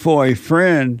looking for a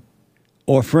friend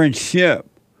or friendship,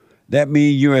 that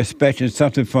means you're expecting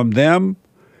something from them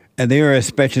and they're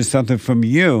expecting something from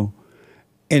you.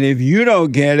 And if you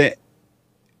don't get it,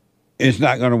 it's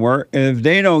not going to work. And if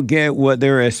they don't get what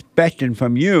they're expecting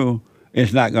from you,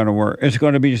 it's not going to work. It's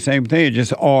going to be the same thing. It's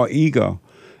just all ego.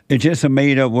 It's just a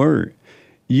made-up word.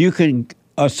 You can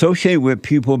associate with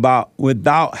people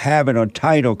without having a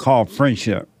title called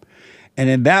friendship. And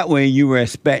in that way, you will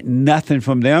expect nothing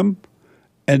from them,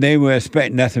 and they will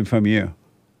expect nothing from you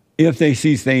if they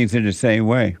see things in the same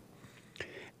way.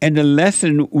 And the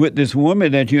lesson with this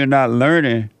woman that you're not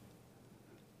learning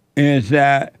is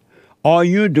that all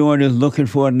you're doing is looking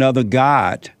for another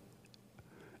God,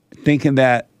 thinking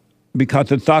that because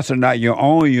the thoughts are not your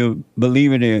own, you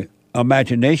believe in the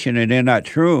imagination and they're not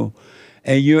true.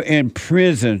 And you're in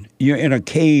prison, you're in a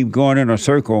cave going in a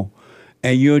circle,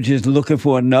 and you're just looking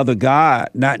for another God,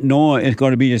 not knowing it's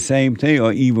going to be the same thing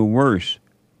or even worse.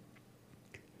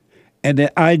 And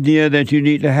the idea that you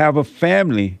need to have a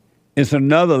family is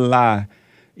another lie.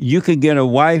 You can get a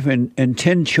wife and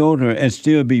 10 children and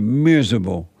still be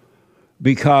miserable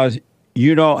because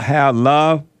you don't have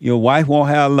love, your wife won't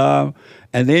have love,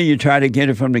 and then you try to get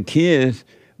it from the kids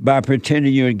by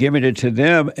pretending you're giving it to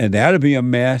them, and that'll be a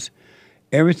mess.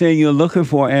 Everything you're looking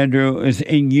for, Andrew, is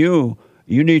in you.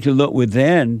 You need to look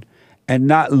within and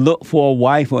not look for a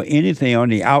wife or anything on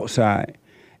the outside.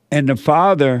 And the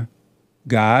Father,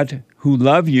 God, who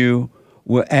loves you,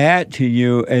 will add to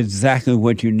you exactly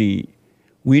what you need.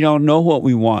 We don't know what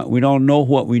we want. We don't know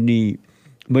what we need.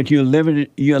 But you're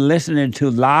listening to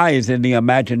lies in the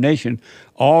imagination.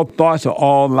 All thoughts are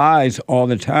all lies all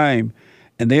the time.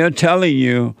 And they're telling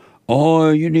you,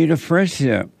 oh, you need a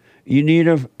friendship. You need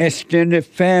an extended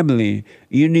family.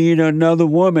 You need another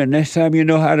woman. Next time you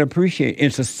know how to appreciate.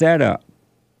 It's a setup.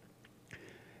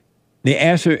 The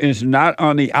answer is not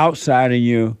on the outside of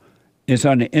you. It's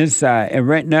on the inside. And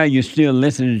right now you're still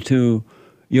listening to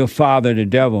your father, the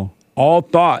devil. All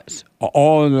thoughts are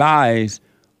all lies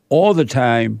all the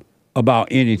time about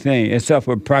anything, except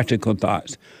for practical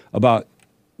thoughts about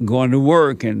going to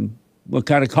work and what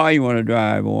kind of car you want to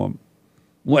drive or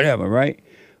whatever, right?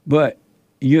 But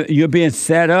you're being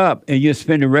set up and you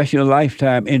spend the rest of your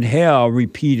lifetime in hell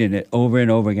repeating it over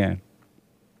and over again.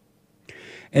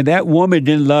 And that woman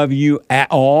didn't love you at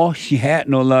all. She had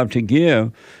no love to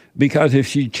give, because if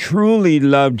she truly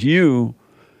loved you,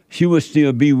 she would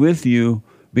still be with you,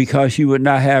 because she would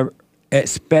not have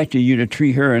expected you to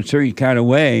treat her in a certain kind of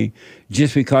way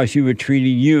just because she was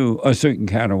treating you a certain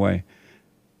kind of way.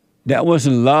 That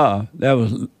wasn't love. That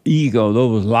was ego.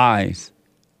 Those was lies.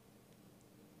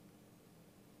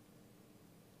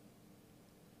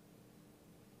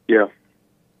 Yeah.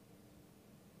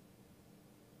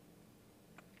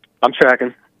 I'm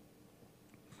tracking.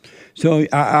 So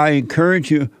I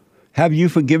encourage you, have you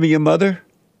forgiven your mother?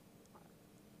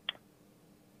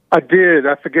 I did.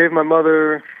 I forgave my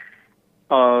mother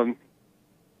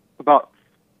about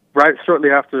shortly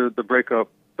after the breakup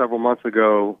several months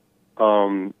ago.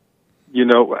 After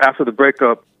the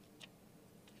breakup,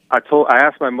 I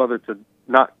asked my mother to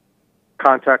not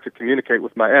contact or communicate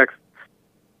with my ex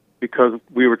because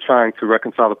we were trying to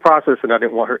reconcile the process and I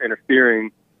didn't want her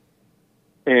interfering.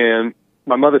 And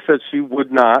my mother said she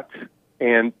would not,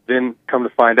 and then come to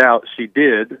find out she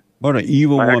did. What an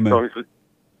evil woman.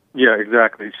 Yeah,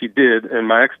 exactly. She did, and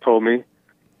my ex told me.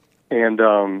 And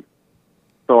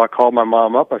so I called my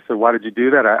mom up. I said, why did you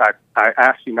do that? I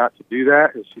asked you not to do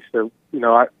that. And she said,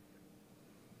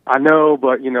 I know,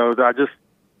 but,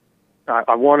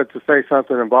 I wanted to say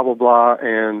something and blah, blah, blah.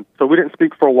 And so we didn't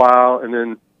speak for a while. And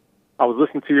then I was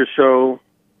listening to your show,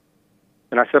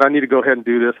 and I said, I need to go ahead and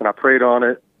do this. And I prayed on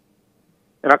it.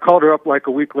 And I called her up like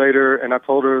a week later, and I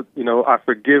told her, I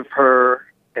forgive her.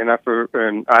 And I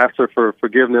asked her for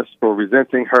forgiveness for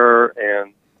resenting her.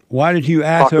 And why did you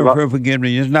ask her for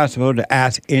forgiveness? You're not supposed to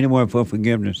ask anyone for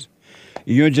forgiveness.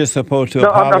 You're just supposed to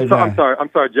apologize. I'm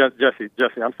sorry, Jesse,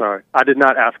 I'm sorry. I did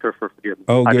not ask her for forgiveness.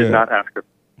 Oh, good. I did not ask her.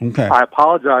 Okay. I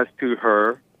apologized to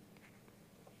her,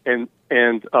 and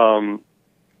And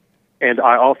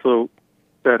I also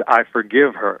said, I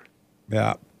forgive her.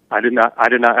 Yeah. I did not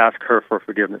ask her for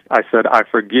forgiveness. I said, I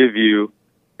forgive you.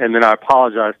 And then I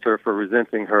apologized to her for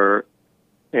resenting her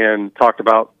and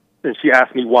and she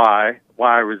asked me why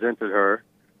I resented her.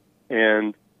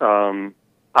 And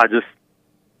I just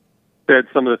said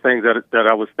some of the things that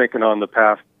I was thinking on the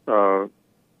past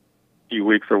few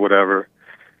weeks or whatever.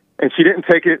 And she didn't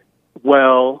take it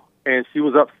well, and she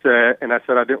was upset. And I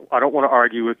said, I don't want to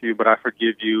argue with you, but I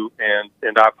forgive you,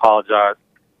 and I apologize.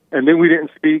 And then we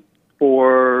didn't speak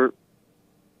for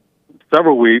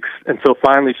several weeks until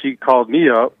finally she called me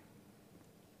up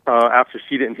after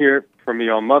she didn't hear from me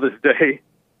on Mother's Day.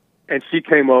 And she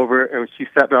came over and she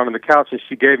sat down on the couch and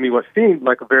she gave me what seemed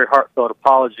like a very heartfelt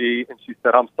apology. And she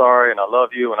said, I'm sorry and I love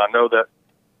you. And I know that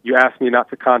you asked me not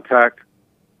to contact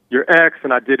your ex,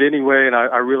 and I did anyway. And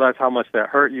I realized how much that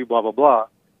hurt you, blah, blah, blah.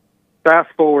 Fast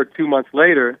forward 2 months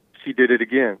later, she did it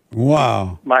again.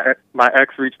 Wow. My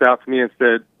ex reached out to me and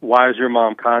said, why is your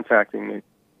mom contacting me?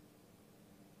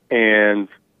 And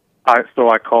so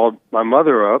I called my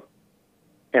mother up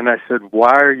and I said,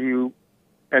 why are you...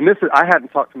 And I hadn't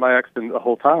talked to my ex the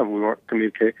whole time. We weren't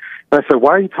communicating. And I said,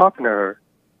 why are you talking to her?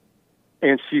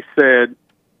 And she said,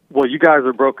 well, you guys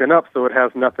are broken up, so it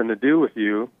has nothing to do with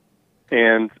you.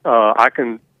 And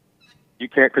you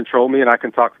can't control me, and I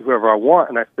can talk to whoever I want.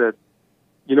 And I said,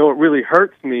 you know, it really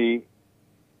hurts me.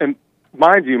 And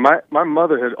mind you, my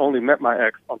mother had only met my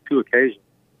ex on 2 occasions.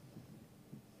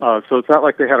 So it's not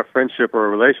like they had a friendship or a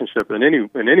relationship in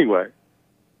any way.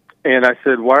 And I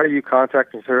said, why are you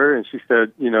contacting her? And she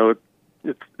said, you know,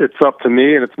 it's up to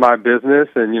me and it's my business.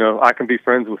 And, you know, I can be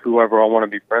friends with whoever I want to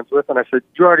be friends with. And I said,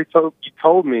 you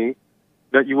told me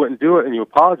that you wouldn't do it and you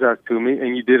apologized to me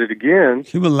and you did it again.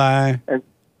 She was lying. And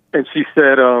she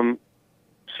said,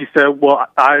 well,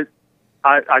 I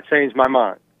changed my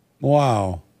mind.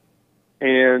 Wow.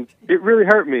 And it really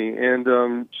hurt me.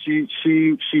 And she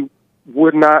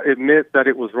would not admit that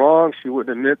it was wrong. She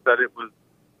wouldn't admit that it was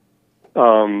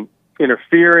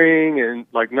interfering and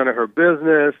like none of her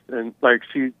business, and like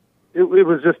it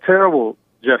was just terrible,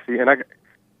 Jesse. And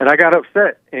I got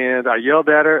upset and I yelled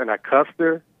at her and I cussed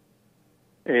her,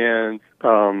 and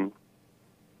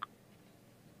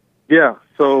yeah.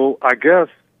 So I guess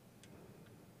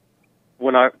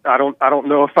when I don't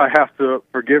know if I have to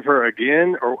forgive her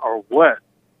again or what,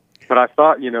 but I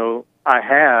thought, you know, I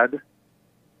had,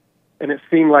 and it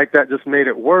seemed like that just made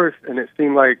it worse, and it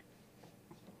seemed like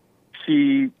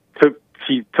she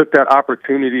took that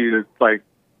opportunity to like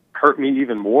hurt me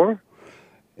even more.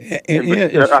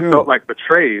 I felt like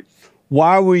betrayed.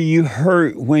 Why were you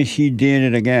hurt when she did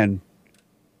it again?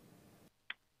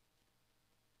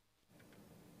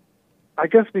 I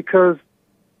guess because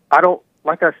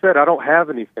like I said, I don't have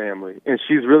any family, and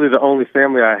she's really the only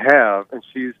family I have, and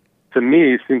she's, to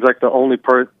me, seems like the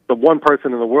one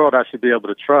person in the world I should be able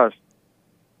to trust,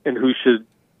 and who should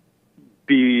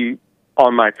be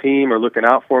on my team or looking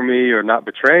out for me or not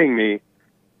betraying me.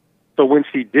 So when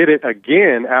she did it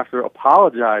again after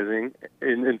apologizing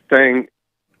and saying,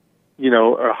 you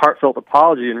know, a heartfelt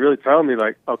apology and really telling me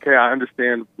like, okay, I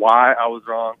understand why I was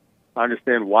wrong. I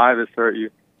understand why this hurt you.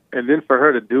 And then for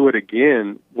her to do it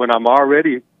again when I'm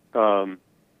already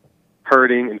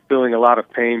hurting and feeling a lot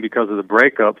of pain because of the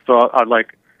breakup. So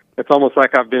it's almost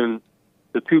like the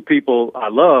 2 people I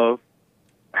love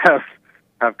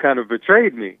have kind of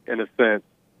betrayed me in a sense,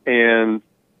 and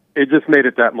it just made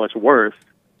it that much worse.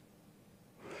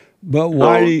 But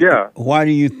why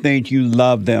do you think you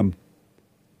love them?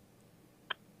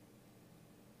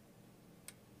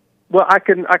 Well, I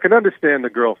can understand the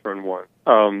girlfriend one,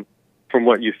 from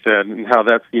what you said, and how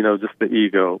that's, you know, just the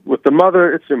ego. With the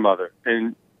mother, it's your mother,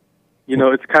 and you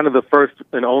know, it's kind of the first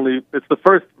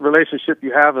relationship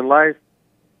you have in life,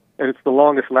 and it's the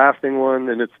longest lasting one,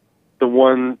 and it's the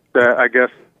one that I guess...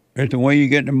 It's the one you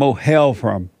get the most hell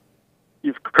from.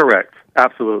 You're correct.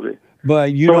 Absolutely.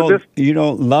 But you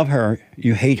don't love her.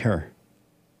 You hate her.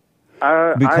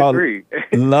 I agree.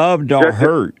 Love don't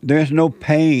hurt. There's no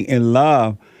pain in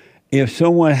love. If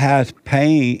someone has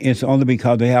pain, it's only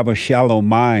because they have a shallow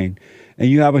mind. And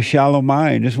you have a shallow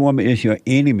mind. This woman is your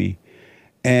enemy.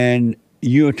 And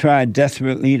you're trying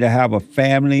desperately to have a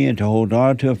family and to hold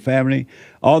on to a family.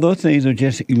 All those things are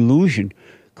just illusion.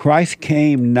 Christ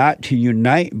came not to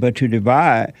unite, but to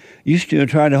divide. You still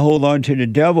trying to hold on to the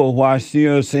devil while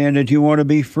still saying that you want to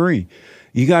be free.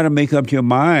 You got to make up your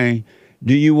mind.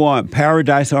 Do you want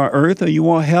paradise on earth or you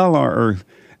want hell on earth?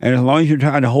 And as long as you're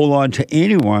trying to hold on to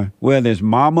anyone, whether it's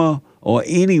mama or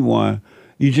anyone,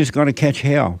 you're just going to catch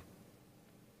hell.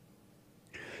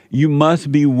 You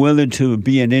must be willing to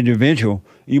be an individual.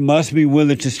 You must be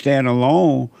willing to stand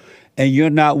alone, and you're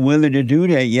not willing to do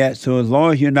that yet. So as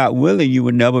long as you're not willing, you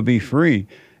will never be free.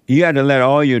 You got to let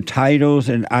all your titles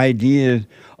and ideas,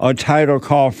 a title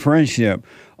called friendship,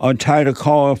 a title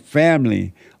called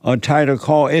family, a title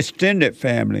called extended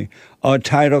family, a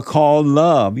title called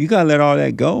love. You got to let all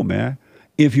that go, man,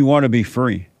 if you want to be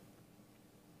free.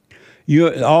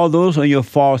 All those are your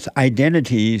false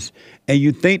identities, and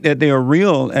you think that they're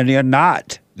real, and they're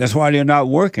not. That's why they're not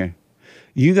working.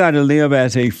 You got to live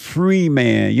as a free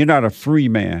man. You're not a free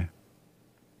man.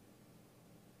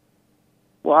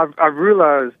 Well, I've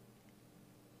realized,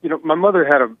 my mother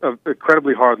had an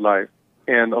incredibly hard life,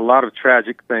 and a lot of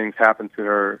tragic things happened to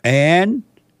her. And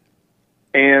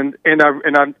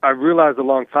I realized a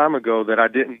long time ago that I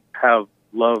didn't have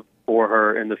love for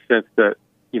her in the sense that,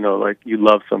 like you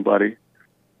love somebody,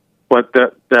 but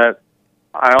that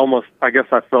I guess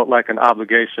I felt like an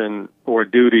obligation or a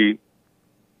duty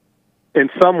in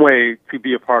some way to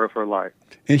be a part of her life.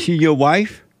 Is she your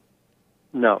wife?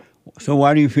 No. So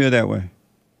why do you feel that way?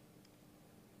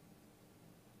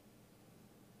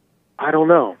 I don't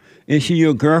know. Is she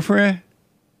your girlfriend?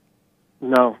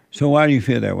 No. So why do you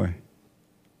feel that way?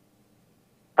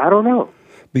 I don't know.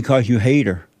 Because you hate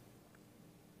her.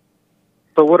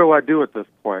 So what do I do at this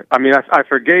point? I mean, I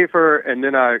forgave her, and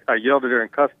then I yelled at her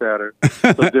and cussed at her.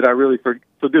 So did I really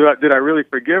did I really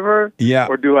forgive her? Yeah.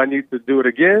 Or do I need to do it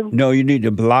again? No, you need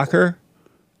to block her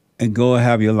and go and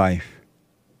have your life.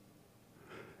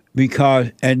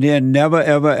 And then never,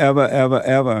 ever, ever, ever,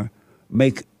 ever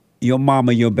make your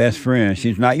mama your best friend.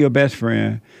 She's not your best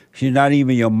friend. She's not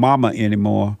even your mama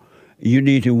anymore. You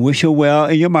need to wish her well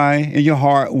in your mind, in your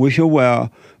heart, wish her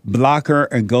well, block her,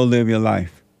 and go live your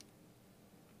life.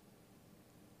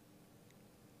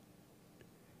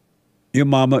 Your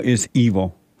mama is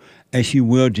evil, and she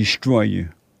will destroy you.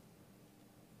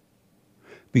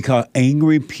 Because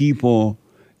angry people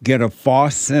get a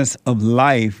false sense of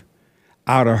life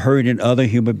out of hurting other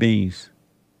human beings.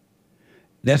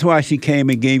 That's why she came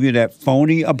and gave you that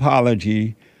phony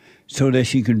apology so that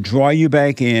she could draw you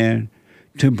back in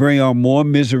to bring on more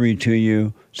misery to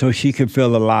you so she can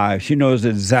feel alive. She knows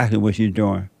exactly what she's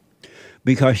doing.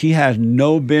 Because she has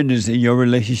no business in your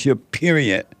relationship,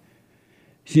 period.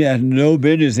 She has no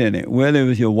business in it, whether it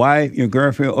was your wife, your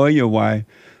girlfriend, or your wife.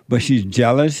 But she's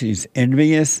jealous, she's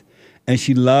envious, and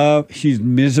she's a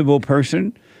miserable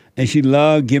person, and she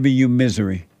loves giving you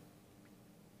misery.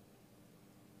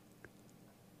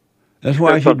 That's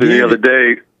why she something did the other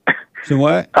day. So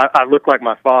what? I look like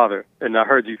my father, and I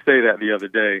heard you say that the other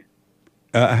day.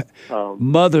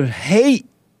 Mothers hate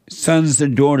sons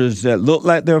and daughters that look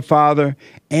like their father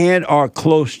and are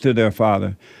close to their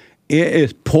father. It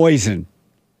is poison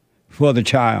for the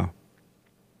child.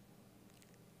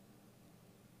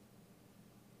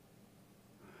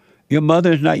 Your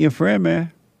mother is not your friend,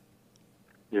 man.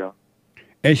 Yeah.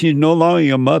 And she's no longer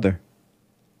your mother.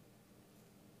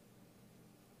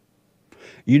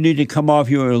 You need to come off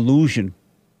your illusion.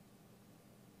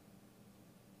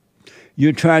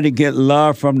 You're trying to get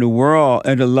love from the world,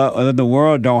 and the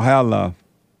world don't have love.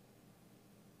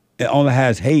 It only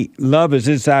has hate. Love is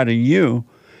inside of you,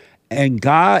 and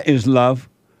God is love,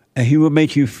 and He will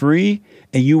make you free,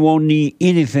 and you won't need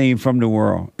anything from the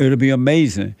world. It'll be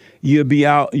amazing. You'll be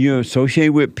out, you'll associate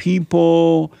with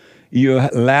people, you'll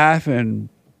laugh and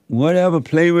whatever,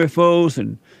 play with folks,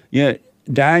 and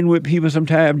dine with people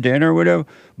sometime, dinner or whatever,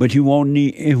 but you won't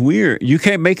need, it's weird. You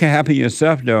can't make it happen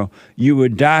yourself, though. You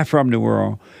would die from the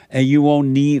world, and you won't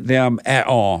need them at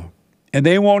all. And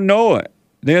they won't know it.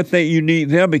 They'll think you need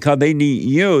them because they need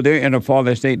you. They're in a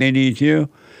fallen state, they need you.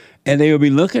 And they will be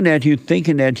looking at you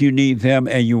thinking that you need them,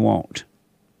 and you won't.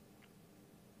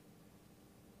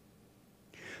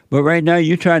 But right now,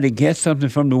 you're trying to get something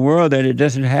from the world that it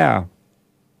doesn't have.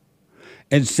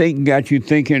 And Satan got you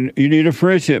thinking, you need a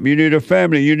friendship, you need a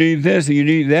family, you need this, you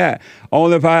need that.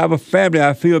 Only if I have a family,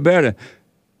 I feel better.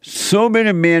 So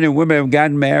many men and women have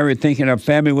gotten married thinking a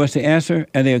family was the answer,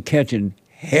 and they're catching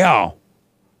hell.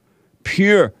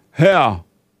 Pure hell.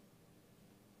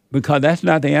 Because that's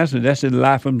not the answer. That's the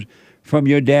lie from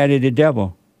your daddy, the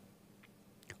devil.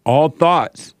 All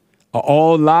thoughts are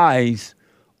all lies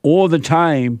all the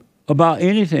time about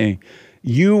anything.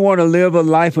 You want to live a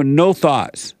life with no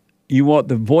thoughts. You want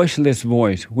the voiceless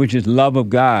voice, which is love of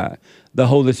God, the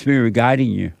Holy Spirit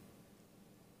guiding you.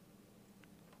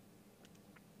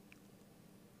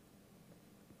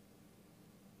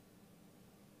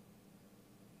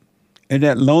 And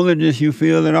that loneliness you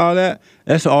feel and all that,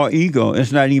 that's all ego.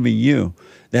 It's not even you.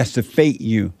 That's the fake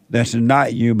you. That's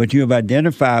not you, but you have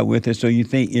identified with it, so you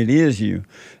think it is you.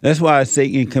 That's why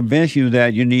Satan can convince you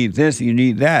that you need this, you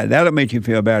need that. That'll make you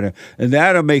feel better. And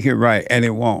that'll make it right, and it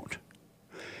won't.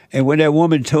 And when that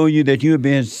woman told you that you were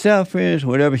being selfish,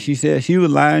 whatever she said, she was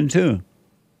lying too.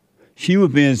 She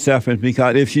was being selfish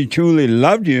because if she truly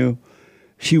loved you,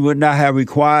 she would not have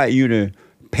required you to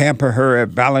pamper her at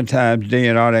Valentine's Day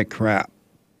and all that crap.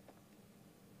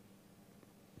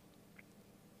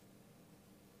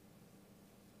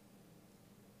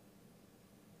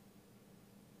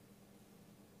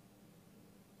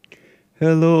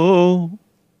 Hello,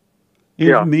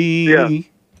 it's me. Yeah.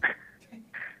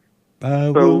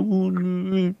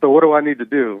 So what do I need to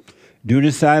do? Do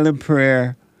the silent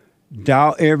prayer.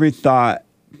 Doubt every thought.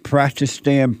 Practice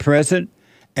staying present,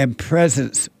 and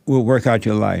presence will work out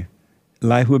your life.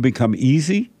 Life will become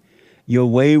easy. Your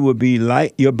way will be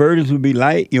light. Your burdens will be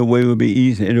light. Your way will be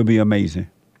easy. It'll be amazing.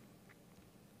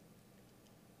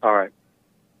 All right.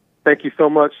 Thank you so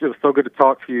much. It was so good to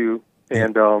talk to you.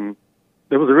 And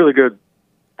it was a really good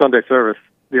Sunday service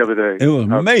the other day. It was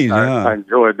amazing. I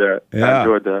enjoyed that. Yeah. I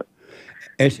enjoyed that.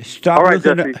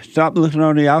 Stop looking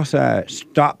on the outside.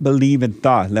 Stop believing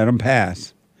thoughts. Let them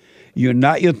pass. You're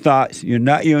not your thoughts. You're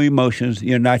not your emotions.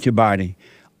 You're not your body.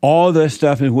 All that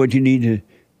stuff is what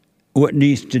what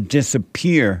needs to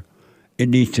disappear. It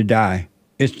needs to die.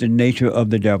 It's the nature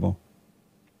of the devil.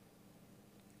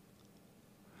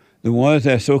 The ones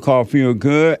that so-called feel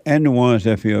good and the ones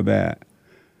that feel bad.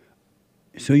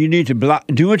 So you need to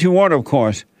do what you want, of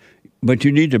course, but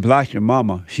you need to block your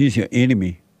mama. She's your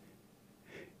enemy.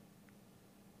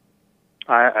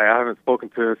 I haven't spoken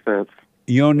to her since.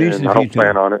 You don't need to. I don't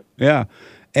plan on it. Yeah.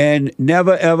 And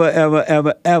never, ever, ever,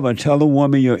 ever, ever tell a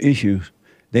woman your issues.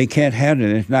 They can't handle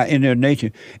it. It's not in their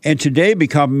nature. And today,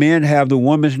 because men have the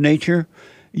woman's nature,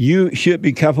 you should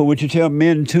be careful what you tell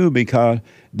men, too, because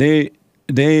they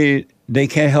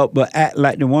can't help but act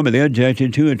like the woman. They'll judge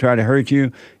you, too, and try to hurt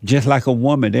you just like a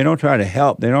woman. They don't try to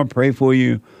help. They don't pray for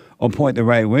you or point the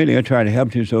right way. They'll try to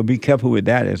help you, so be careful with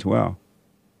that as well.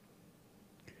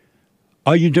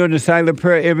 Are you doing the silent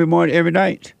prayer every morning, every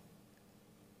night?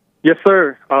 Yes,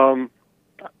 sir.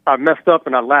 I messed up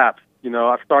and I lapsed.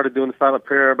 I started doing the silent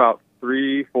prayer about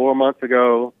 3-4 months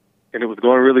ago, and it was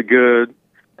going really good.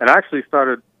 And I actually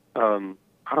started, I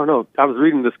was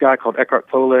reading this guy called Eckhart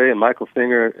Tolle and Michael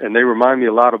Singer, and they remind me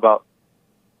a lot about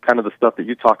kind of the stuff that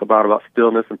you talk about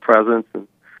stillness and presence and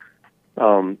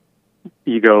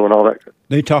ego and all that.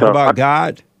 They talk about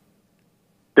God?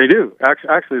 They do.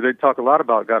 Actually, they talk a lot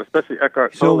about God, especially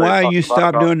Eckhart Tolle. So why you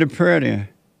stop doing the prayer then?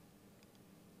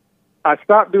 I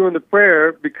stopped doing the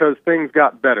prayer because things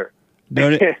got better.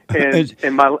 and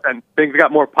things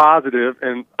got more positive,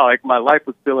 and my life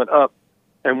was filling up.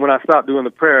 And when I stopped doing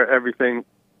the prayer, everything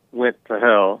went to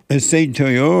hell. And Satan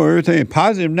told you, everything is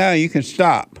positive now, you can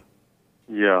stop.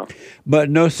 Yeah. But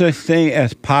no such thing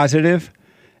as positive.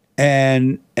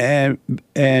 And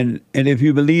if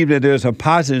you believe that there's a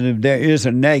positive, there is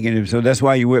a negative. So that's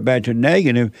why you went back to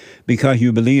negative, because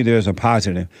you believe there's a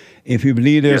positive. If you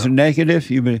believe there's a negative,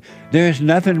 there's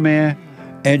nothing, man.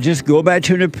 And just go back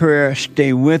to the prayer,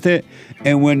 stay with it.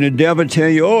 And when the devil tell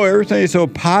you, everything's so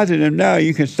positive now,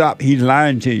 you can stop. He's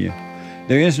lying to you.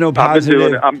 There is no positive. I've been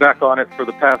doing it. I'm back on it for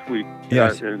the past week.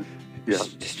 Yes. Yeah.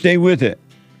 Stay with it.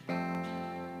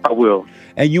 I will.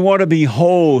 And you want to be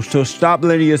whole, so stop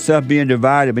letting yourself being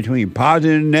divided between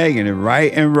positive and negative,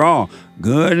 right and wrong,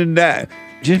 good and bad.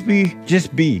 Just be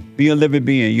a living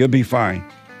being. You'll be fine.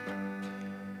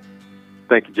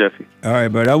 Thank you, Jesse. All right,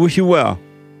 bud. I wish you well.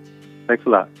 Thanks a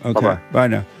lot. Okay. Bye-bye. Bye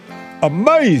now.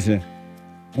 Amazing.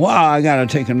 Wow, I got to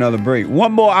take another break.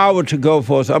 One more hour to go,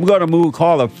 folks. I'm going to move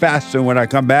caller faster when I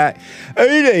come back.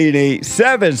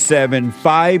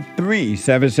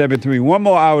 888-7753-773. One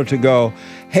more hour to go.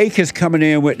 Hake is coming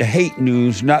in with the hate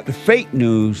news, not the fake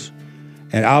news.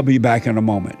 And I'll be back in a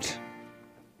moment.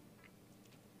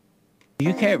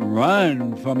 You can't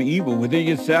run from evil within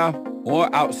yourself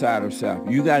or outside of self.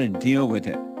 You got to deal with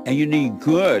it. And you need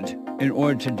good in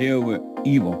order to deal with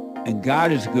evil. And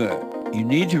God is good. You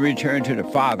need to return to the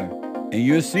Father. And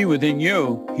you'll see within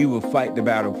you, He will fight the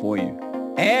battle for you.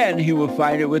 And He will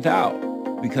fight it without,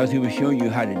 because He will show you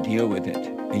how to deal with it.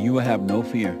 And you will have no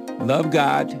fear. Love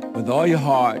God with all your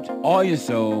heart, all your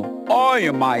soul, all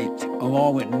your might,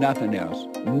 along with nothing else.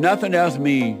 Nothing else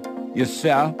means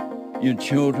yourself, your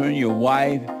children, your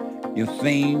wife, your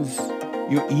things,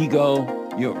 your ego,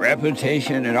 your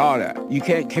reputation, and all that. You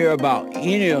can't care about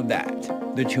any of that.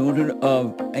 The children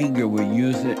of anger will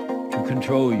use it to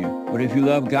control you. But if you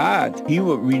love God, He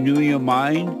will renew your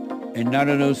mind and none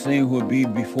of those things will be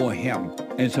before him.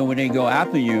 And so when they go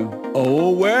after you,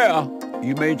 oh, well,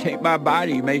 you may take my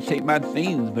body, you may take my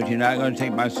things, but you're not going to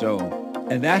take my soul.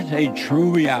 And that's a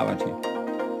true reality.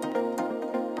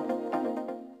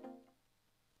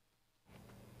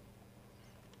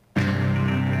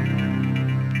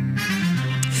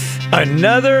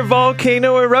 Another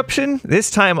volcano eruption,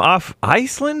 this time off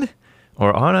Iceland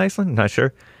or on Iceland, not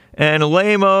sure. And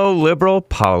lame-o liberal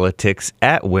politics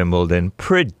at Wimbledon,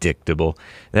 predictable.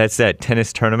 That's that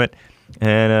tennis tournament.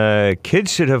 And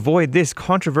kids should avoid this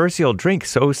controversial drink,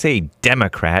 so say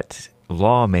Democrat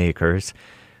lawmakers,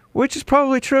 which is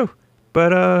probably true.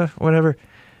 But whatever.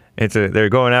 They're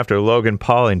going after Logan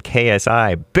Paul and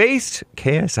KSI, based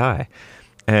KSI,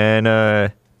 and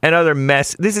other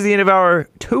mess. This is the end of hour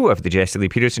 2 of the Jesse Lee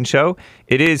Peterson Show.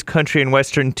 It is Country and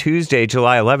Western Tuesday,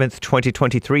 July 11th,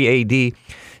 2023 AD.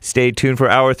 Stay tuned for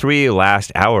hour 3.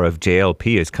 Last hour of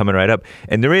JLP is coming right up.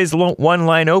 And there is one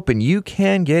line open. You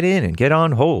can get in and get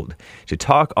on hold to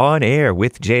talk on air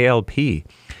with JLP.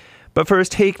 But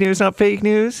first, Hake news, not fake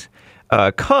news.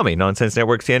 Coming, Nonsense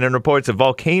Network CNN reports a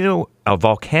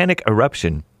volcanic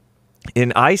eruption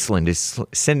in Iceland is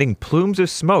sending plumes of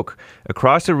smoke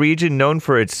across a region known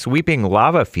for its sweeping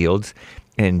lava fields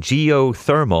and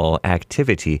geothermal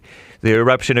activity. The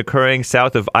eruption occurring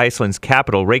south of Iceland's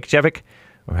capital, Reykjavik,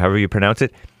 or however you pronounce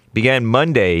it, began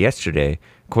yesterday,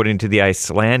 according to the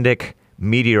Icelandic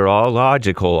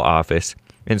Meteorological Office.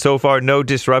 And so far, no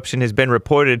disruption has been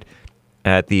reported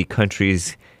at the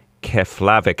country's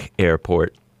Keflavik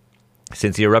airport.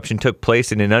 Since the eruption took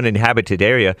place in an uninhabited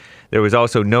area, there was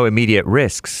also no immediate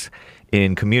risks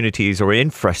in communities or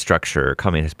infrastructure,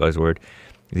 communist buzzword,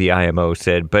 the IMO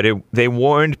said. But they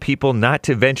warned people not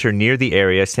to venture near the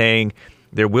area, saying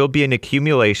there will be an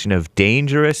accumulation of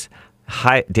dangerously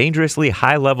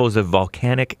high levels of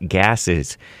volcanic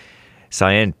gases.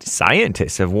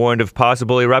 Scientists have warned of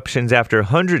possible eruptions after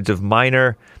hundreds of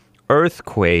minor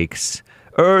earthquakes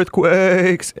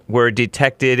were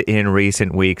detected in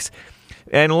recent weeks.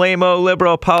 And lame-o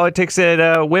liberal politics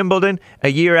at Wimbledon, a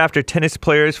year after tennis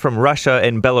players from Russia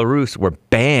and Belarus were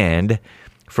banned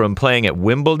from playing at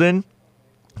Wimbledon,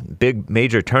 big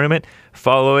major tournament,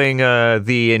 following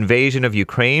the invasion of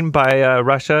Ukraine by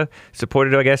Russia,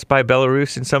 supported, I guess, by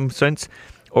Belarus in some sense.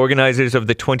 Organizers of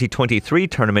the 2023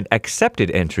 tournament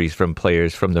accepted entries from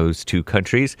players from those two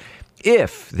countries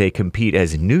if they compete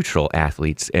as neutral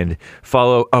athletes and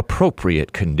follow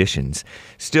appropriate conditions.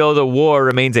 Still, the war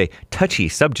remains a touchy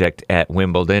subject at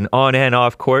Wimbledon. On and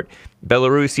off court,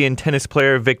 Belarusian tennis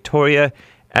player Victoria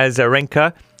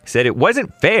Azarenka said it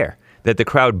wasn't fair that the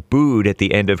crowd booed at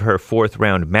the end of her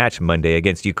fourth-round match Monday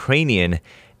against Ukrainian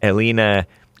Elena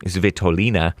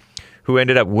Svitolina, who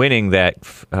ended up winning that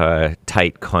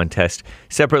tight contest.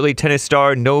 Separately, tennis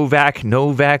star Novak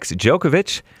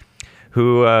Djokovic,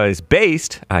 who is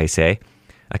based, I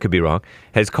could be wrong,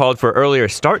 has called for earlier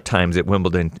start times at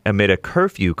Wimbledon amid a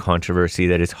curfew controversy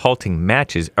that is halting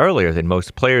matches earlier than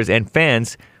most players and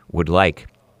fans would like.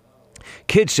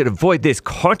 Kids should avoid this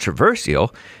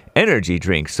controversial energy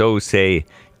drink, so say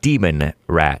demon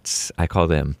rats, I call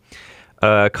them.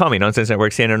 Coming, Nonsense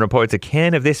Network CNN reports a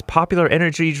can of this popular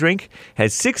energy drink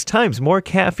has 6 times more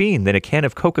caffeine than a can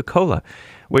of Coca-Cola,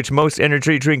 which most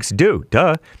energy drinks do.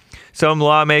 Duh. Some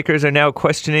lawmakers are now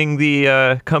questioning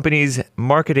the company's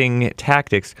marketing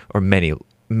tactics, or many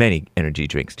energy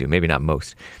drinks do, maybe not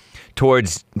most,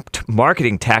 towards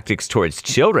marketing tactics towards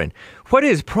children. What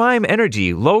is Prime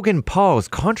Energy, Logan Paul's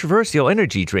controversial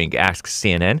energy drink, asks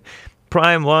CNN.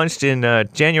 Prime launched in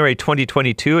January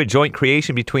 2022, a joint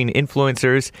creation between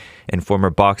influencers and former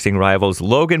boxing rivals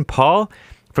Logan Paul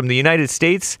from the United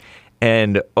States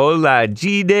and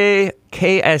Olajide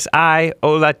KSI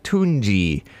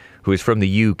Olatunji, who is from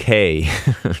the UK.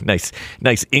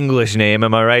 nice English name,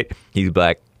 am I right? He's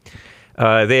black.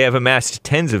 They have amassed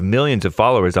tens of millions of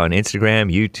followers on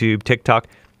Instagram, YouTube, TikTok,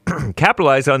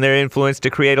 capitalized on their influence to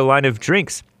create a line of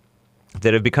drinks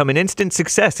that have become an instant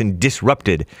success and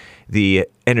disrupted the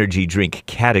energy drink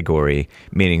category,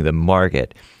 meaning the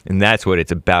market. And that's what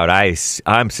it's about.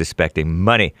 I'm suspecting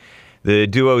money. The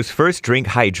duo's first drink,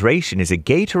 Hydration, is a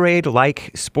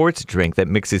Gatorade-like sports drink that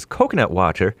mixes coconut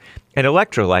water and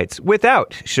electrolytes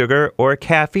without sugar or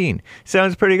caffeine.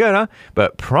 Sounds pretty good, huh?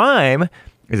 But Prime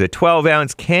is a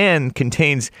 12-ounce can,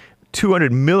 contains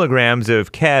 200 milligrams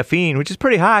of caffeine, which is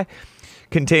pretty high.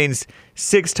 Contains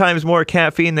 6 times more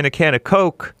caffeine than a can of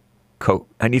Coke.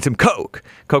 I need some Coke.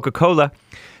 Coca-Cola.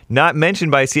 Not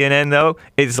mentioned by CNN, though,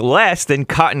 is less than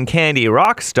Cotton Candy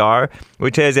Rockstar,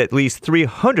 which has at least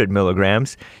 300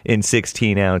 milligrams in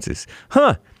 16 ounces.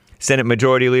 Huh. Senate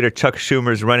Majority Leader Chuck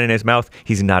Schumer's running his mouth.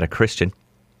 He's not a Christian.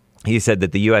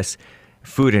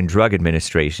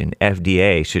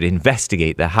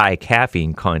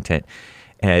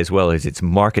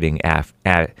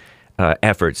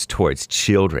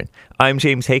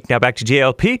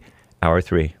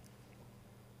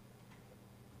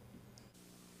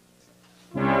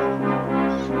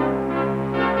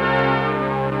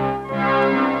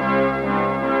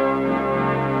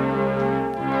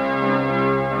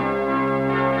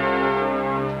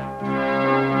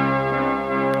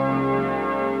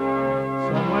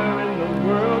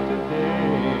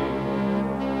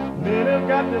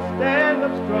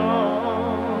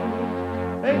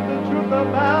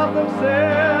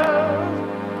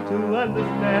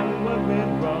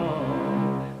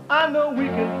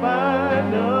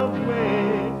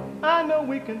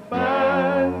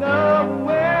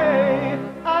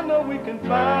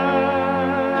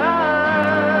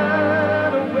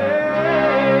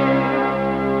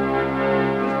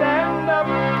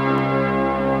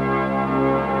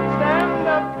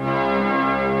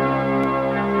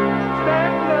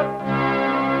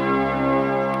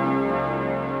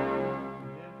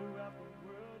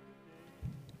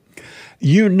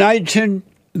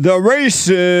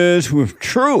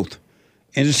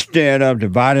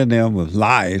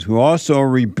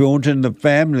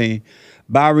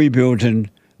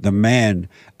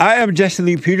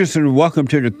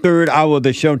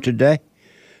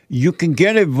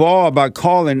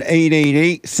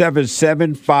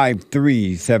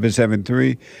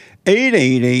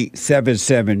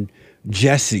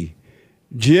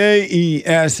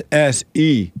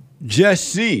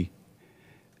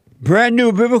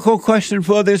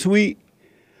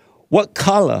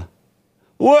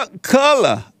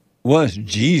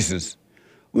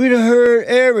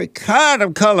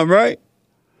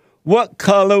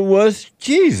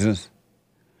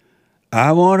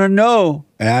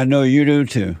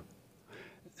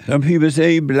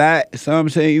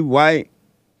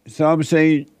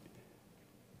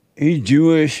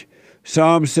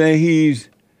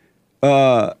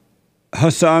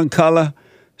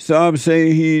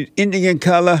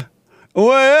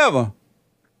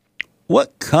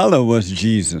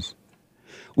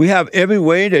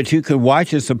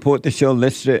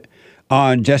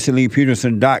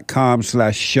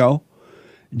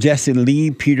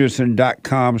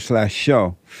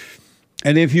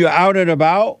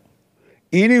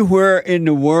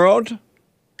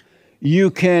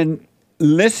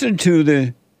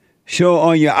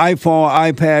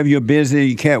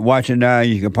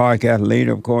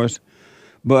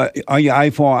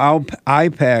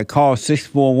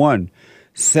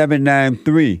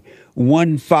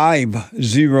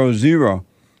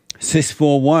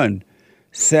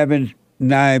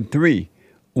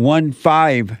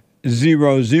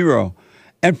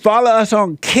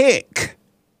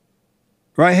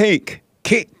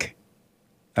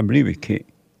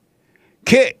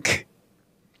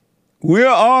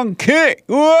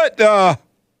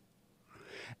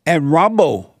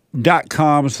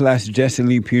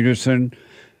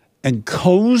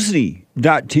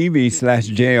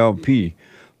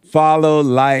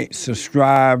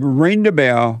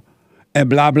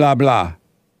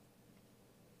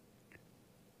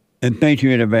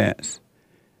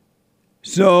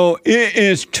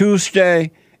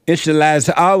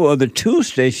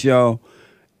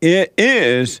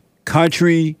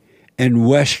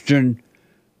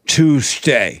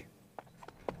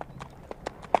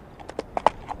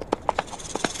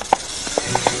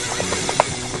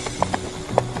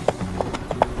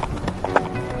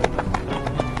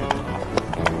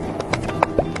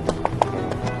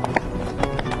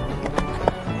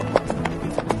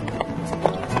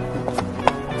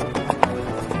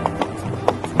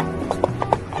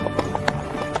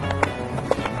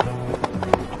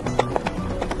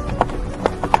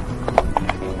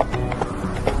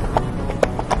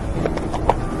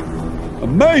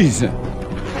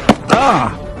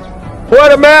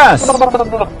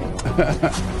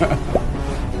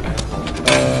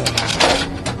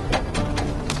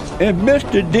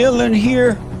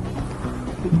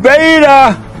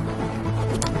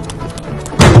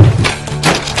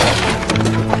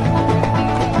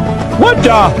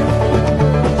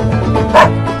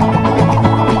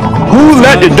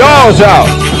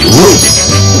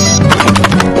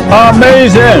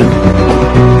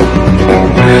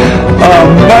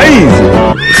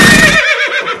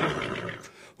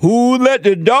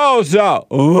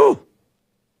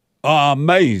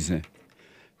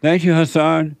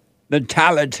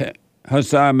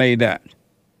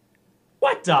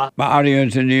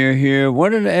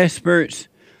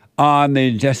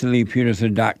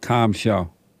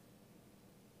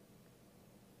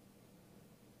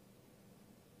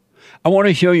 I want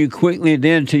to show you quickly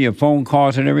then to your phone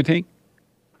calls and everything.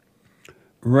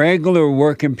 Regular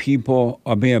working people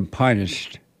are being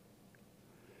punished.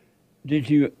 Did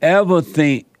you ever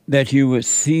think that you would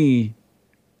see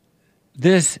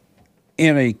this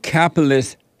in a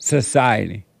capitalist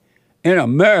society? In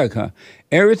America,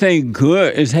 everything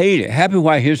good is hated. Happy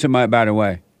White History Month, by the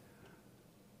way.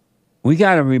 We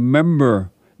got to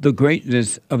remember the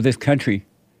greatness of this country.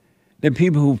 The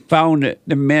people who founded,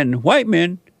 the men, white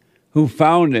men, who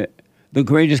founded the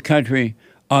greatest country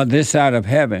on this side of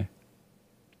heaven.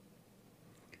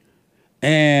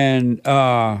 And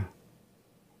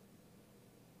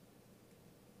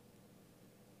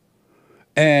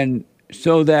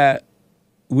so that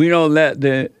we don't let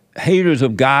the haters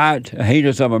of God,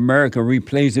 haters of America,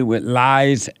 replace it with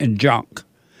lies and junk.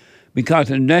 Because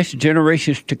the next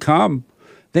generations to come,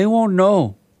 they won't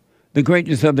know the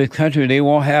greatness of this country. They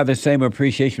won't have the same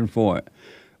appreciation for it.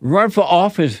 Run for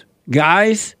office.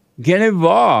 Guys, get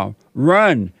involved.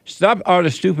 Run. Stop all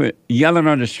the stupid yelling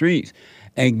on the streets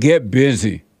and get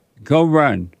busy. Go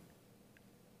run.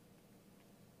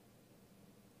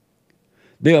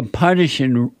 They are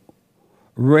punishing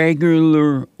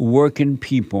regular working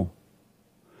people.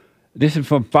 This is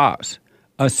from Fox.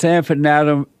 A San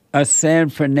Fernando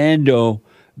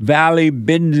Valley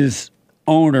business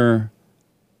owner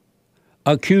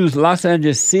accused Los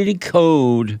Angeles City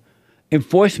Code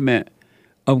enforcement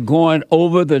of going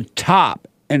over the top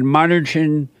and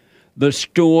monitoring the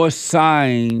store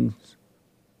signs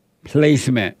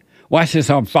placement. Watch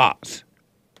this on Fox.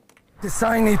 The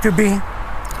sign needs to be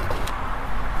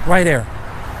right there.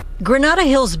 Granada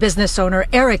Hills business owner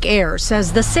Eric Ayers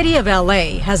says the city of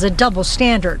LA has a double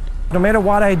standard. No matter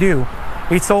what I do,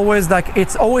 it's always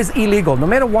illegal. No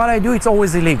matter what I do, it's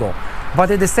always illegal. But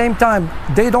at the same time,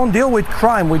 they don't deal with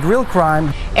crime, with real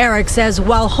crime. Eric says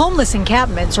while homeless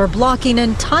encampments are blocking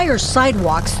entire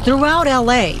sidewalks throughout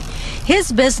LA,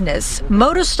 his business,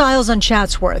 Motor Styles on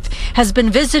Chatsworth, has been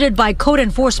visited by code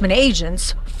enforcement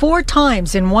agents 4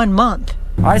 times in 1 month.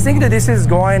 I think that this is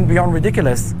going beyond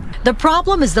ridiculous. The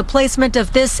problem is the placement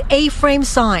of this A-frame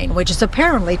sign, which is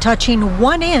apparently touching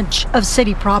 1 inch of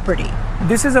city property.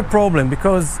 This is a problem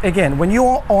because, again, when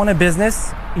you own a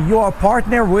business, you are a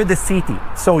partner with the city.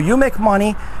 So you make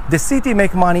money, the city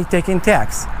make money taking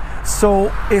tax.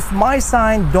 So if my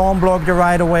sign don't block the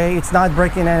right of way, it's not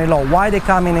breaking any law. Why they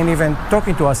coming and even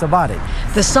talking to us about it?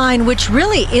 The sign, which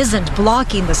really isn't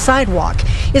blocking the sidewalk,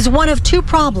 is one of 2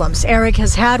 problems Eric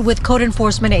has had with code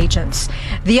enforcement agents.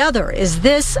 The other is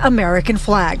this American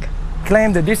flag.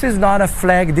 Claim that this is not a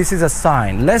flag, this is a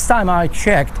sign. Last time I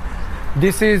checked,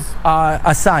 this is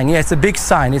a sign. Yeah, it's a big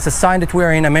sign. It's a sign that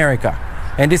we're in America.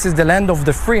 And this is the land of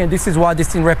the free, and this is what this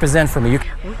thing represents for me.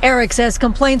 Eric says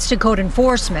complaints to code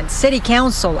enforcement, city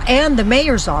council, and the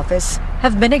mayor's office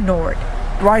have been ignored.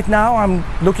 Right now, I'm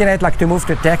looking at to move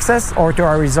to Texas or to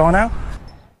Arizona.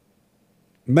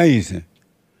 Amazing.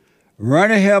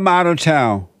 Running him out of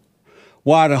town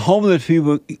while the homeless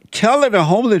people, telling the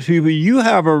homeless people, you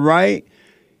have a right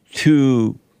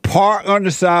to park on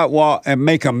the sidewalk and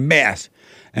make a mess.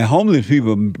 And homeless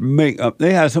people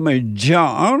they have so much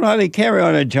junk. I don't know how they carry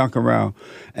all that junk around.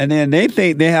 And then they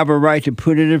think they have a right to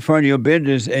put it in front of your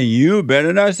business and you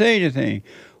better not say anything.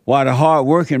 While the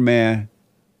hard-working man,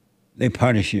 they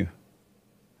punish you.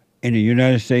 In the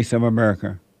United States of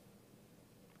America,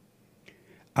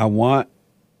 I want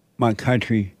my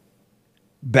country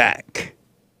back.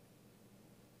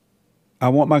 I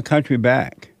want my country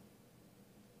back.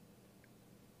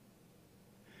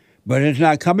 But it's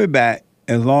not coming back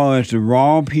as long as the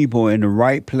wrong people in the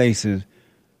right places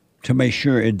to make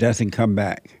sure it doesn't come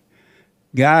back.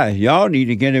 Guys, y'all need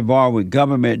to get involved with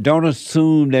government. Don't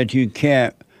assume that you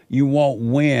won't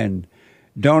win.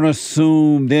 Don't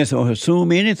assume this or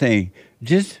assume anything.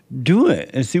 Just do it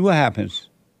and see what happens.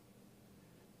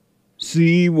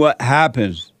 See what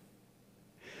happens.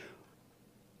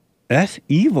 That's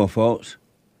evil, folks.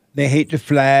 They hate the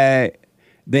flag.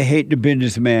 They hate the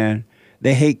businessman.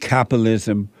 They hate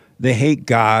capitalism. They hate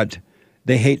God.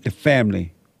 They hate the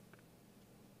family.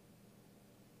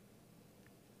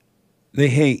 They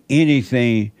hate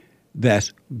anything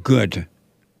that's good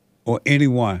or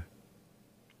anyone.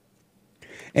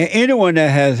 And anyone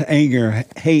that has anger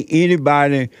hate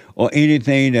anybody or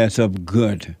anything that's of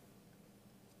good.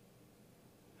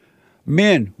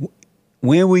 Men,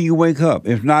 when will you wake up?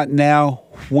 If not now,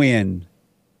 when?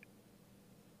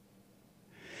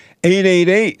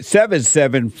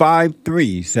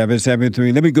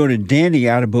 888-775-3773. Let me go to Danny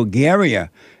out of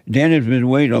Bulgaria. Danny's been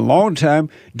waiting a long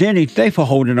time. Danny, thanks for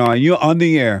holding on. You're on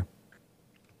the air.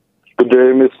 Good day,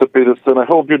 Mr. Peterson. I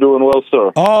hope you're doing well,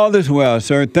 sir. All is well,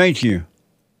 sir. Thank you.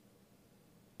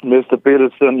 Mr.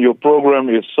 Peterson, your program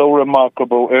is so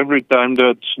remarkable every time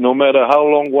that no matter how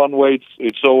long one waits,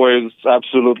 it's always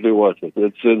absolutely worth it.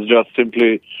 It's just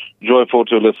simply joyful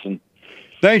to listen.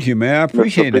 Thank you, man. I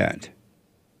appreciate that.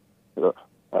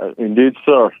 Indeed,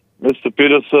 sir. Mr.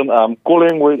 Peterson, I'm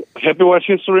calling with Happy White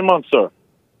History Month, sir.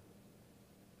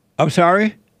 I'm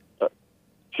sorry?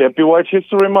 Happy White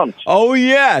History Month. Oh,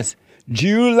 yes.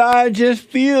 July just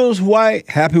feels white.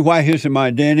 Happy White History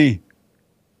Month, Danny.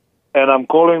 And I'm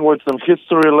calling with some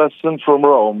history lessons from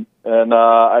Rome. And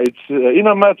it's in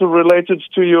a matter related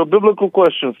to your biblical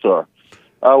question, sir.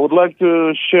 I would like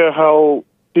to share how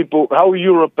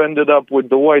Europe ended up with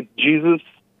the white Jesus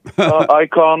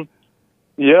icon.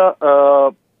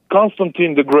 Yeah,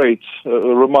 Constantine the Great, a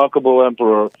remarkable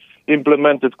emperor,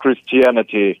 implemented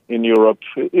Christianity in Europe,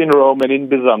 in Rome and in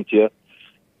Byzantium.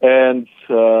 And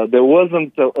there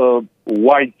wasn't a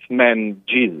white man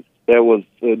Jesus. There was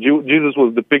Jesus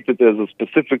was depicted as a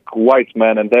specific white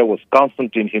man, and that was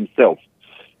Constantine himself.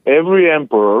 Every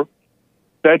emperor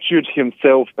statued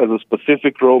himself as a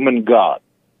specific Roman god.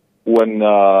 When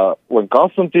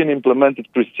Constantine implemented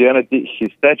Christianity, he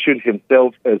statued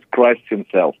himself as Christ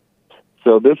himself.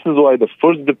 So this is why the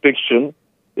first depiction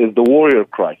is the warrior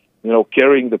Christ,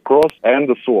 carrying the cross and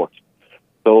the sword.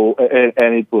 So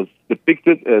and it was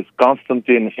depicted as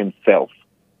Constantine himself.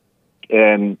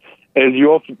 And as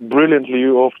you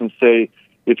often say,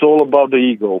 it's all about the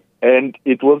ego, and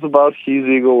it was about his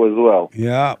ego as well.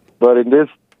 Yeah. But in this,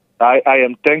 I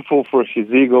am thankful for his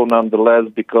ego nonetheless,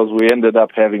 because we ended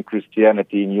up having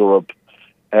Christianity in Europe,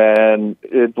 and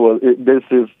this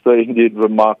is indeed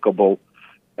remarkable.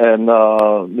 And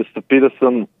Mr.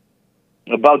 Peterson,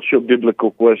 about your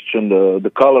biblical question,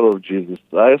 the color of Jesus,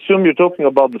 I assume you're talking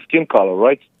about the skin color,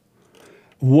 right?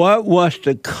 What was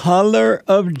the color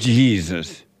of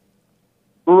Jesus?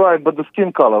 Right, but the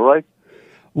skin color, right?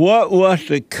 What was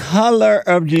the color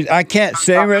of Jesus? I can't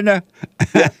say right now.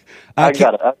 I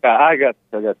got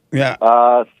it. Yeah.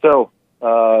 So,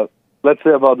 let's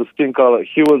say about the skin color.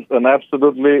 He was an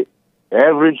absolutely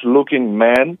average-looking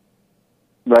man,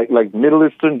 like Middle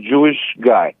Eastern Jewish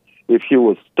guy. If he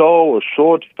was tall or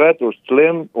short, fat or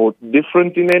slim or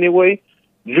different in any way,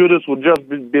 Judas would just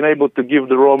been able to give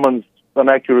the Romans an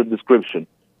accurate description.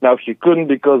 Now, he couldn't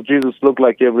because Jesus looked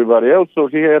like everybody else, so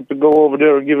he had to go over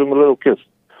there and give him a little kiss.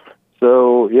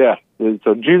 So, yeah,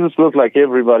 so Jesus looked like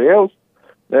everybody else,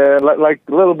 like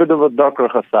a little bit of a darker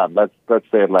Hassan, let's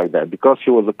say it like that, because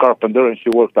he was a carpenter and he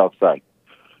worked outside.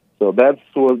 So that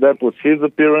was his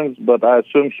appearance, but I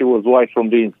assume he was white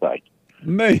from the inside.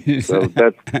 Amazing. So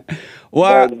that's,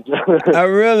 well, I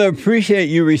really appreciate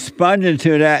you responding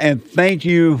to that, and thank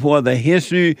you for the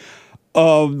history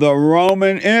of the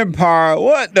Roman Empire.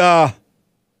 What the?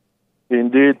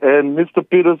 Indeed. And Mr.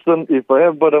 Peterson, if I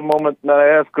have but a moment, may I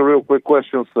ask a real quick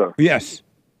question, sir? Yes.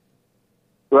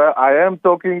 Well, I am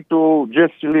talking to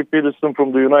Jesse Lee Peterson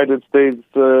from the United States,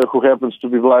 who happens to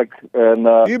be black. And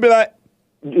you black.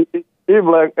 You're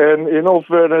black, and in all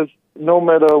fairness, no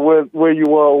matter where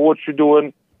you are or what you're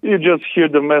doing, you just hear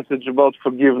the message about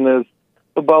forgiveness,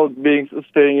 about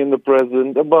staying in the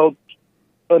present, about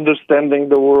understanding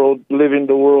the world, living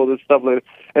the world, and stuff like that.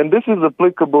 And this is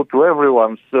applicable to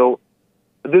everyone. So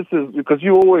this is because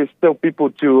you always tell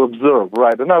people to observe,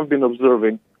 right? And I've been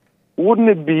observing. Wouldn't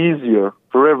it be easier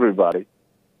for everybody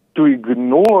to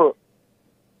ignore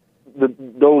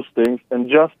those things and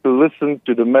just to listen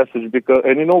to the message? Because,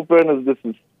 and in all fairness, this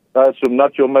is, I assume,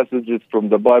 not your message, it's from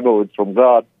the Bible, it's from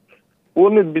God.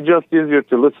 Wouldn't it be just easier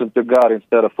to listen to God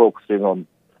instead of focusing on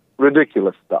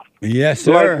ridiculous stuff? Yes,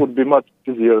 sir. Life would be much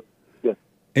easier. Yes.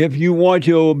 If you want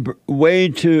your way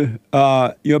to,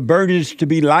 your burdens to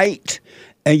be light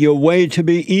and your way to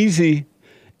be easy,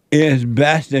 it's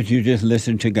best that you just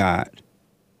listen to God.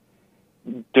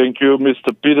 Thank you,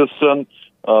 Mr. Peterson.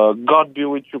 God be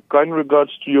with you. Kind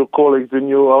regards to your colleagues in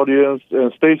your audience,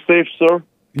 and stay safe, sir.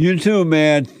 You too,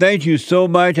 man. Thank you so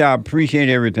much. I appreciate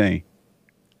everything.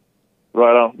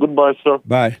 Right on. Goodbye, sir.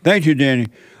 Bye. Thank you, Danny.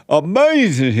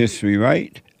 Amazing history,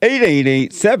 right?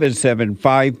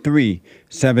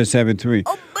 888-7753-773.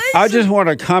 I just want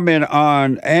to comment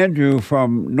on Andrew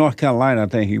from North Carolina, I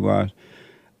think he was.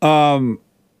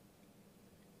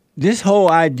 This whole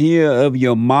idea of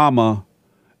your mama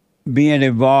being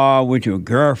involved with your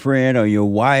girlfriend or your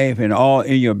wife and all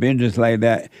in your business like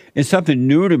that is something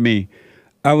new to me.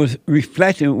 I was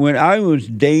reflecting when I was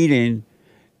dating,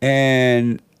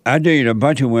 and I dated a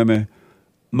bunch of women.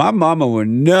 My mama was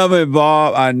never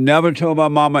involved. I never told my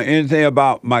mama anything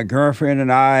about my girlfriend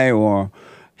and I, or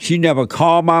she never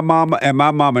called my mama, and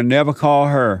my mama never called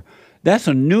her. That's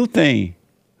a new thing.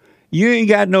 You ain't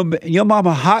got your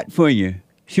mama hot for you.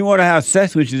 She want to have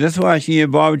sex with you. That's why she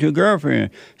involved with your girlfriend.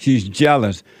 She's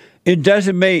jealous. It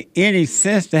doesn't make any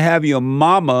sense to have your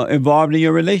mama involved in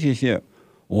your relationship.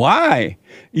 Why?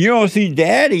 You don't see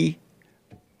daddy,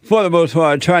 for the most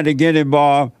part, trying to get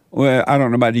involved. Well, I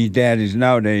don't know about these daddies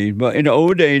nowadays, but in the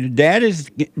old days, daddies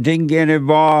didn't get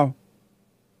involved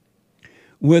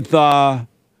with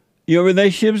your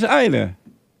relationships either.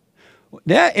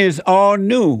 That is all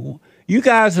new. You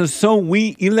guys are so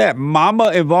weak. You let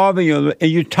mama involve in your,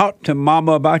 and you talk to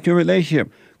mama about your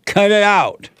relationship. Cut it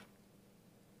out.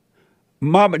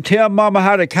 Mama, tell mama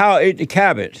how the cow ate the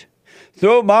cabbage.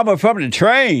 Throw mama from the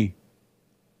train.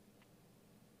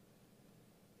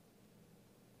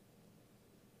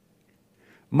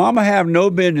 Mama have no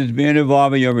business being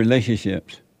involved in your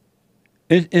relationships.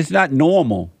 It's not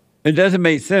normal. It doesn't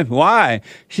make sense. Why?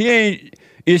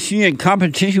 Is she in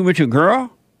competition with your girl?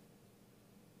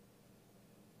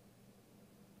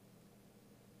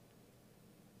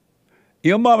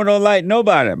 Your mama don't like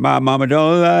nobody. My mama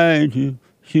don't like you.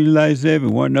 She likes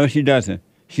everyone. No, she doesn't.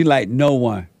 She like no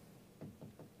one.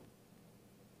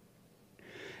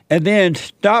 And then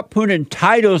stop putting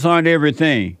titles on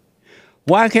everything.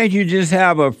 Why can't you just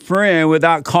have a friend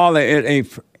without calling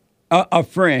it a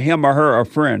friend, him or her, a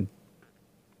friend?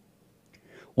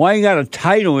 Why you got to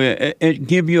title it? It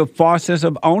give you a false sense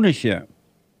of ownership.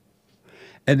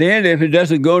 And then if it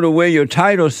doesn't go the way your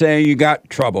title say, you got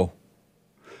trouble.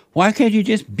 Why can't you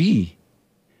just be?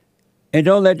 And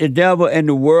don't let the devil and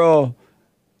the world,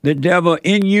 the devil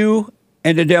in you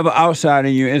and the devil outside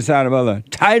of you, inside of other,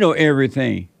 title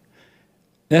everything.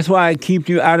 That's why I keep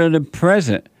you out of the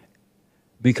present,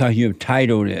 because you've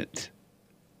titled it.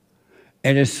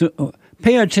 And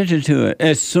pay attention to it.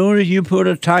 As soon as you put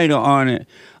a title on it,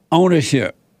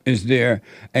 ownership is there.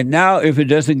 And now if it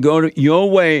doesn't go your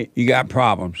way, you got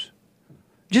problems.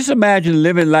 Just imagine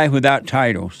living life without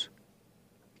titles.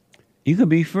 You could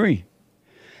be free.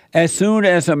 As soon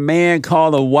as a man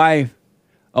call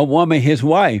a woman his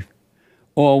wife,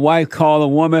 or a wife call a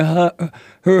woman her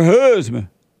husband,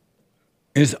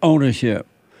 it's ownership.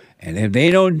 And if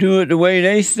they don't do it the way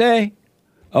they say,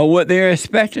 or what they're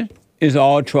expecting, it's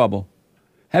all trouble.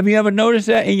 Have you ever noticed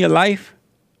that in your life?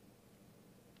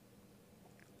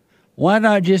 Why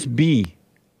not just be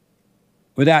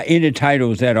without any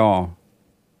titles at all?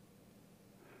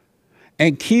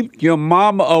 And keep your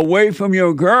mama away from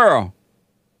your girl.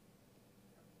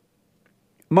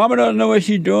 Mama doesn't know what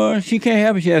she's doing. She can't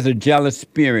help it. She has a jealous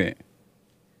spirit.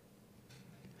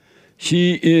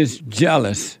 She is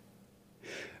jealous.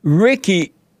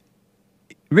 Ricky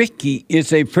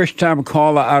is a first-time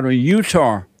caller out of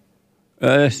Utah.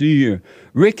 Let's see here.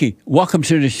 Ricky, welcome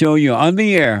to the show. You're on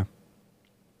the air.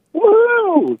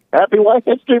 Woo! Happy White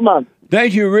History Month.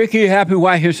 Thank you, Ricky. Happy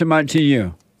White History Month to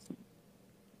you.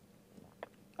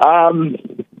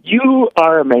 You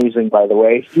are amazing, by the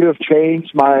way. You have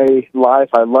changed my life.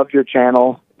 I love your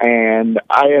channel, and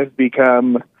I have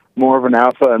become more of an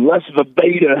alpha and less of a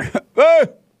beta.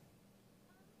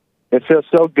 It feels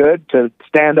so good to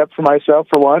stand up for myself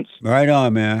for once. Right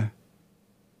on, man.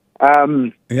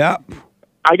 Yep.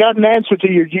 I got an answer to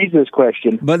your Jesus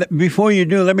question. But before you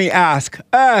do, let me ask,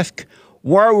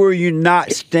 why were you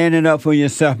not standing up for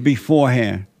yourself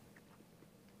beforehand?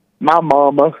 My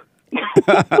mama.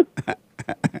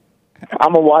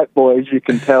 I'm a white boy, as you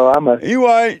can tell. You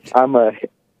white. I'm a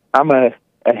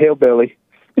hillbilly.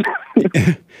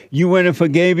 You went and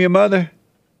forgave your mother?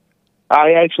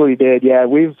 I actually did. Yeah,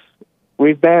 we've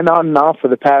been on and off for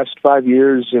the past 5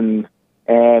 years, and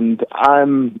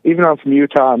I'm from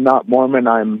Utah. I'm not Mormon.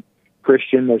 I'm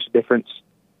Christian. There's a difference.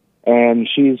 And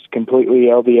she's completely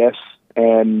LDS.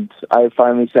 And I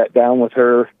finally sat down with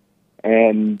her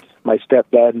and my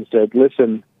stepdad and said,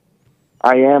 "Listen,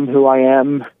 I am who I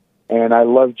am, and I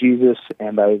love Jesus,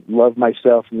 and I love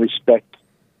myself and respect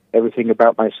everything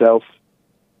about myself.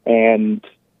 And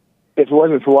if it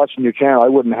wasn't for watching your channel, I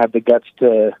wouldn't have the guts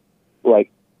to,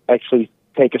 actually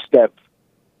take a step,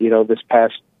 this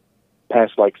past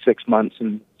 6 months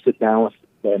and sit down with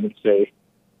them and say,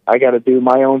 I got to do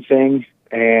my own thing."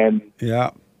 And yeah,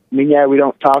 we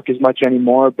don't talk as much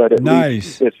anymore, but at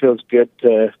least it feels good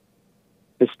to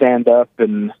stand up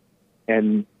and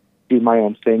do my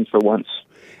own thing for once.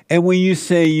 And when you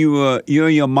say you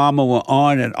and your mama were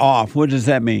on and off, what does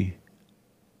that mean?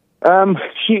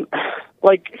 She,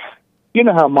 you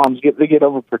know how moms get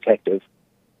overprotective.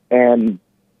 And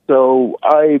so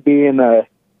I, being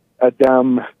a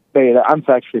dumb beta, I'm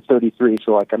actually 33,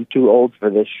 so I'm too old for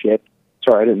this shit.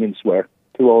 Sorry, I didn't mean to swear.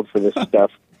 Too old for this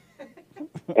stuff.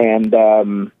 And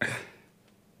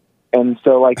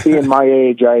so being my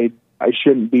age, I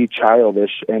shouldn't be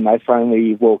childish. And I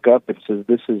finally woke up and said,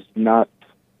 this is not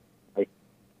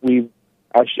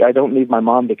I don't need my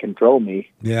mom to control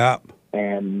me. Yeah.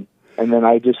 And then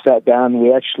I just sat down.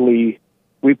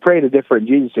 We prayed to different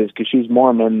Jesuses because she's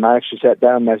Mormon. And I actually sat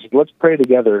down and I said, let's pray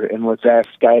together and let's ask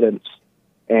guidance.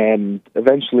 And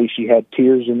eventually she had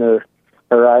tears in her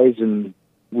eyes, and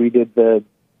we did the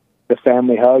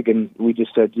family hug, and we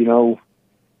just said, you know,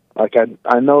 like,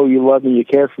 I know you love me, you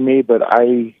care for me, but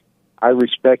I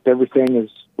respect everything as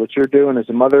what you're doing as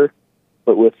a mother,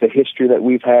 but with the history that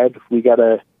we've had, we got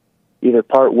to either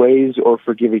part ways or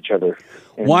forgive each other.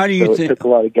 And why do you so think? It took a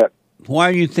lot of guts.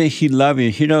 Why do you think she love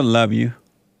you? She don't love you.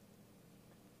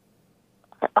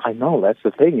 I know, that's the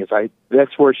thing,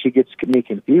 that's where she gets me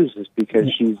confused, is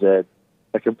because she's a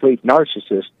complete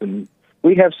narcissist, and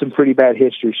we have some pretty bad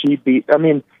history.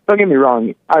 Don't get me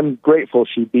wrong, I'm grateful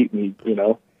she beat me, you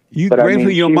know. You grateful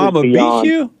your mama beat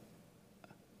you?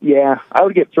 Yeah, I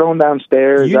would get thrown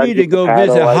downstairs. You need to go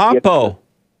visit Hoppo.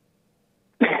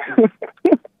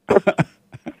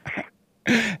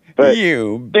 But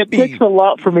it takes a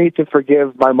lot for me to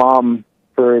forgive my mom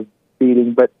for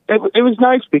beating, but it was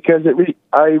nice because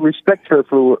I respect her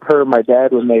for her and my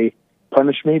dad when they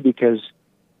punished me, because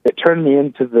it turned me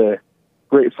into the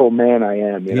grateful man I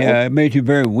am. You know? Yeah, it made you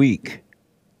very weak.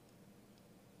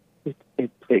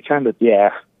 It kind of,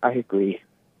 yeah, I agree.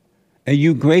 Are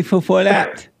you grateful for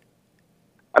that?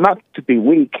 Not to be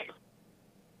weak.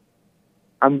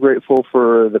 I'm grateful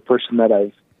for the person that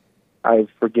I've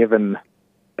forgiven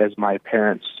as my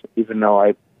parents, even though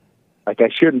I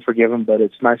shouldn't forgive them, but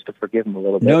it's nice to forgive them a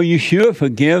little bit. No, you should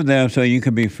forgive them so you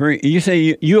can be free. You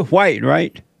say you're white,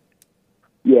 right?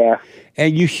 Yeah.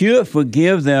 And you should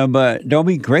forgive them, but don't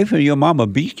be grateful your mama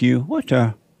beat you. What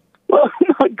the? Well,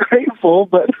 I'm not grateful,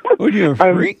 but... What, you're a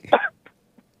freak?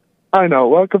 I know.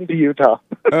 Welcome to Utah.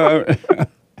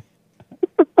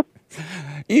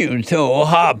 You told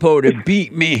Hoppo to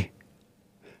beat me.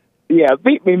 Yeah,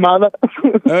 beat me, mother.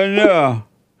 I know.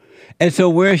 And so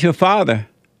where's your father?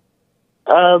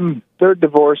 They're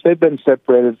divorced. They've been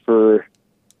separated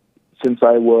since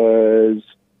I was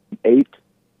 8.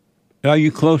 Are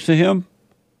you close to him?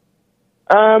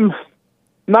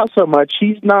 Not so much.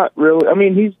 He's not really. I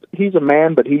mean, he's a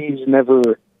man, but he's never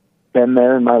been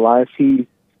there in my life. He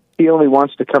only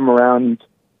wants to come around,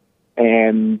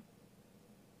 and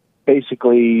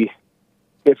basically,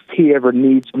 if he ever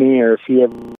needs me, or if he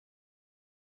ever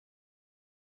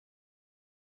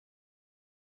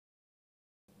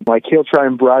he'll try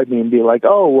and bribe me and be like,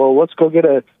 "Oh, well, let's go get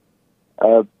a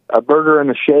burger and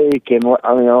a shake, and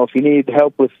if you need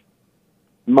help with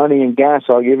money and gas,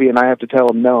 I'll give you." And I have to tell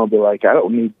him no. I'll be like, "I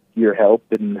don't need your help,"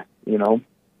 and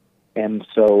and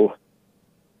so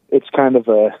it's kind of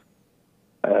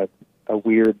a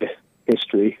weird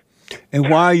history. And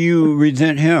why you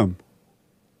resent him?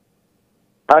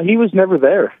 He was never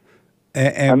there.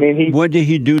 And what did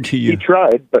he do to you? He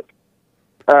tried, but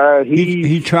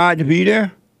he tried to be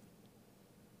there.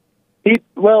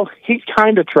 He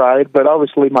kind of tried, but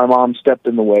obviously my mom stepped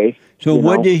in the way. So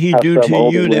what did he do to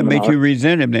you that made you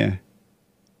resent him then?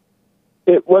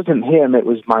 It wasn't him, it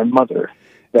was my mother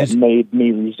that made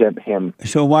me resent him.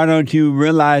 So why don't you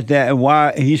realize that, and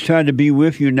why he's trying to be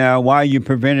with you now, why you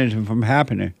prevented him from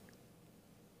happening?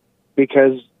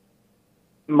 Because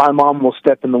my mom will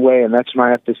step in the way, and that's when I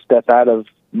have to step out of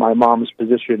my mom's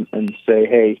position and say,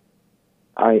 hey,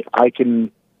 I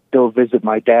can go visit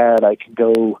my dad, I can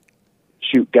go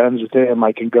shoot guns with him,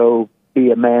 I can go be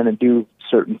a man and do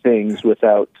certain things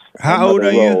without... How old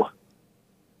are you?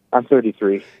 I'm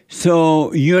 33.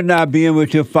 So you're not being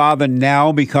with your father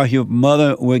now because your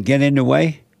mother would get in the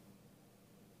way?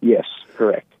 Yes,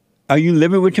 correct. Are you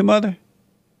living with your mother?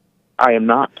 I am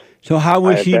not. So how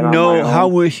would she know? How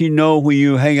would she know when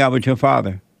you hang out with your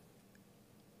father?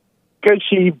 Because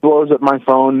she blows up my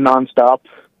phone nonstop.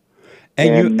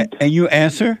 And you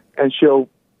answer? And she'll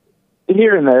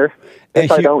here and there.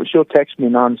 If I don't, she'll text me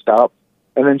nonstop,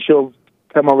 and then she'll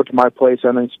come over to my place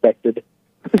uninspected,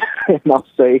 and I'll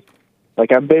say,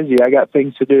 like, I'm busy, I got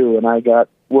things to do, and I got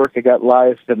work, I got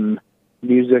life, and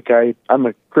music. I'm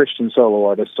a Christian solo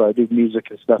artist, so I do music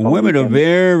and stuff. Women are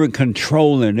very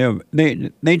controlling.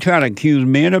 They try to accuse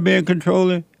men of being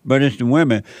controlling, but it's the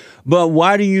women. But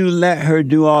why do you let her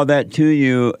do all that to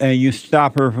you, and you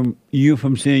stop her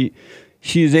from seeing?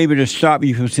 She's able to stop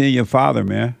you from seeing your father,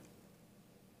 man.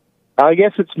 I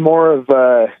guess it's more of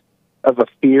a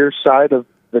fear side, of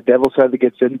the devil side that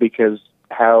gets in, because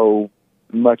how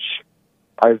much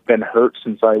I've been hurt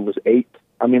since I was 8.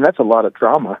 I mean, that's a lot of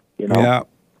trauma, you know. Yeah.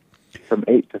 From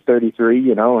 8 to 33,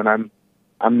 you know, and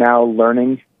I'm now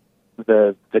learning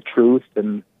the truth,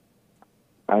 and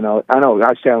I know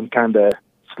I sound kind of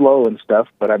slow and stuff,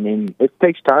 but I mean, it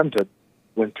takes time to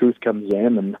when truth comes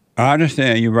in. And I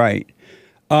understand. You're right.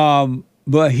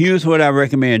 But here's what I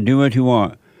recommend. Do what you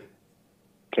want.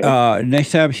 Okay.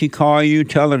 Next time she call you,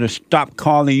 tell her to stop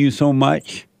calling you so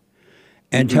much,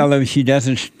 and tell her if she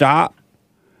doesn't stop,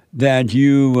 that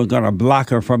you were going to block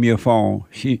her from your phone.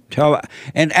 Tell her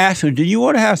and ask her, do you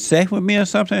want to have sex with me or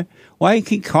something? Why you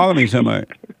keep calling me so much?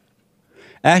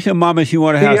 Ask your mom if she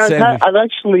want to have sex with me. I've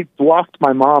actually blocked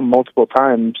my mom multiple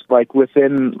times, like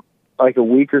within like a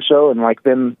week or so, and like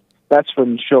then that's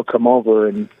when she'll come over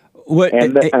and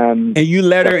you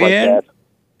let her in? That.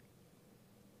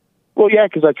 Well, yeah,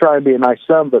 because I try and be a nice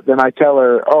son, but then I tell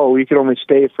her, "Oh, you can only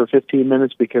stay for 15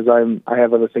 minutes because I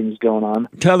have other things going on."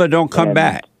 Tell her don't come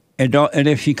back, and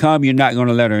if she come, you're not going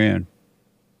to let her in.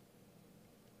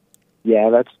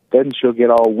 Yeah, then she'll get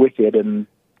all wicked, and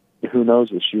who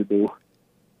knows what she'll do.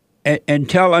 And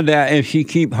tell her that if she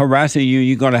keep harassing you,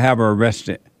 you're going to have her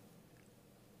arrested.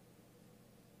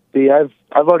 See, I've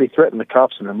already threatened the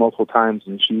cops on her multiple times,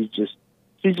 and she's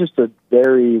just a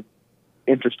very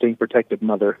interesting, protective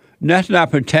mother. That's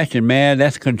not protection, man.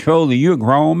 That's controlling. You're a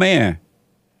grown man.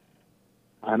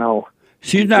 I know.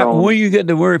 She's not. Where you get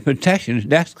the word protection?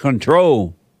 That's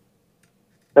control.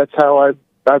 That's how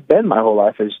I've been my whole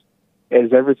life. Is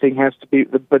everything has to be.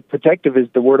 But protective is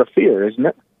the word of fear, isn't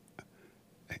it?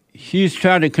 She's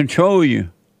trying to control you.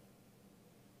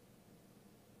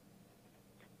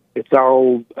 It's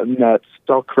all nuts. It's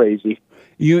all crazy.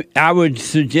 I would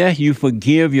suggest you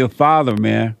forgive your father,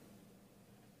 man.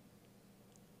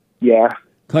 Yeah.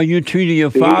 Because you treated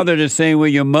your father the same way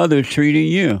your mother treated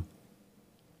you.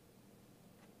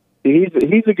 He's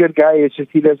a good guy. It's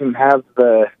just he doesn't have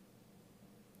the...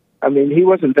 I mean, he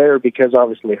wasn't there because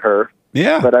obviously her.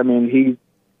 Yeah. But I mean,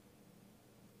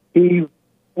 he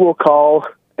will call,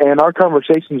 and our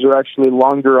conversations are actually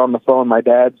longer on the phone, my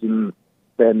dad's, than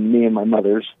me and my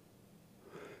mother's.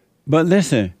 But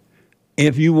listen,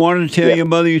 if you want to tell your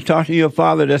mother you talk to your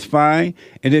father, that's fine.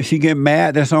 And if she get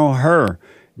mad, that's on her.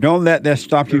 Don't let that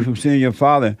stop you from seeing your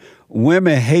father.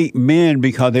 Women hate men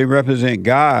because they represent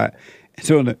God.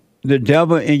 So the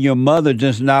devil in your mother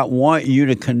does not want you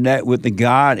to connect with the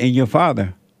God in your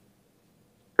father.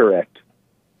 Correct.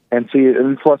 And see,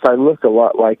 and plus I look a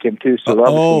lot like him too. So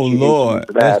oh Lord,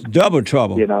 that's double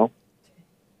trouble. You know,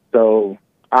 so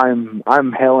I'm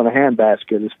hell in a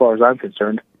handbasket as far as I'm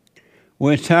concerned.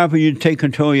 Well, it's time for you to take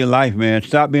control of your life, man.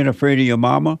 Stop being afraid of your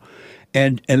mama,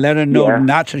 and let her know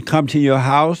not to come to your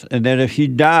house, and that if she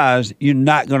dies, you're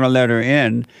not going to let her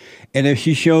in. And if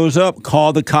she shows up,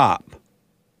 call the cop.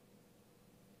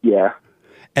 Yeah.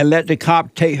 And let the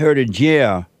cop take her to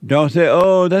jail. Don't say,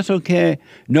 oh, that's okay.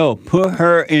 No, put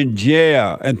her in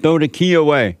jail and throw the key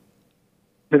away.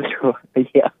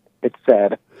 Yeah, it's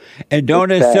sad. And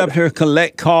don't accept her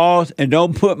collect calls, and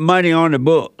don't put money on the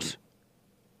books.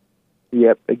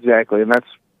 Yep, exactly. And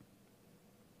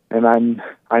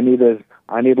I needed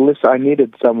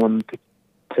someone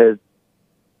to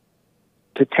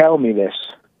tell me this,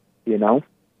 you know?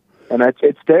 And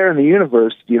it's there in the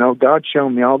universe, you know. God's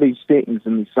shown me all these things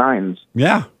and these signs.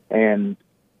 Yeah. And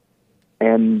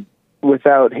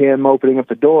without him opening up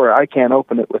the door, I can't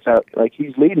open it without, like,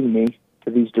 he's leading me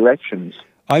to these directions.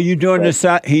 Are you doing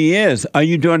he is. Are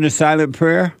you doing the silent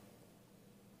prayer?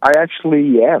 I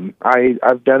actually am.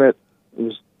 I've done it. It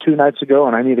was 2 nights ago,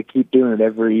 and I need to keep doing it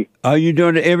every... Are you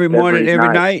doing it every morning, every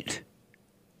night?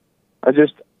 I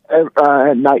just...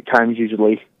 at night times,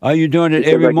 usually. Are you doing it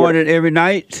every morning, every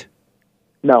night?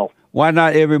 No. Why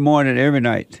not every morning, every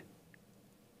night?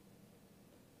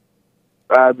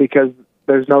 Because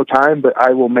there's no time, but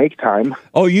I will make time.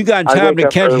 Oh, you got time to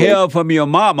catch hell from your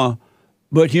mama,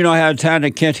 but you don't have time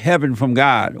to catch heaven from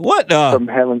God. What the? From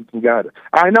heaven from God.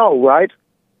 I know, right?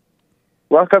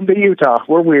 Welcome to Utah.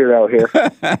 We're weird out here.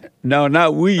 No,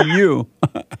 not we, you.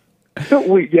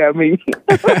 Me.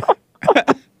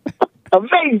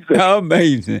 Amazing.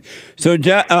 Amazing. So,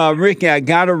 Ricky, I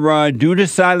got to run. Do the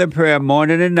silent prayer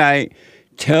morning and night.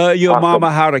 Tell your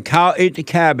mama how the cow ate the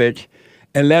cabbage,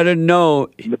 and let her know.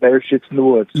 The bear shits in the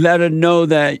woods. Let her know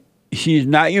that she's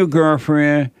not your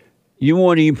girlfriend. You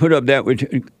won't even put up that with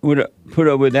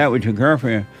your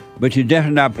girlfriend, but you're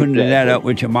definitely not putting that up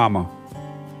with your mama.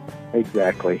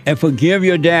 Exactly. And forgive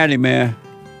your daddy, man.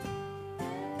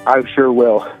 I sure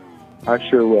will.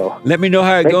 Let me know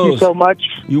how it goes. Thank you so much.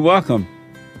 You're welcome.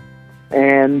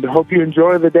 And hope you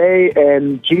enjoy the day.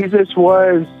 And Jesus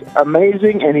was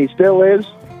amazing, and he still is.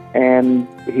 And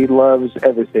he loves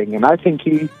everything. And I think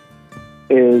he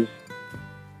is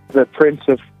the prince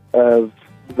of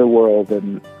the world.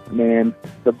 And, man,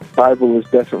 the Bible has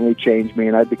definitely changed me,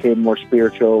 and I became more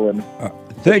spiritual. And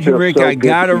thank you, Rick. I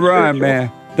got to run, man.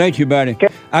 Thank you, buddy. Okay.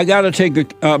 I got to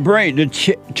take a break. The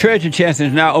treasure chest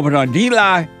is now open on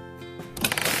D-Live.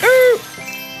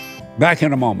 Back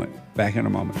in a moment. Back in a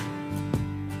moment.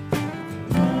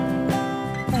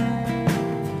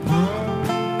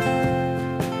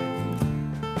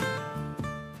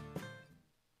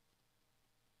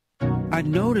 I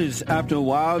noticed after a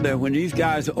while that when these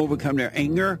guys overcome their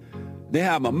anger, they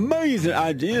have amazing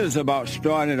ideas about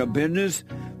starting a business,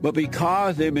 but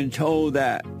because they've been told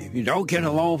that if you don't get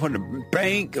a loan from the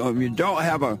bank, or if you don't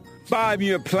have a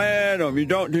 5-year plan, or if you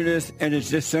don't do this, and it's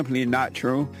just simply not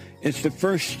true. It's the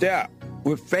first step.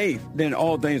 With faith, then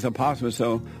all things are possible.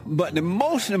 So, but the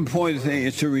most important thing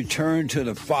is to return to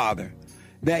the Father.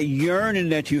 That yearning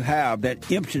that you have,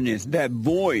 that emptiness, that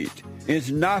void, is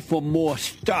not for more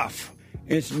stuff.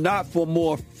 It's not for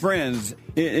more friends.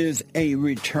 It is a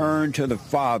return to the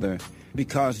Father,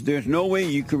 because there's no way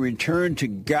you can return to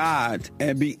God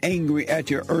and be angry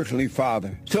at your earthly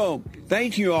father. So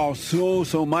thank you all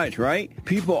so much, right?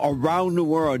 People around the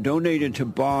world donated to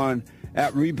Bond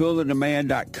at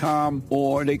rebuildingtheman.com,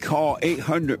 or they call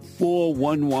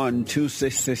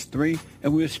 800-411-2663,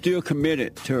 and we're still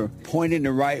committed to pointing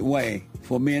the right way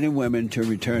for men and women to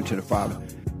return to the Father.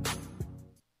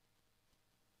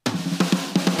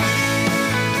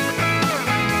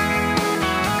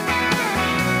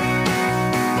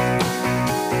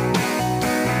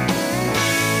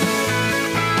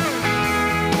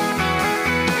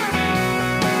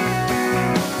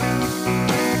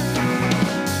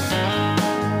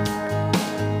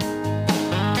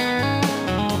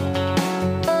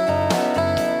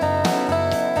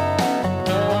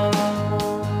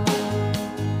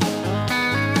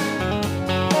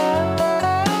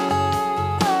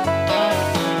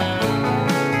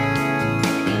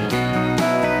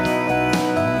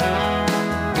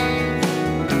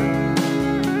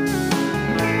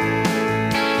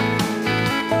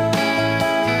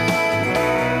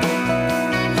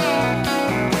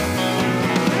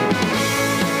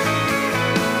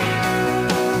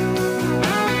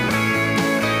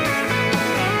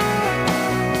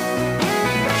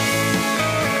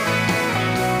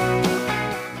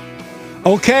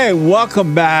 Okay,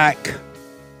 welcome back.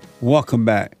 Welcome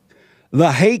back.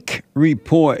 The Hake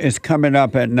report is coming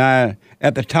up at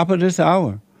the top of this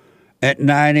hour at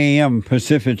 9 a.m.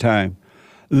 Pacific time.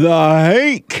 The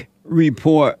Hake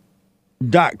report.com.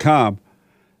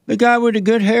 The guy with the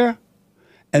good hair.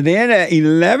 And then at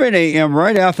 11 a.m.,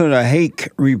 right after the Hake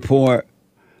report,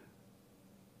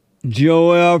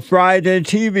 Joel Friday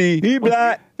TV. He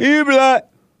black.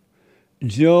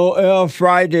 Joel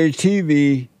Friday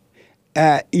TV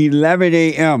at 11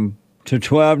 a.m. to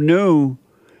 12 noon.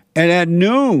 And at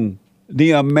noon,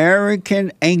 the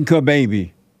American Anchor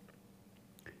Baby.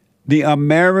 The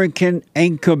American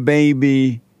Anchor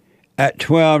Baby at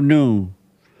 12 noon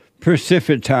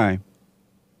Pacific time.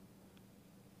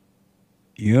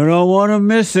 You don't want to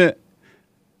miss it.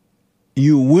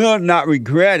 You will not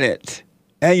regret it.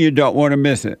 And you don't want to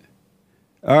miss it.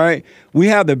 All right? We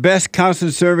have the best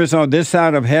counseling service on this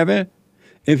side of heaven.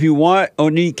 If you want or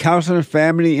need counseling,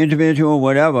 family, individual,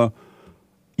 whatever,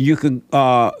 you can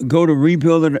go to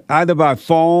Rebuilding either by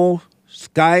phone,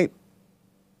 Skype,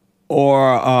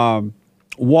 or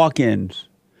walk-ins.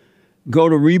 Go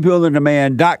to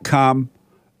rebuildingtheman.com,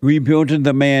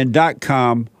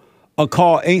 rebuildingtheman.com, or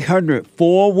call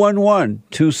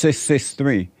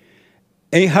 800-411-2663.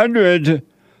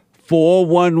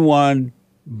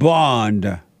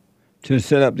 800-411-BOND to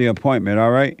set up the appointment,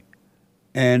 all right?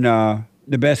 And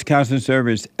the best counseling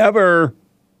service ever.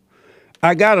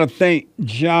 I got to thank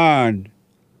John.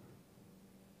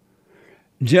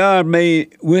 John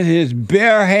made, with his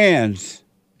bare hands,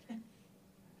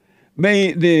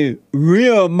 made the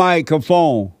real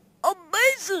microphone.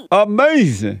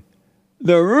 Amazing.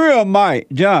 The real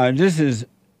mic. John, this is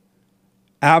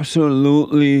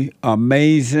absolutely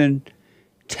amazing,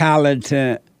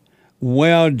 talented,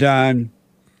 well done.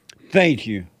 Thank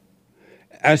you.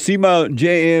 I see my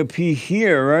JLP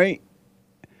here, right?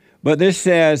 But this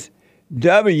says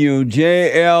WJLP.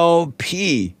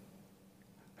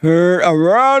 Heard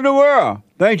around the world.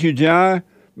 Thank you, John.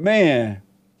 Man.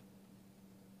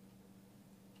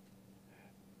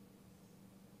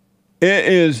 It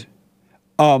is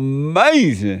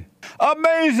amazing.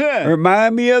 Amazing.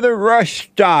 Remind me of the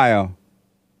Rush style.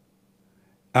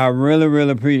 I really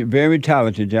appreciate it. Very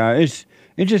talented, John.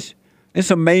 It's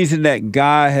amazing that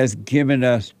God has given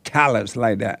us talents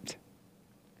like that.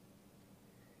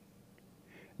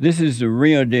 This is the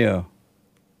real deal.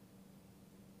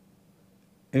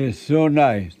 It's so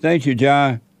nice. Thank you,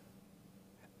 John.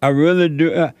 I really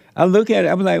do. I look at it,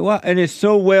 I'm like, wow, and it's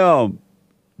so well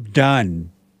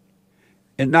done.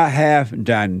 It's not half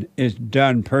done. It's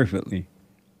done perfectly.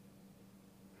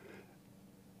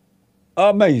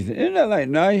 Amazing. Isn't that like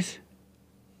nice?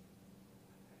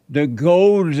 The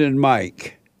Golden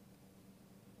Mike.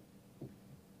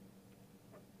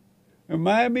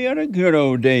 Remind me of the good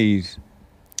old days.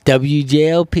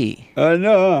 WJLP.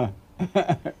 No.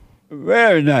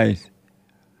 Very nice.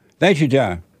 Thank you,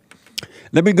 John.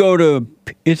 Let me go to,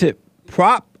 is it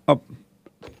Pop?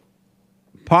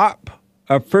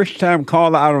 A first-time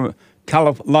caller out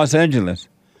of Los Angeles.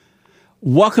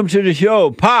 Welcome to the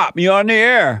show. Pop, you're on the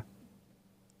air.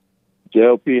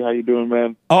 JLP, how you doing,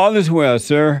 man? All is well,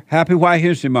 sir. Happy White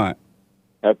History Month.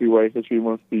 Happy White History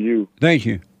Month to you. Thank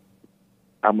you.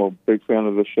 I'm a big fan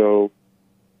of the show.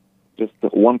 Just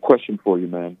one question for you,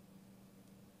 man.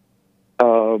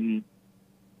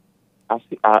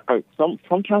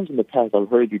 Sometimes in the past I've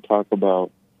heard you talk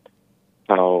about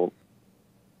how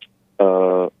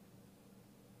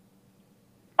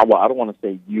I don't want to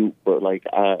say you, but like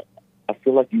I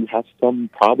feel like you have some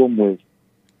problem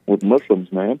with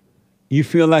Muslims, man. You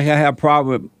feel like I have a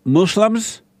problem with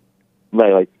Muslims?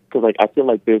 Because I feel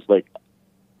like there's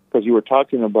because you were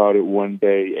talking about it one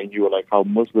day, and you were like how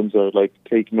Muslims are like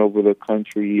taking over the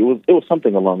country. It was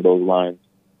something along those lines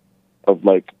of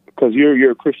like, because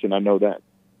you're a Christian, I know that,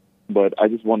 but I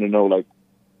just want to know like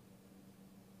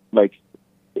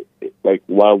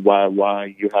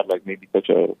why you have like maybe such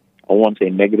a, I won't say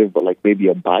negative, but like maybe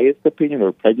a biased opinion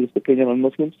or prejudiced opinion on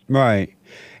Muslims. Right.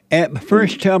 And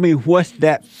first, tell me, what's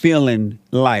that feeling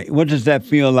like? What does that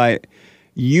feel like?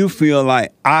 You feel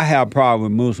like I have a problem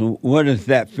with Muslims. What is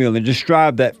that feeling?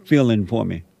 Describe that feeling for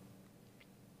me.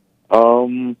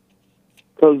 Because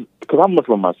I'm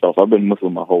Muslim myself. I've been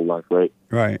Muslim my whole life, right?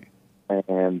 Right.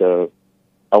 And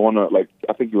I want to,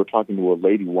 I think you were talking to a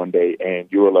lady one day, and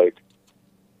you were like,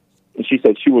 and she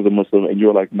said she was a Muslim, and you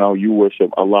were like, no, you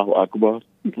worship Allahu Akbar.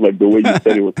 Like, the way you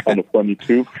said it was kind of funny,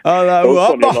 too. Allahu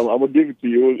Akbar. I'm going to give it to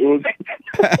you.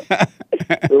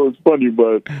 It was funny,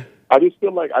 but I just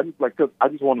feel like, cause I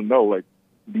just want to know, like,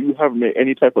 do you have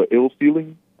any type of ill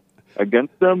feeling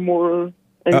against them or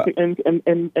anything,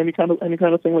 any kind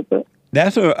of thing like that?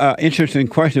 That's an interesting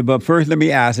question, but first let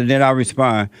me ask, and then I'll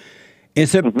respond.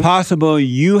 Is it possible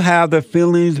you have the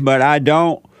feelings, but I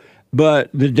don't, but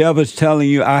the devil's telling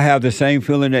you I have the same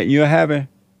feeling that you're having?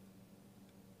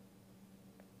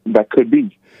 That could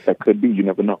be. You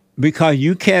never know. Because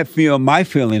you can't feel my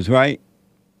feelings, right?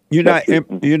 You're not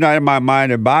in my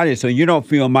mind or body, so you don't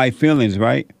feel my feelings,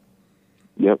 right?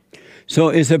 Yep. So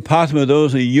is it possible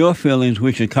those are your feelings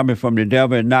which are coming from the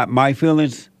devil and not my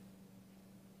feelings?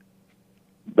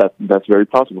 That's very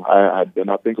possible. I did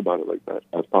not think about it like that.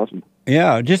 That's possible.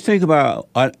 Yeah, just think about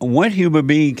one human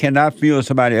being cannot feel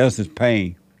somebody else's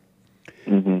pain.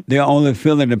 Mm-hmm. They're only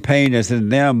feeling the pain that's in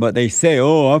them, but they say,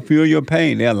 oh, I feel your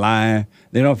pain. They're lying.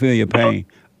 They don't feel your pain.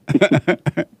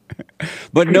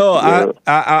 But no, yeah.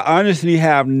 I honestly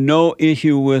have no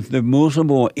issue with the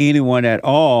Muslim or anyone at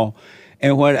all.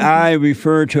 And when I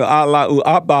refer to Allahu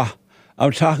Akbar,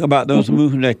 I'm talking about those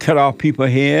Muslims that cut off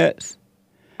people's heads.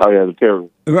 Oh, yeah, the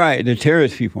terrorists. Right, the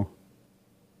terrorist people.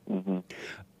 Mm-hmm.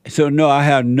 So, no,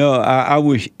 I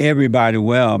wish everybody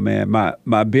well, man.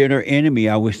 My bitter enemy,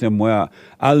 I wish them well.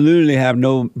 I literally have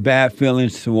no bad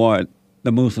feelings toward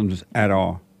the Muslims at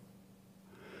all.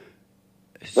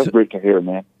 That's great to hear,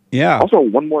 man. Yeah. Also,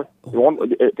 am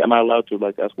I allowed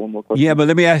to ask one more question? Yeah, but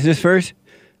let me ask this first.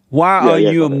 Why are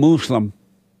you a Muslim?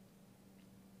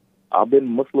 I've been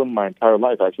Muslim my entire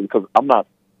life, actually, because I'm not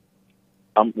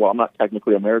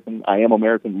technically American. I am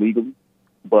American legally,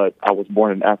 but I was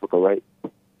born in Africa, right?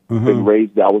 Mm-hmm. Been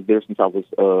raised there. I was there since I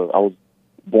was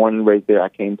born and raised there. I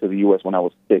came to the U.S. when I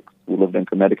was 6. We lived in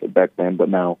Connecticut back then, but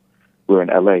now we're in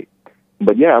L.A.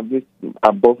 But yeah,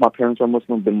 both my parents are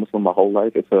Muslim. Been Muslim my whole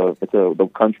life. The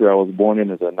country I was born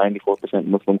in is a 94%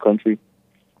 Muslim country.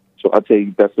 So I'd say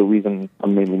that's the reason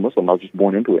I'm mainly Muslim. I was just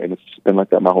born into it, and it's just been like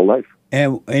that my whole life.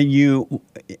 And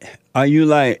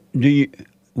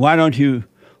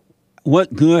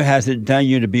what good has it done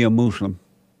you to be a Muslim?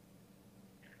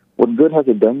 What good has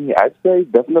it done me? I'd say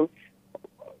definitely.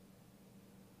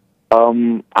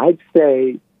 I'd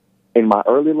say in my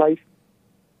early life,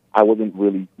 I wasn't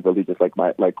really just like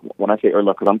when I say early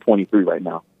life, because I'm 23 right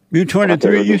now. You're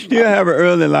 23. You still have an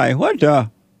early life. What the?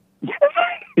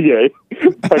 Yeah,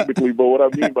 technically. But what I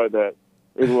mean by that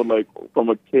is from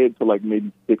a kid to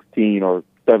maybe 16 or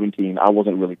 17, I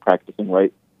wasn't really practicing,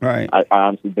 right? Right. I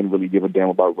honestly didn't really give a damn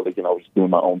about religion. I was just doing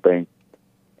my own thing.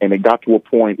 And it got to a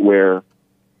point where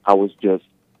I just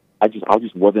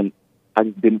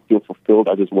didn't feel fulfilled.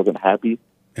 I just wasn't happy.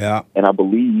 Yeah. And I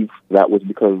believe that was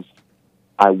because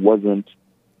I wasn't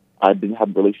I didn't have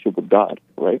a relationship with God,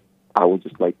 right? I was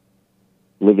just like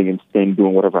living in sin,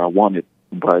 doing whatever I wanted.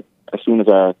 But as soon as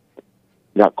I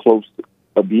got close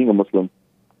to being a Muslim,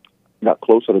 got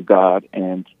closer to God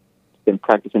and been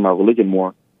practicing my religion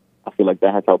more, I feel like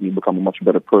that has helped me become a much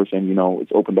better person. You know,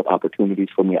 it's opened up opportunities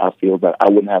for me. I feel that I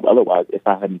wouldn't have otherwise if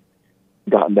I hadn't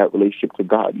gotten that relationship to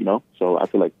God, you know? So I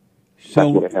feel like that's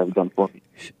what it has done for me.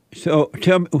 So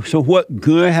tell me, so what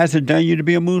good has it done you to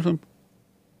be a Muslim?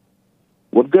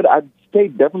 What good? I'd say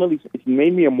definitely it's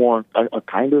made me a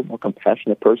kinder, more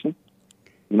compassionate person,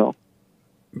 you know?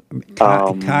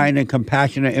 Kind and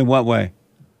compassionate in what way?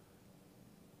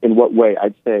 In what way?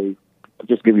 I'd say, I'll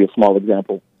just give you a small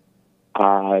example.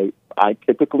 I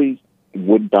typically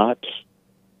would not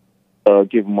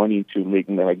give money to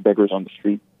like beggars on the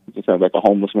street. Just like a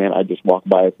homeless man, I just walk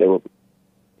by if they were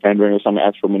pandering or something,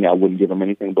 ask for money, I wouldn't give them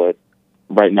anything. But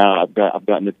right now, I've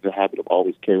gotten into the habit of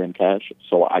always carrying cash,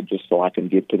 so I can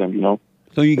give to them, you know.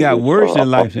 So you got worse in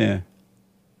life then?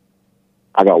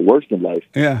 I got worse in life.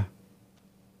 Yeah.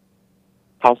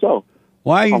 How so?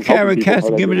 Why are you carrying cash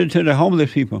and giving it to the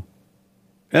homeless people?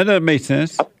 That doesn't make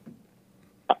sense.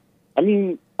 I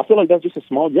mean, I feel like that's just a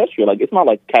small gesture. Like, it's not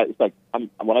like cash. It's like,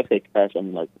 when I say cash, I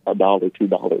mean like $1,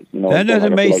 $2, you know. That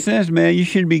doesn't make sense, man. You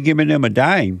shouldn't be giving them a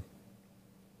dime.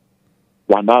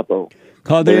 Why not, though?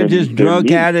 Because they're just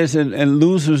drug addicts and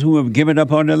losers who have given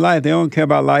up on their life. They don't care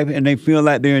about life, and they feel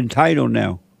like they're entitled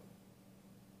now.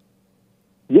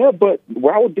 Yeah, but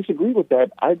where I would disagree with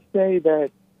that, I'd say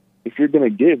that if you're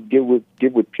going to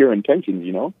give with pure intentions,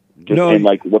 you know? And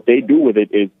like what they do with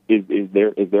it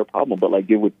is their problem. But like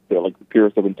give with the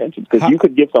purest of intentions, because you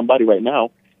could give somebody right now,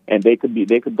 and they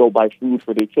could go buy food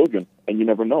for their children, and you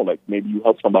never know. Like maybe you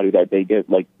help somebody that they get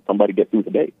through the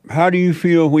day. How do you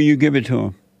feel when you give it to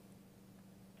them?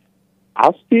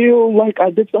 I feel like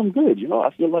I did something good. You know, I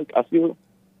feel.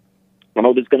 I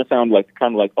know this is gonna sound like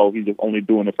kind of like, oh, he's just only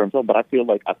doing it for himself, but I feel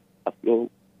like I feel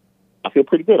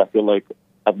pretty good. I feel like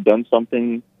I've done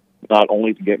something not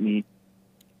only to get me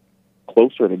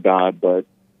closer to God, but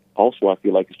also I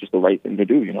feel like it's just the right thing to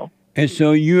do, you know. And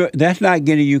so that's not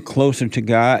getting you closer to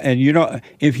God. And you know,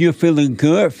 if you're feeling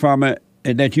good from it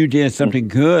and that you did something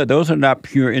good, those are not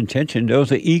pure intentions.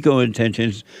 Those are ego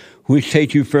intentions, which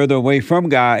take you further away from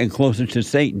God and closer to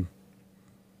Satan.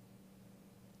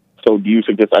 So do you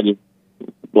suggest I just,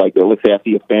 like, let's say I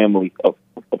see a family of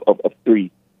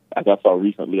 3, as I saw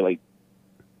recently, like,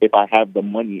 if I have the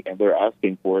money and they're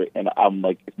asking for it, and I'm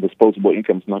like, disposable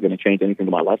income is not going to change anything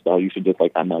to my lifestyle, you should just,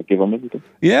 like, I'm not give them anything.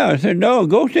 Yeah, I said, no,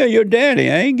 go tell your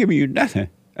daddy. I ain't giving you nothing.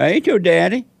 I ain't your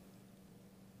daddy.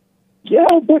 Yeah,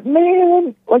 but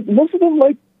man, like, most of them,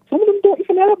 like, some of them don't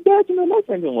even have dads in their life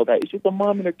or anything like that. It's just a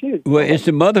mom and their kids. Well, it's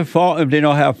the mother's fault if they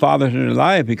don't have fathers in their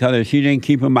life, because if she didn't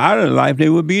keep them out of their life, they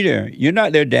would be there. You're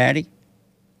not their daddy.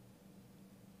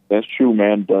 That's true,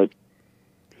 man, but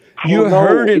you're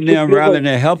hurting them rather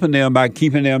than helping them by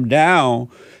keeping them down,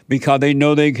 because they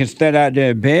know they can stay out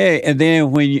their bed. And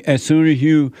then as soon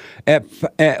as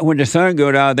when the sun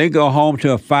goes down, they go home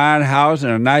to a fine house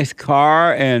and a nice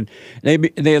car, and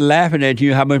they're laughing at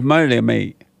you how much money they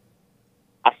made.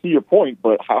 I see your point,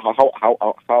 but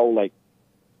how like,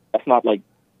 that's not like,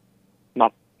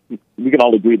 not, we can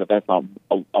all agree that that's not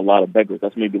a lot of beggars.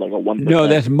 That's maybe like a 1%. No,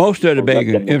 that's most of the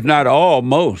beggars, if not all,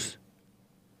 most.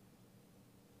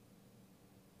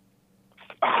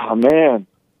 Oh, man.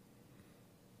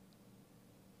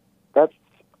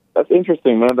 That's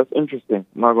interesting, man. That's interesting.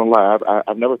 I'm not going to lie.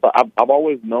 I've never thought, I've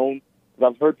always known,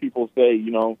 because I've heard people say,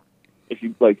 you know, if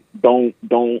you, like, don't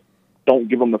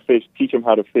give them the fish, teach them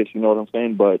how to fish, you know what I'm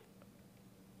saying? But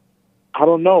I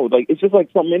don't know. Like, it's just like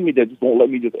something in me that just won't let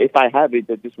me if I have it,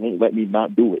 that just won't let me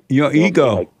not do it. Your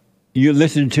ego. Like, you're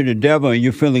listening to the devil and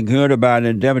you're feeling good about it,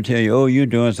 and the devil tell you, oh, you're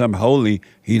doing something holy.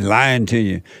 He's lying to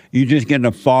you. You're just getting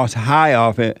a false high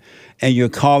off it, and you're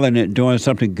calling it doing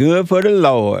something good for the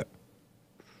Lord.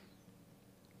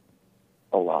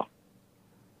 Oh, wow.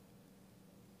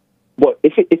 Well,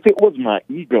 if it was my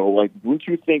ego, like, wouldn't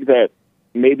you think that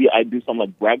maybe I do something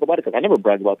like brag about it? Because I never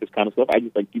brag about this kind of stuff. I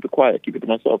just like keep it quiet, keep it to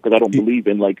myself, because I don't believe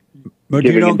in like. But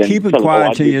you don't keep it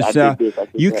quiet to yourself.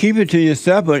 You keep it to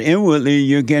yourself, but inwardly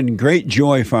you're getting great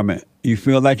joy from it. You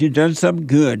feel like you've done something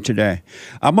good today.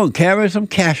 I'm gonna carry some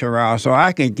cash around so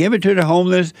I can give it to the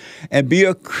homeless and be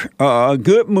a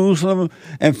good Muslim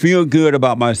and feel good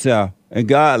about myself. And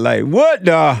God, like, what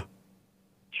the?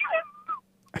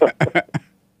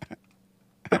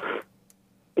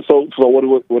 So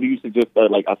what do you suggest?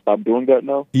 Like, I stop doing that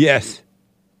now? Yes.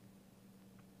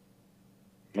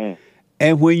 Man.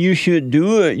 And when you should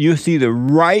do it, you see the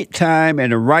right time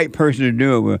and the right person to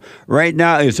do it with. Right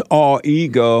now, it's all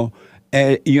ego,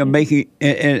 and you're making,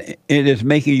 and it is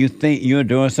making you think you're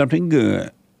doing something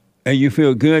good. And you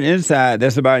feel good inside.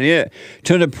 That's about it.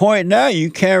 To the point now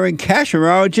you carrying cash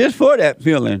around just for that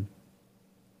feeling.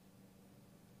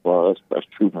 Well, that's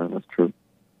true, man. That's true.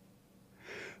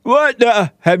 What?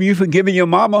 Have you forgiven your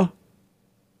mama?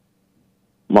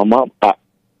 My mom, my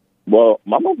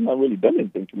mom's not really done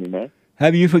anything to me, man.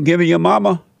 Have you forgiven your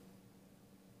mama?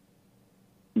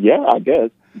 Yeah, I guess,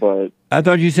 but I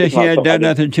thought you said she hadn't done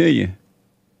nothing to you.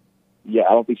 Yeah,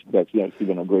 I don't think she's been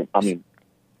a great. I mean,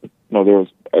 no, there was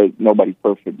nobody's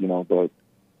perfect, you know, but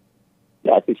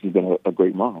yeah, I think she's been a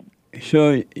great mom.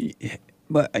 So,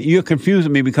 but you're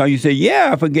confusing me because you say, yeah,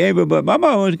 I forgave her, but my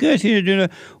mom was good. She didn't do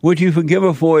that. Would you forgive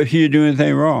her for if she didn't do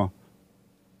anything wrong?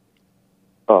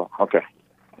 Oh, okay.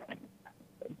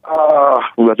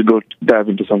 We'll have to go dive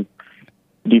into some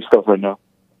deep stuff right now.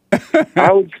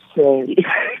 I would say,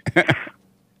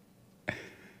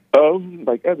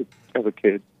 like as a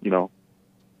kid, you know,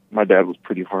 my dad was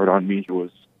pretty hard on me. He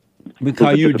was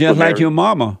because you just like your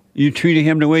mama. You treated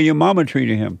him the way your mama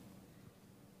treated him.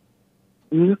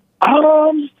 I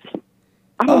don't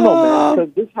know,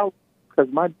 man. Because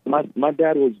my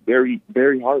dad was very,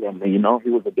 very hard on me. You know, he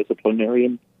was a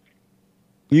disciplinarian.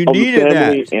 You needed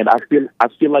that, and I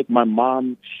feel like my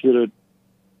mom could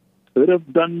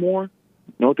have done more, you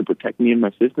know, to protect me and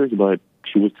my sisters, but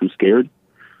she was too scared.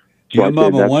 So your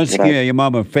mama was scared. Your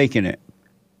mama faking it.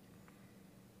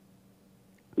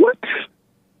 What?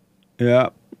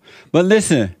 Yeah, but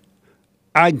listen,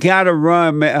 I gotta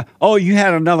run, man. Oh, you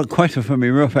had another question for me,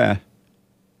 real fast.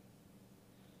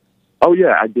 Oh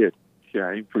yeah, I did. Yeah,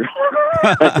 I forgot.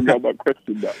 I forgot my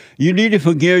question now. You need to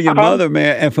forgive your mother,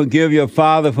 man, and forgive your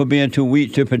father for being too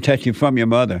weak to protect you from your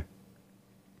mother.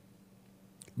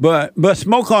 But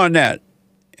smoke on that.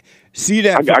 See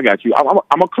that? I got you. I'm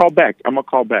gonna call back. And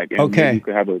okay. Maybe you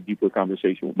could have a deeper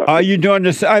conversation about Are this. you doing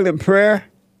the silent prayer?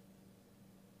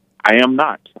 I am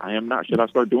not. Should I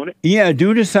start doing it? Yeah,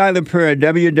 do the silent prayer.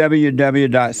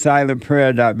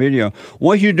 www.silentprayer.video.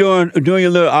 What you doing your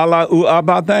little Allah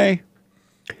Abba thing?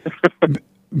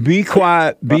 Be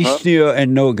quiet, be still,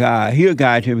 and know God. He'll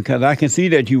guide you because I can see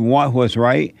that you want what's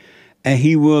right, and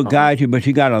He will guide you. But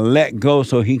you got to let go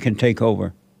so He can take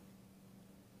over.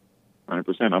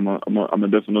 100%. I'm gonna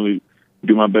definitely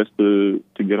do my best to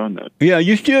get on that. Yeah,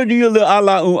 you still do your little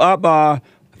Allah Abba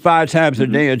 5 times a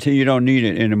day until you don't need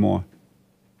it anymore.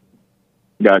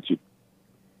 Got you.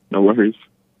 No worries.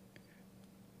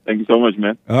 Thank you so much,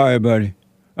 man. All right, buddy.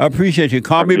 I appreciate you.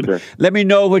 Call me. Let me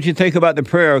know what you think about the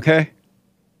prayer, okay?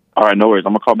 All right, no worries.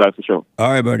 I'm going to call back for sure.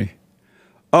 All right, buddy.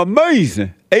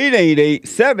 Amazing.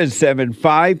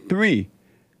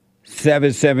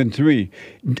 888-775-3773.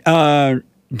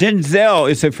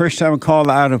 Denzel is the first time call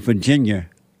out of Virginia.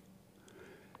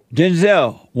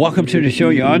 Denzel, welcome to the show.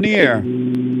 You're on the air.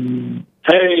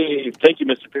 Hey, thank you,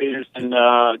 Mr. Peterson.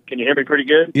 Can you hear me pretty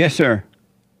good? Yes, sir.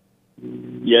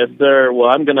 Yes, sir. Well,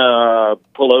 I'm gonna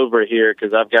pull over here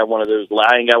because I've got one of those.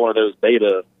 I ain't got one of those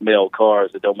beta male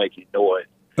cars that don't make any noise.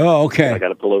 Oh, okay. So I got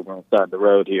to pull over on the side of the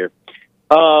road here.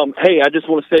 Hey, I just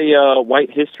want to say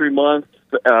White History Month.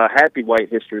 Happy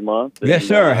White History Month. Yes,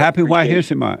 sir. Happy White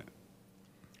History Month.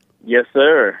 Yes,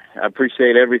 sir. I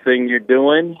appreciate everything you're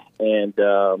doing, and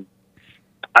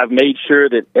I've made sure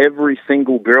that every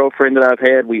single girlfriend that I've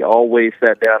had, we always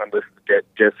sat down and listened to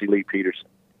Jesse Lee Peterson.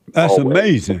 That's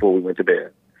amazing. Before we went to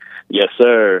bed. Yes,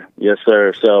 sir. Yes,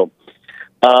 sir. So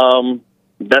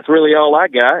that's really all I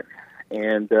got.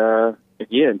 And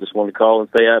again, just want to call and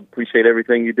say I appreciate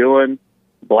everything you're doing.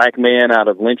 Black man out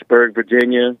of Lynchburg,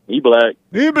 Virginia. He black.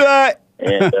 He black.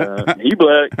 And he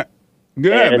black.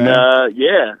 Good, and, man.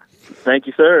 Yeah. Thank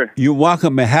you, sir. You're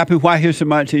welcome, man. Happy White History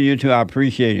Month to you, too. I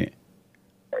appreciate it.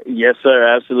 Yes,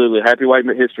 sir. Absolutely. Happy White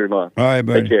History Month. All right,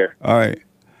 buddy. Take care. All right.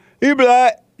 He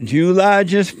black. July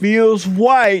just feels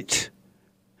white.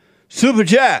 Super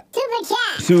chat.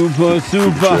 Super.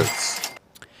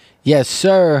 Yes,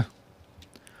 sir.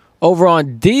 Over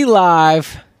on D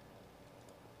Live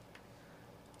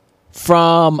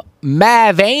from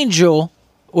Mav Angel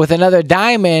with another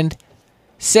diamond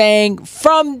saying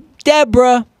from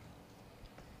Deborah.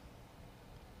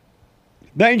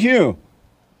 Thank you.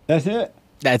 That's it?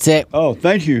 That's it. Oh,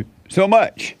 thank you so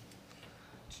much.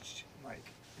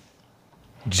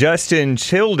 Justin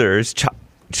Childers,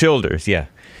 yeah,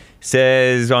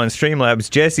 says on Streamlabs,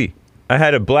 Jesse, I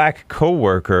had a black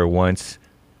coworker once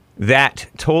that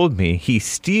told me he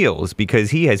steals because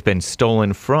he has been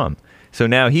stolen from. So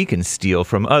now he can steal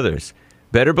from others.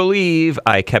 Better believe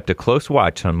I kept a close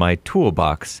watch on my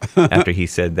toolbox after he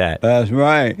said that. That's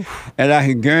right. And I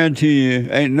can guarantee you,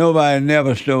 ain't nobody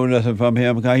never stole nothing from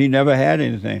him because he never had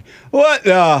anything. What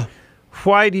the?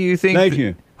 Why do you think? Thank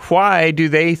you. Why do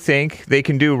they think they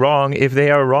can do wrong if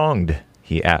they are wronged?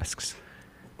 He asks.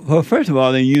 Well, first of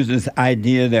all, they use this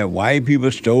idea that white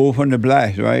people stole from the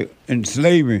blacks, right? And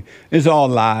slavery. It's all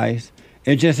lies.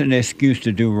 It's just an excuse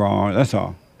to do wrong. That's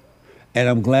all. And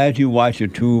I'm glad you watch your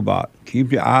toolbox.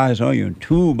 Keep your eyes on your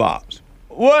toolbox.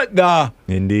 What the?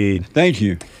 Indeed. Thank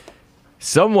you.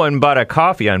 Someone bought a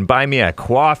coffee on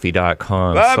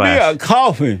buymeacoffee.com. Buy me a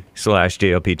coffee.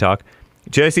 /JLP Talk.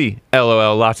 Jesse,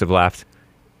 LOL, lots of laughs.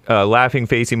 Laughing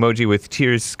face emoji with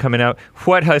tears coming out.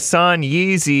 What Hassan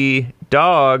Yeezy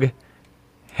dog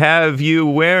have you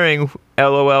wearing?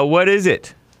 LOL, what is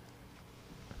it?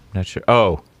 Not sure.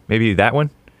 Oh, maybe that one?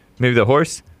 Maybe the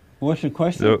horse? What's the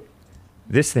question?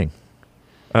 This thing.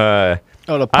 The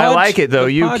I like it, though.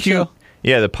 the You poncho. cute.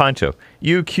 Yeah, the poncho.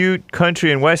 You cute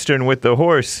country and western with the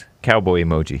horse. Cowboy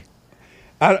emoji.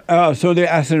 So they're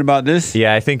asking about this?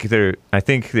 Yeah, I think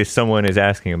there's someone is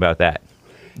asking about that.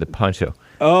 The poncho.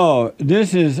 Oh,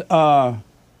 this is a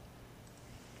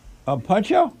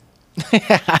poncho?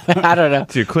 I don't know.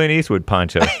 It's your Clint Eastwood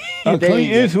poncho. A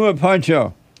Clint Eastwood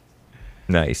poncho.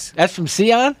 Nice. That's from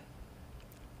Sion?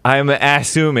 I'm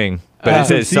assuming, but it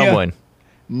says Sion. someone.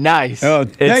 Nice. Oh,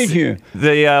 thank you.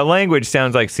 The language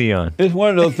sounds like Sion. It's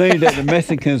one of those things that the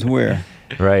Mexicans wear.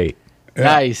 Right.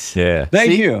 Nice. Yeah.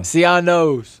 Thank you. Sion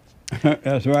knows.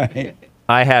 That's right.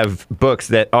 I have books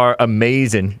that are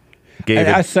amazing. And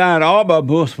I signed all my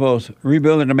books for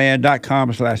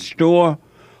rebuildingtheman.com/store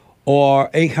or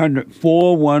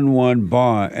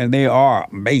 800-411-BOND, and they are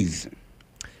amazing.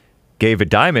 Gave a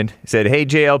diamond, said, hey,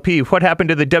 JLP, what happened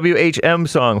to the WHM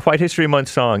song, White History Month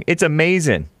song? It's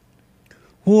amazing.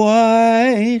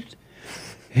 White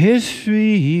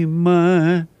History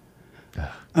Month.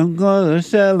 I'm going to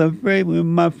celebrate with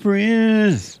my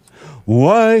friends.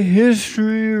 White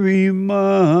History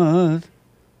Month.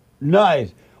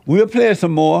 Nice. We'll play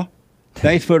some more.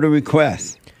 Thanks for the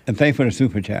request. And thanks for the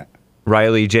super chat.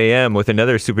 Riley JM with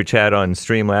another super chat on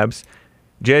Streamlabs.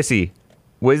 Jesse,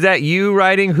 was that you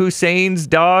riding Hussein's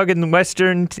dog into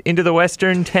the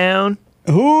western town?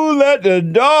 Who let the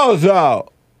dogs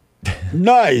out?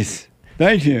 Nice.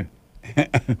 Thank you.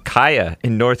 Kaya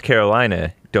in North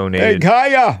Carolina donated. Hey,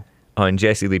 Kaya. On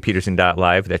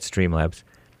JesseLeePeterson.live. That's Streamlabs.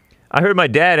 I heard my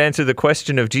dad answer the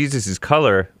question of Jesus'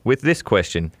 color with this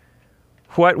question.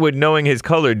 What would knowing his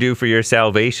color do for your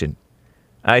salvation?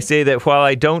 I say that while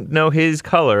I don't know his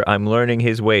color, I'm learning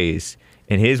his ways.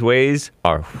 And his ways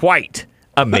are white.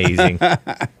 Amazing.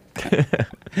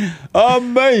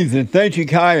 Amazing. Thank you,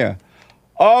 Kaya.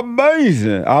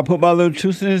 Amazing. I'll put my little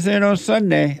 2 cents in on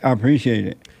Sunday. I appreciate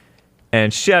it.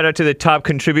 And shout out to the top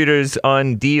contributors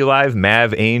on D Live,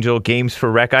 Mav Angel, Games for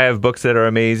Rec. I have books that are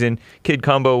amazing. Kid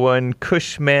Combo 1,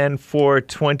 Cushman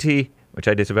 420, which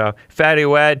I disavow, Fatty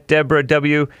Wad, Deborah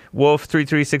W, Wolf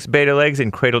 336 Beta Legs,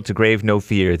 and Cradle to Grave No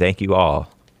Fear. Thank you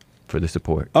all for the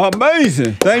support.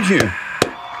 Amazing. Thank you.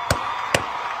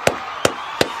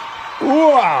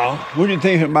 Wow. What do you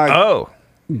think about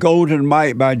Golden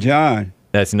Mite by John?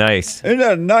 That's nice. Isn't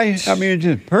that nice? I mean, it's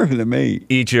just perfectly made.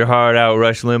 Eat your heart out,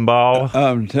 Rush Limbaugh.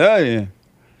 I'm telling you.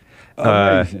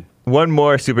 Amazing. One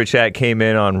more super chat came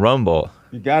in on Rumble.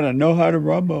 You got to know how to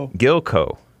rumble.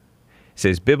 Gilco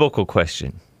says, biblical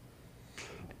question.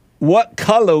 What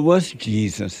color was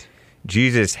Jesus?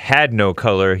 Jesus had no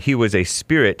color. He was a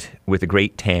spirit with a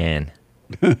great tan.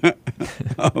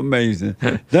 Amazing.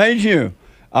 Thank you.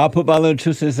 I'll put my little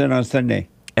 2 cents in on Sunday.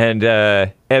 And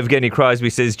Evgeny Crosby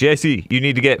says, Jesse, you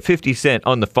need to get 50 Cent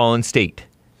on the Fallen State.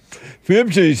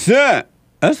 50 Cent?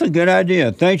 That's a good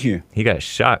idea. Thank you. He got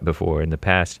shot before in the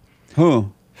past.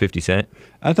 Who? 50 Cent.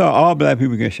 I thought all black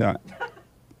people get shot.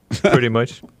 Pretty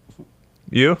much.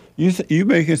 You? You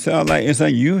make it sound like it's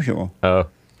unusual. Oh.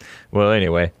 Well,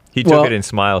 anyway. He took it and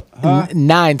smiled.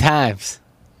 9 times.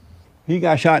 He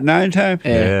got shot 9 times?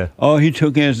 Yeah. Oh, he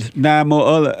took his 8 more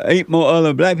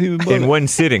other black people bullets. In one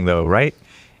sitting, though, right?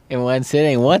 In one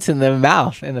sitting. Once in the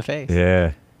mouth, in the face.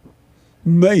 Yeah.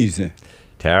 Amazing.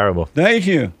 Terrible. Thank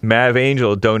you. Mav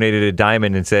Angel donated a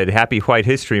diamond and said, Happy White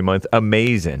History Month.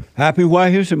 Amazing. Happy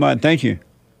White History Month. Thank you.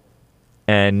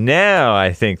 And now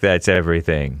I think that's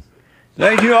everything.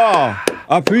 Thank you all. I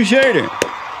appreciate it.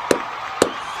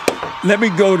 Let me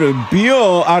go to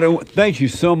Bill thank you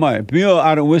so much. Bill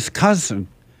out of Wisconsin.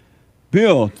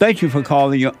 Bill, thank you for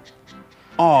calling.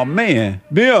 Oh, man.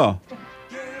 Bill.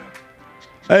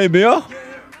 Hey, Bill.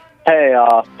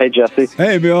 Hey, Jesse.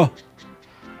 Hey, Bill.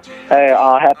 Hey,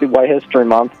 happy White History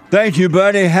Month. Thank you,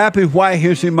 buddy. Happy White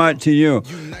History Month to you.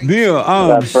 Bill,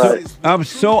 I'm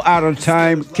so out of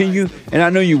time. Can you, and I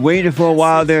know you waited for a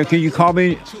while there, can you call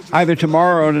me either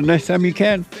tomorrow or the next time you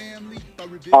can?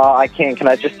 I can. Can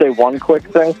I just say one quick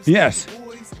thing? Yes.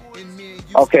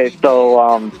 Okay, so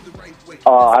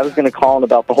I was going to call in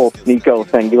about the whole Sneeko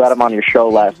thing. You had him on your show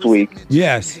last week.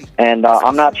 Yes. And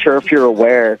I'm not sure if you're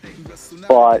aware,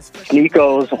 but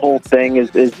Sneeko's whole thing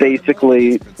is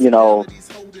basically, you know,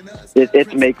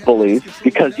 it's make-believe,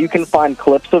 because you can find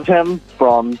clips of him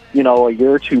from, you know, a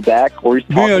year or two back where he's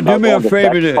talking about do me a going to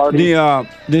favor. sex parties.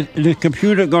 The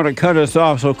computer going to cut us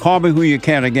off, so call me who you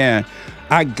can again.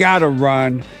 I got to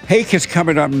run. Hake is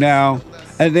coming up now.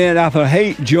 And then after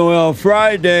Hake, Joel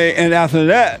Friday. And after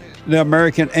that, the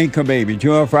American Anchor Baby.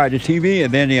 Joel Friday TV,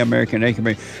 and then the American Anchor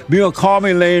Baby. Bill, call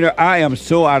me later. I am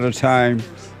so out of time.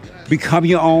 Become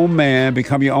your own man.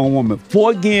 Become your own woman.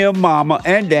 Forgive mama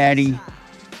and daddy.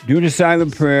 Do the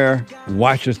silent prayer.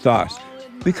 Watch your thoughts.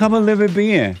 Become a living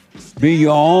being. Be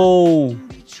your own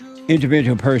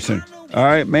individual person. All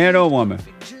right, man or woman.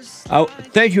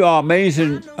 Thank you all.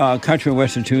 Amazing Country and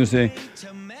Western Tuesday.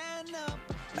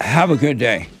 Have a good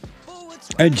day.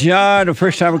 And John, the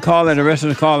first time we call and the rest of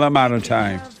the call, I'm out of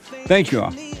time. Thank you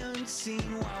all.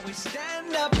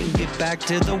 Get back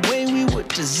to the way we were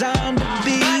designed to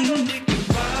be.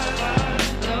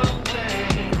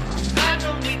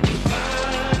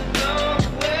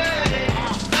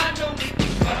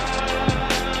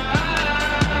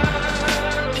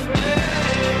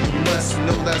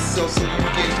 So you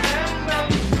get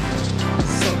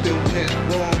something went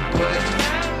wrong, but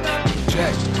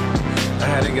check. I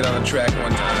had to get on the track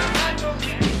one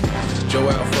time.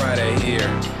 Joel Friday here.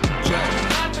 Check.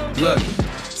 Look,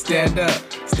 stand up.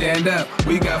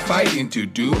 We got fighting to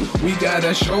do. We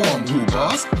gotta show him who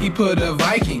boss. He put a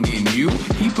Viking in you.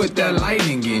 He put that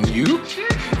lightning in you,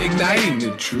 igniting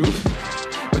the truth.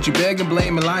 But you beg and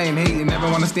blame and lie and hate and never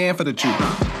wanna stand for the truth.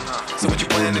 So what you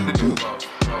planning to do?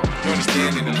 You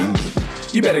understand in the move.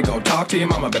 You better go talk to your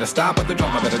mama. Better stop at the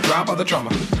drama. Better drop all the trauma.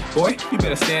 Boy, you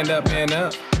better stand up, man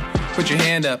up. Put your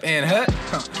hand up and hut.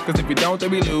 Cause if we don't,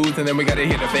 then we lose. And then we gotta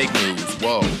hear the fake news.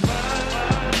 Whoa.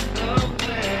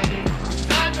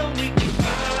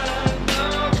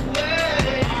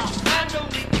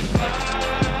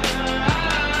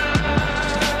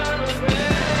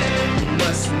 you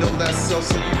must know that so you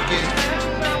get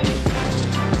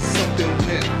something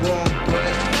went wrong,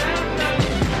 but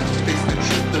face the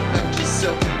truth about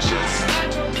yourself and just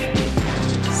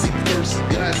seek first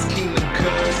God's kingdom,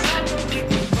 cause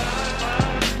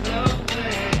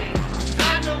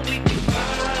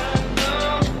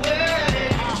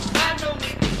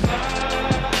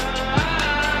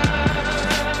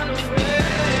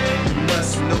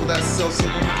so you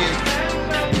get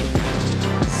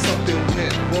something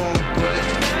went wrong, but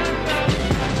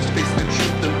face the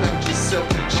truth about yourself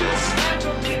and just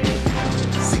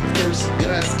seek first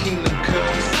God's kingdom,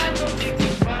 cause I know we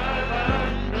can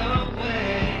find a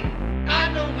way. I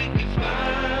know we can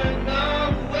find a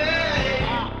way.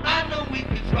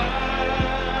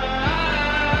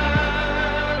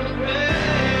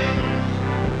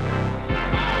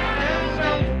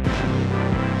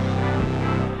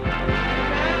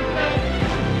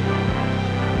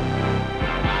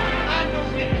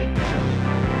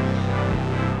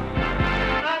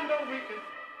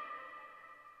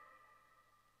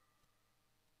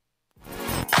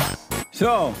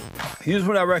 So, here's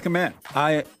what I recommend.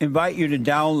 I invite you to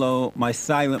download my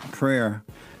silent prayer,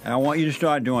 and I want you to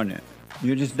start doing it.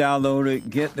 You just download it,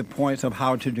 get the points of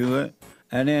how to do it,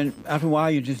 and then after a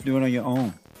while, you just do it on your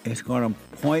own. It's going to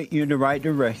point you in the right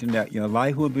direction that your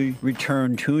life will be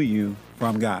returned to you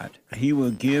from God. He will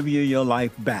give you your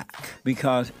life back,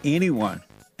 because anyone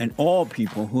and all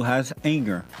people who has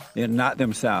anger, they're not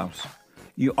themselves.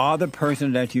 You are the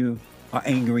person that you are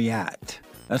angry at.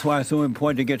 That's why it's so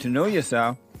important to get to know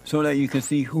yourself so that you can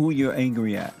see who you're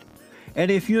angry at.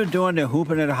 And if you're doing the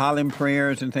hooping and hollering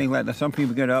prayers and things like that, some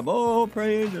people get up, oh,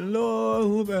 praise the Lord,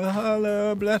 hoop and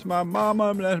holler, bless my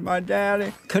mama, bless my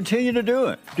daddy. Continue to do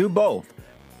it. Do both.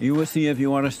 You will see if you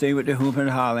want to stay with the hooping and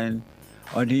hollering,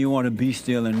 or do you want to be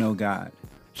still and know God.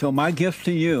 So my gift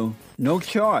to you, no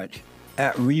charge,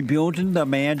 at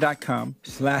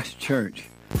rebuildingtheman.com/church.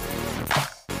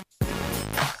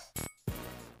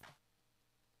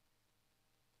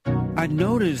 I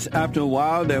noticed after a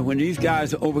while that when these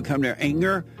guys overcome their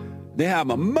anger, they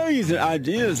have amazing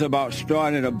ideas about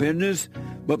starting a business,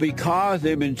 but because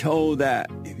they've been told that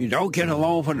if you don't get a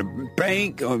loan from the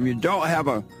bank, or if you don't have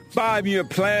a 5-year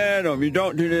plan, or if you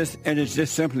don't do this, and it's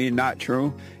just simply not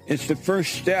true, it's the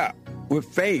first step. With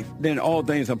faith, then all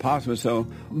things are possible. So,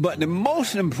 but the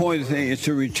most important thing is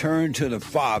to return to the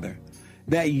Father.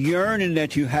 That yearning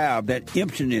that you have, that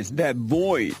emptiness, that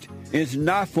void, is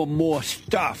not for more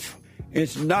stuff.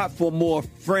 It's not for more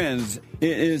friends.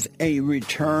 It is a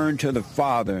return to the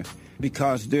Father,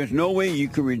 because there's no way you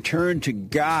can return to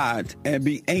God and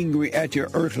be angry at your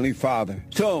earthly father.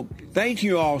 So thank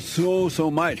you all so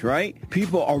much, right?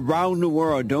 People around the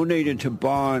world donated to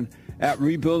Bond at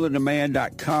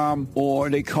rebuildingtheman.com, or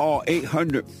they call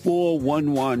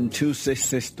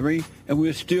 800-411-2663, and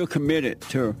we're still committed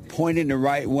to pointing the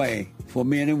right way for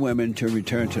men and women to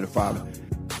return to the Father.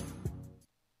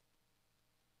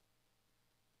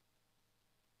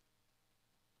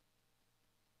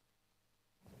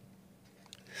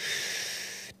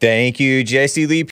 Thank you, Jesse Lee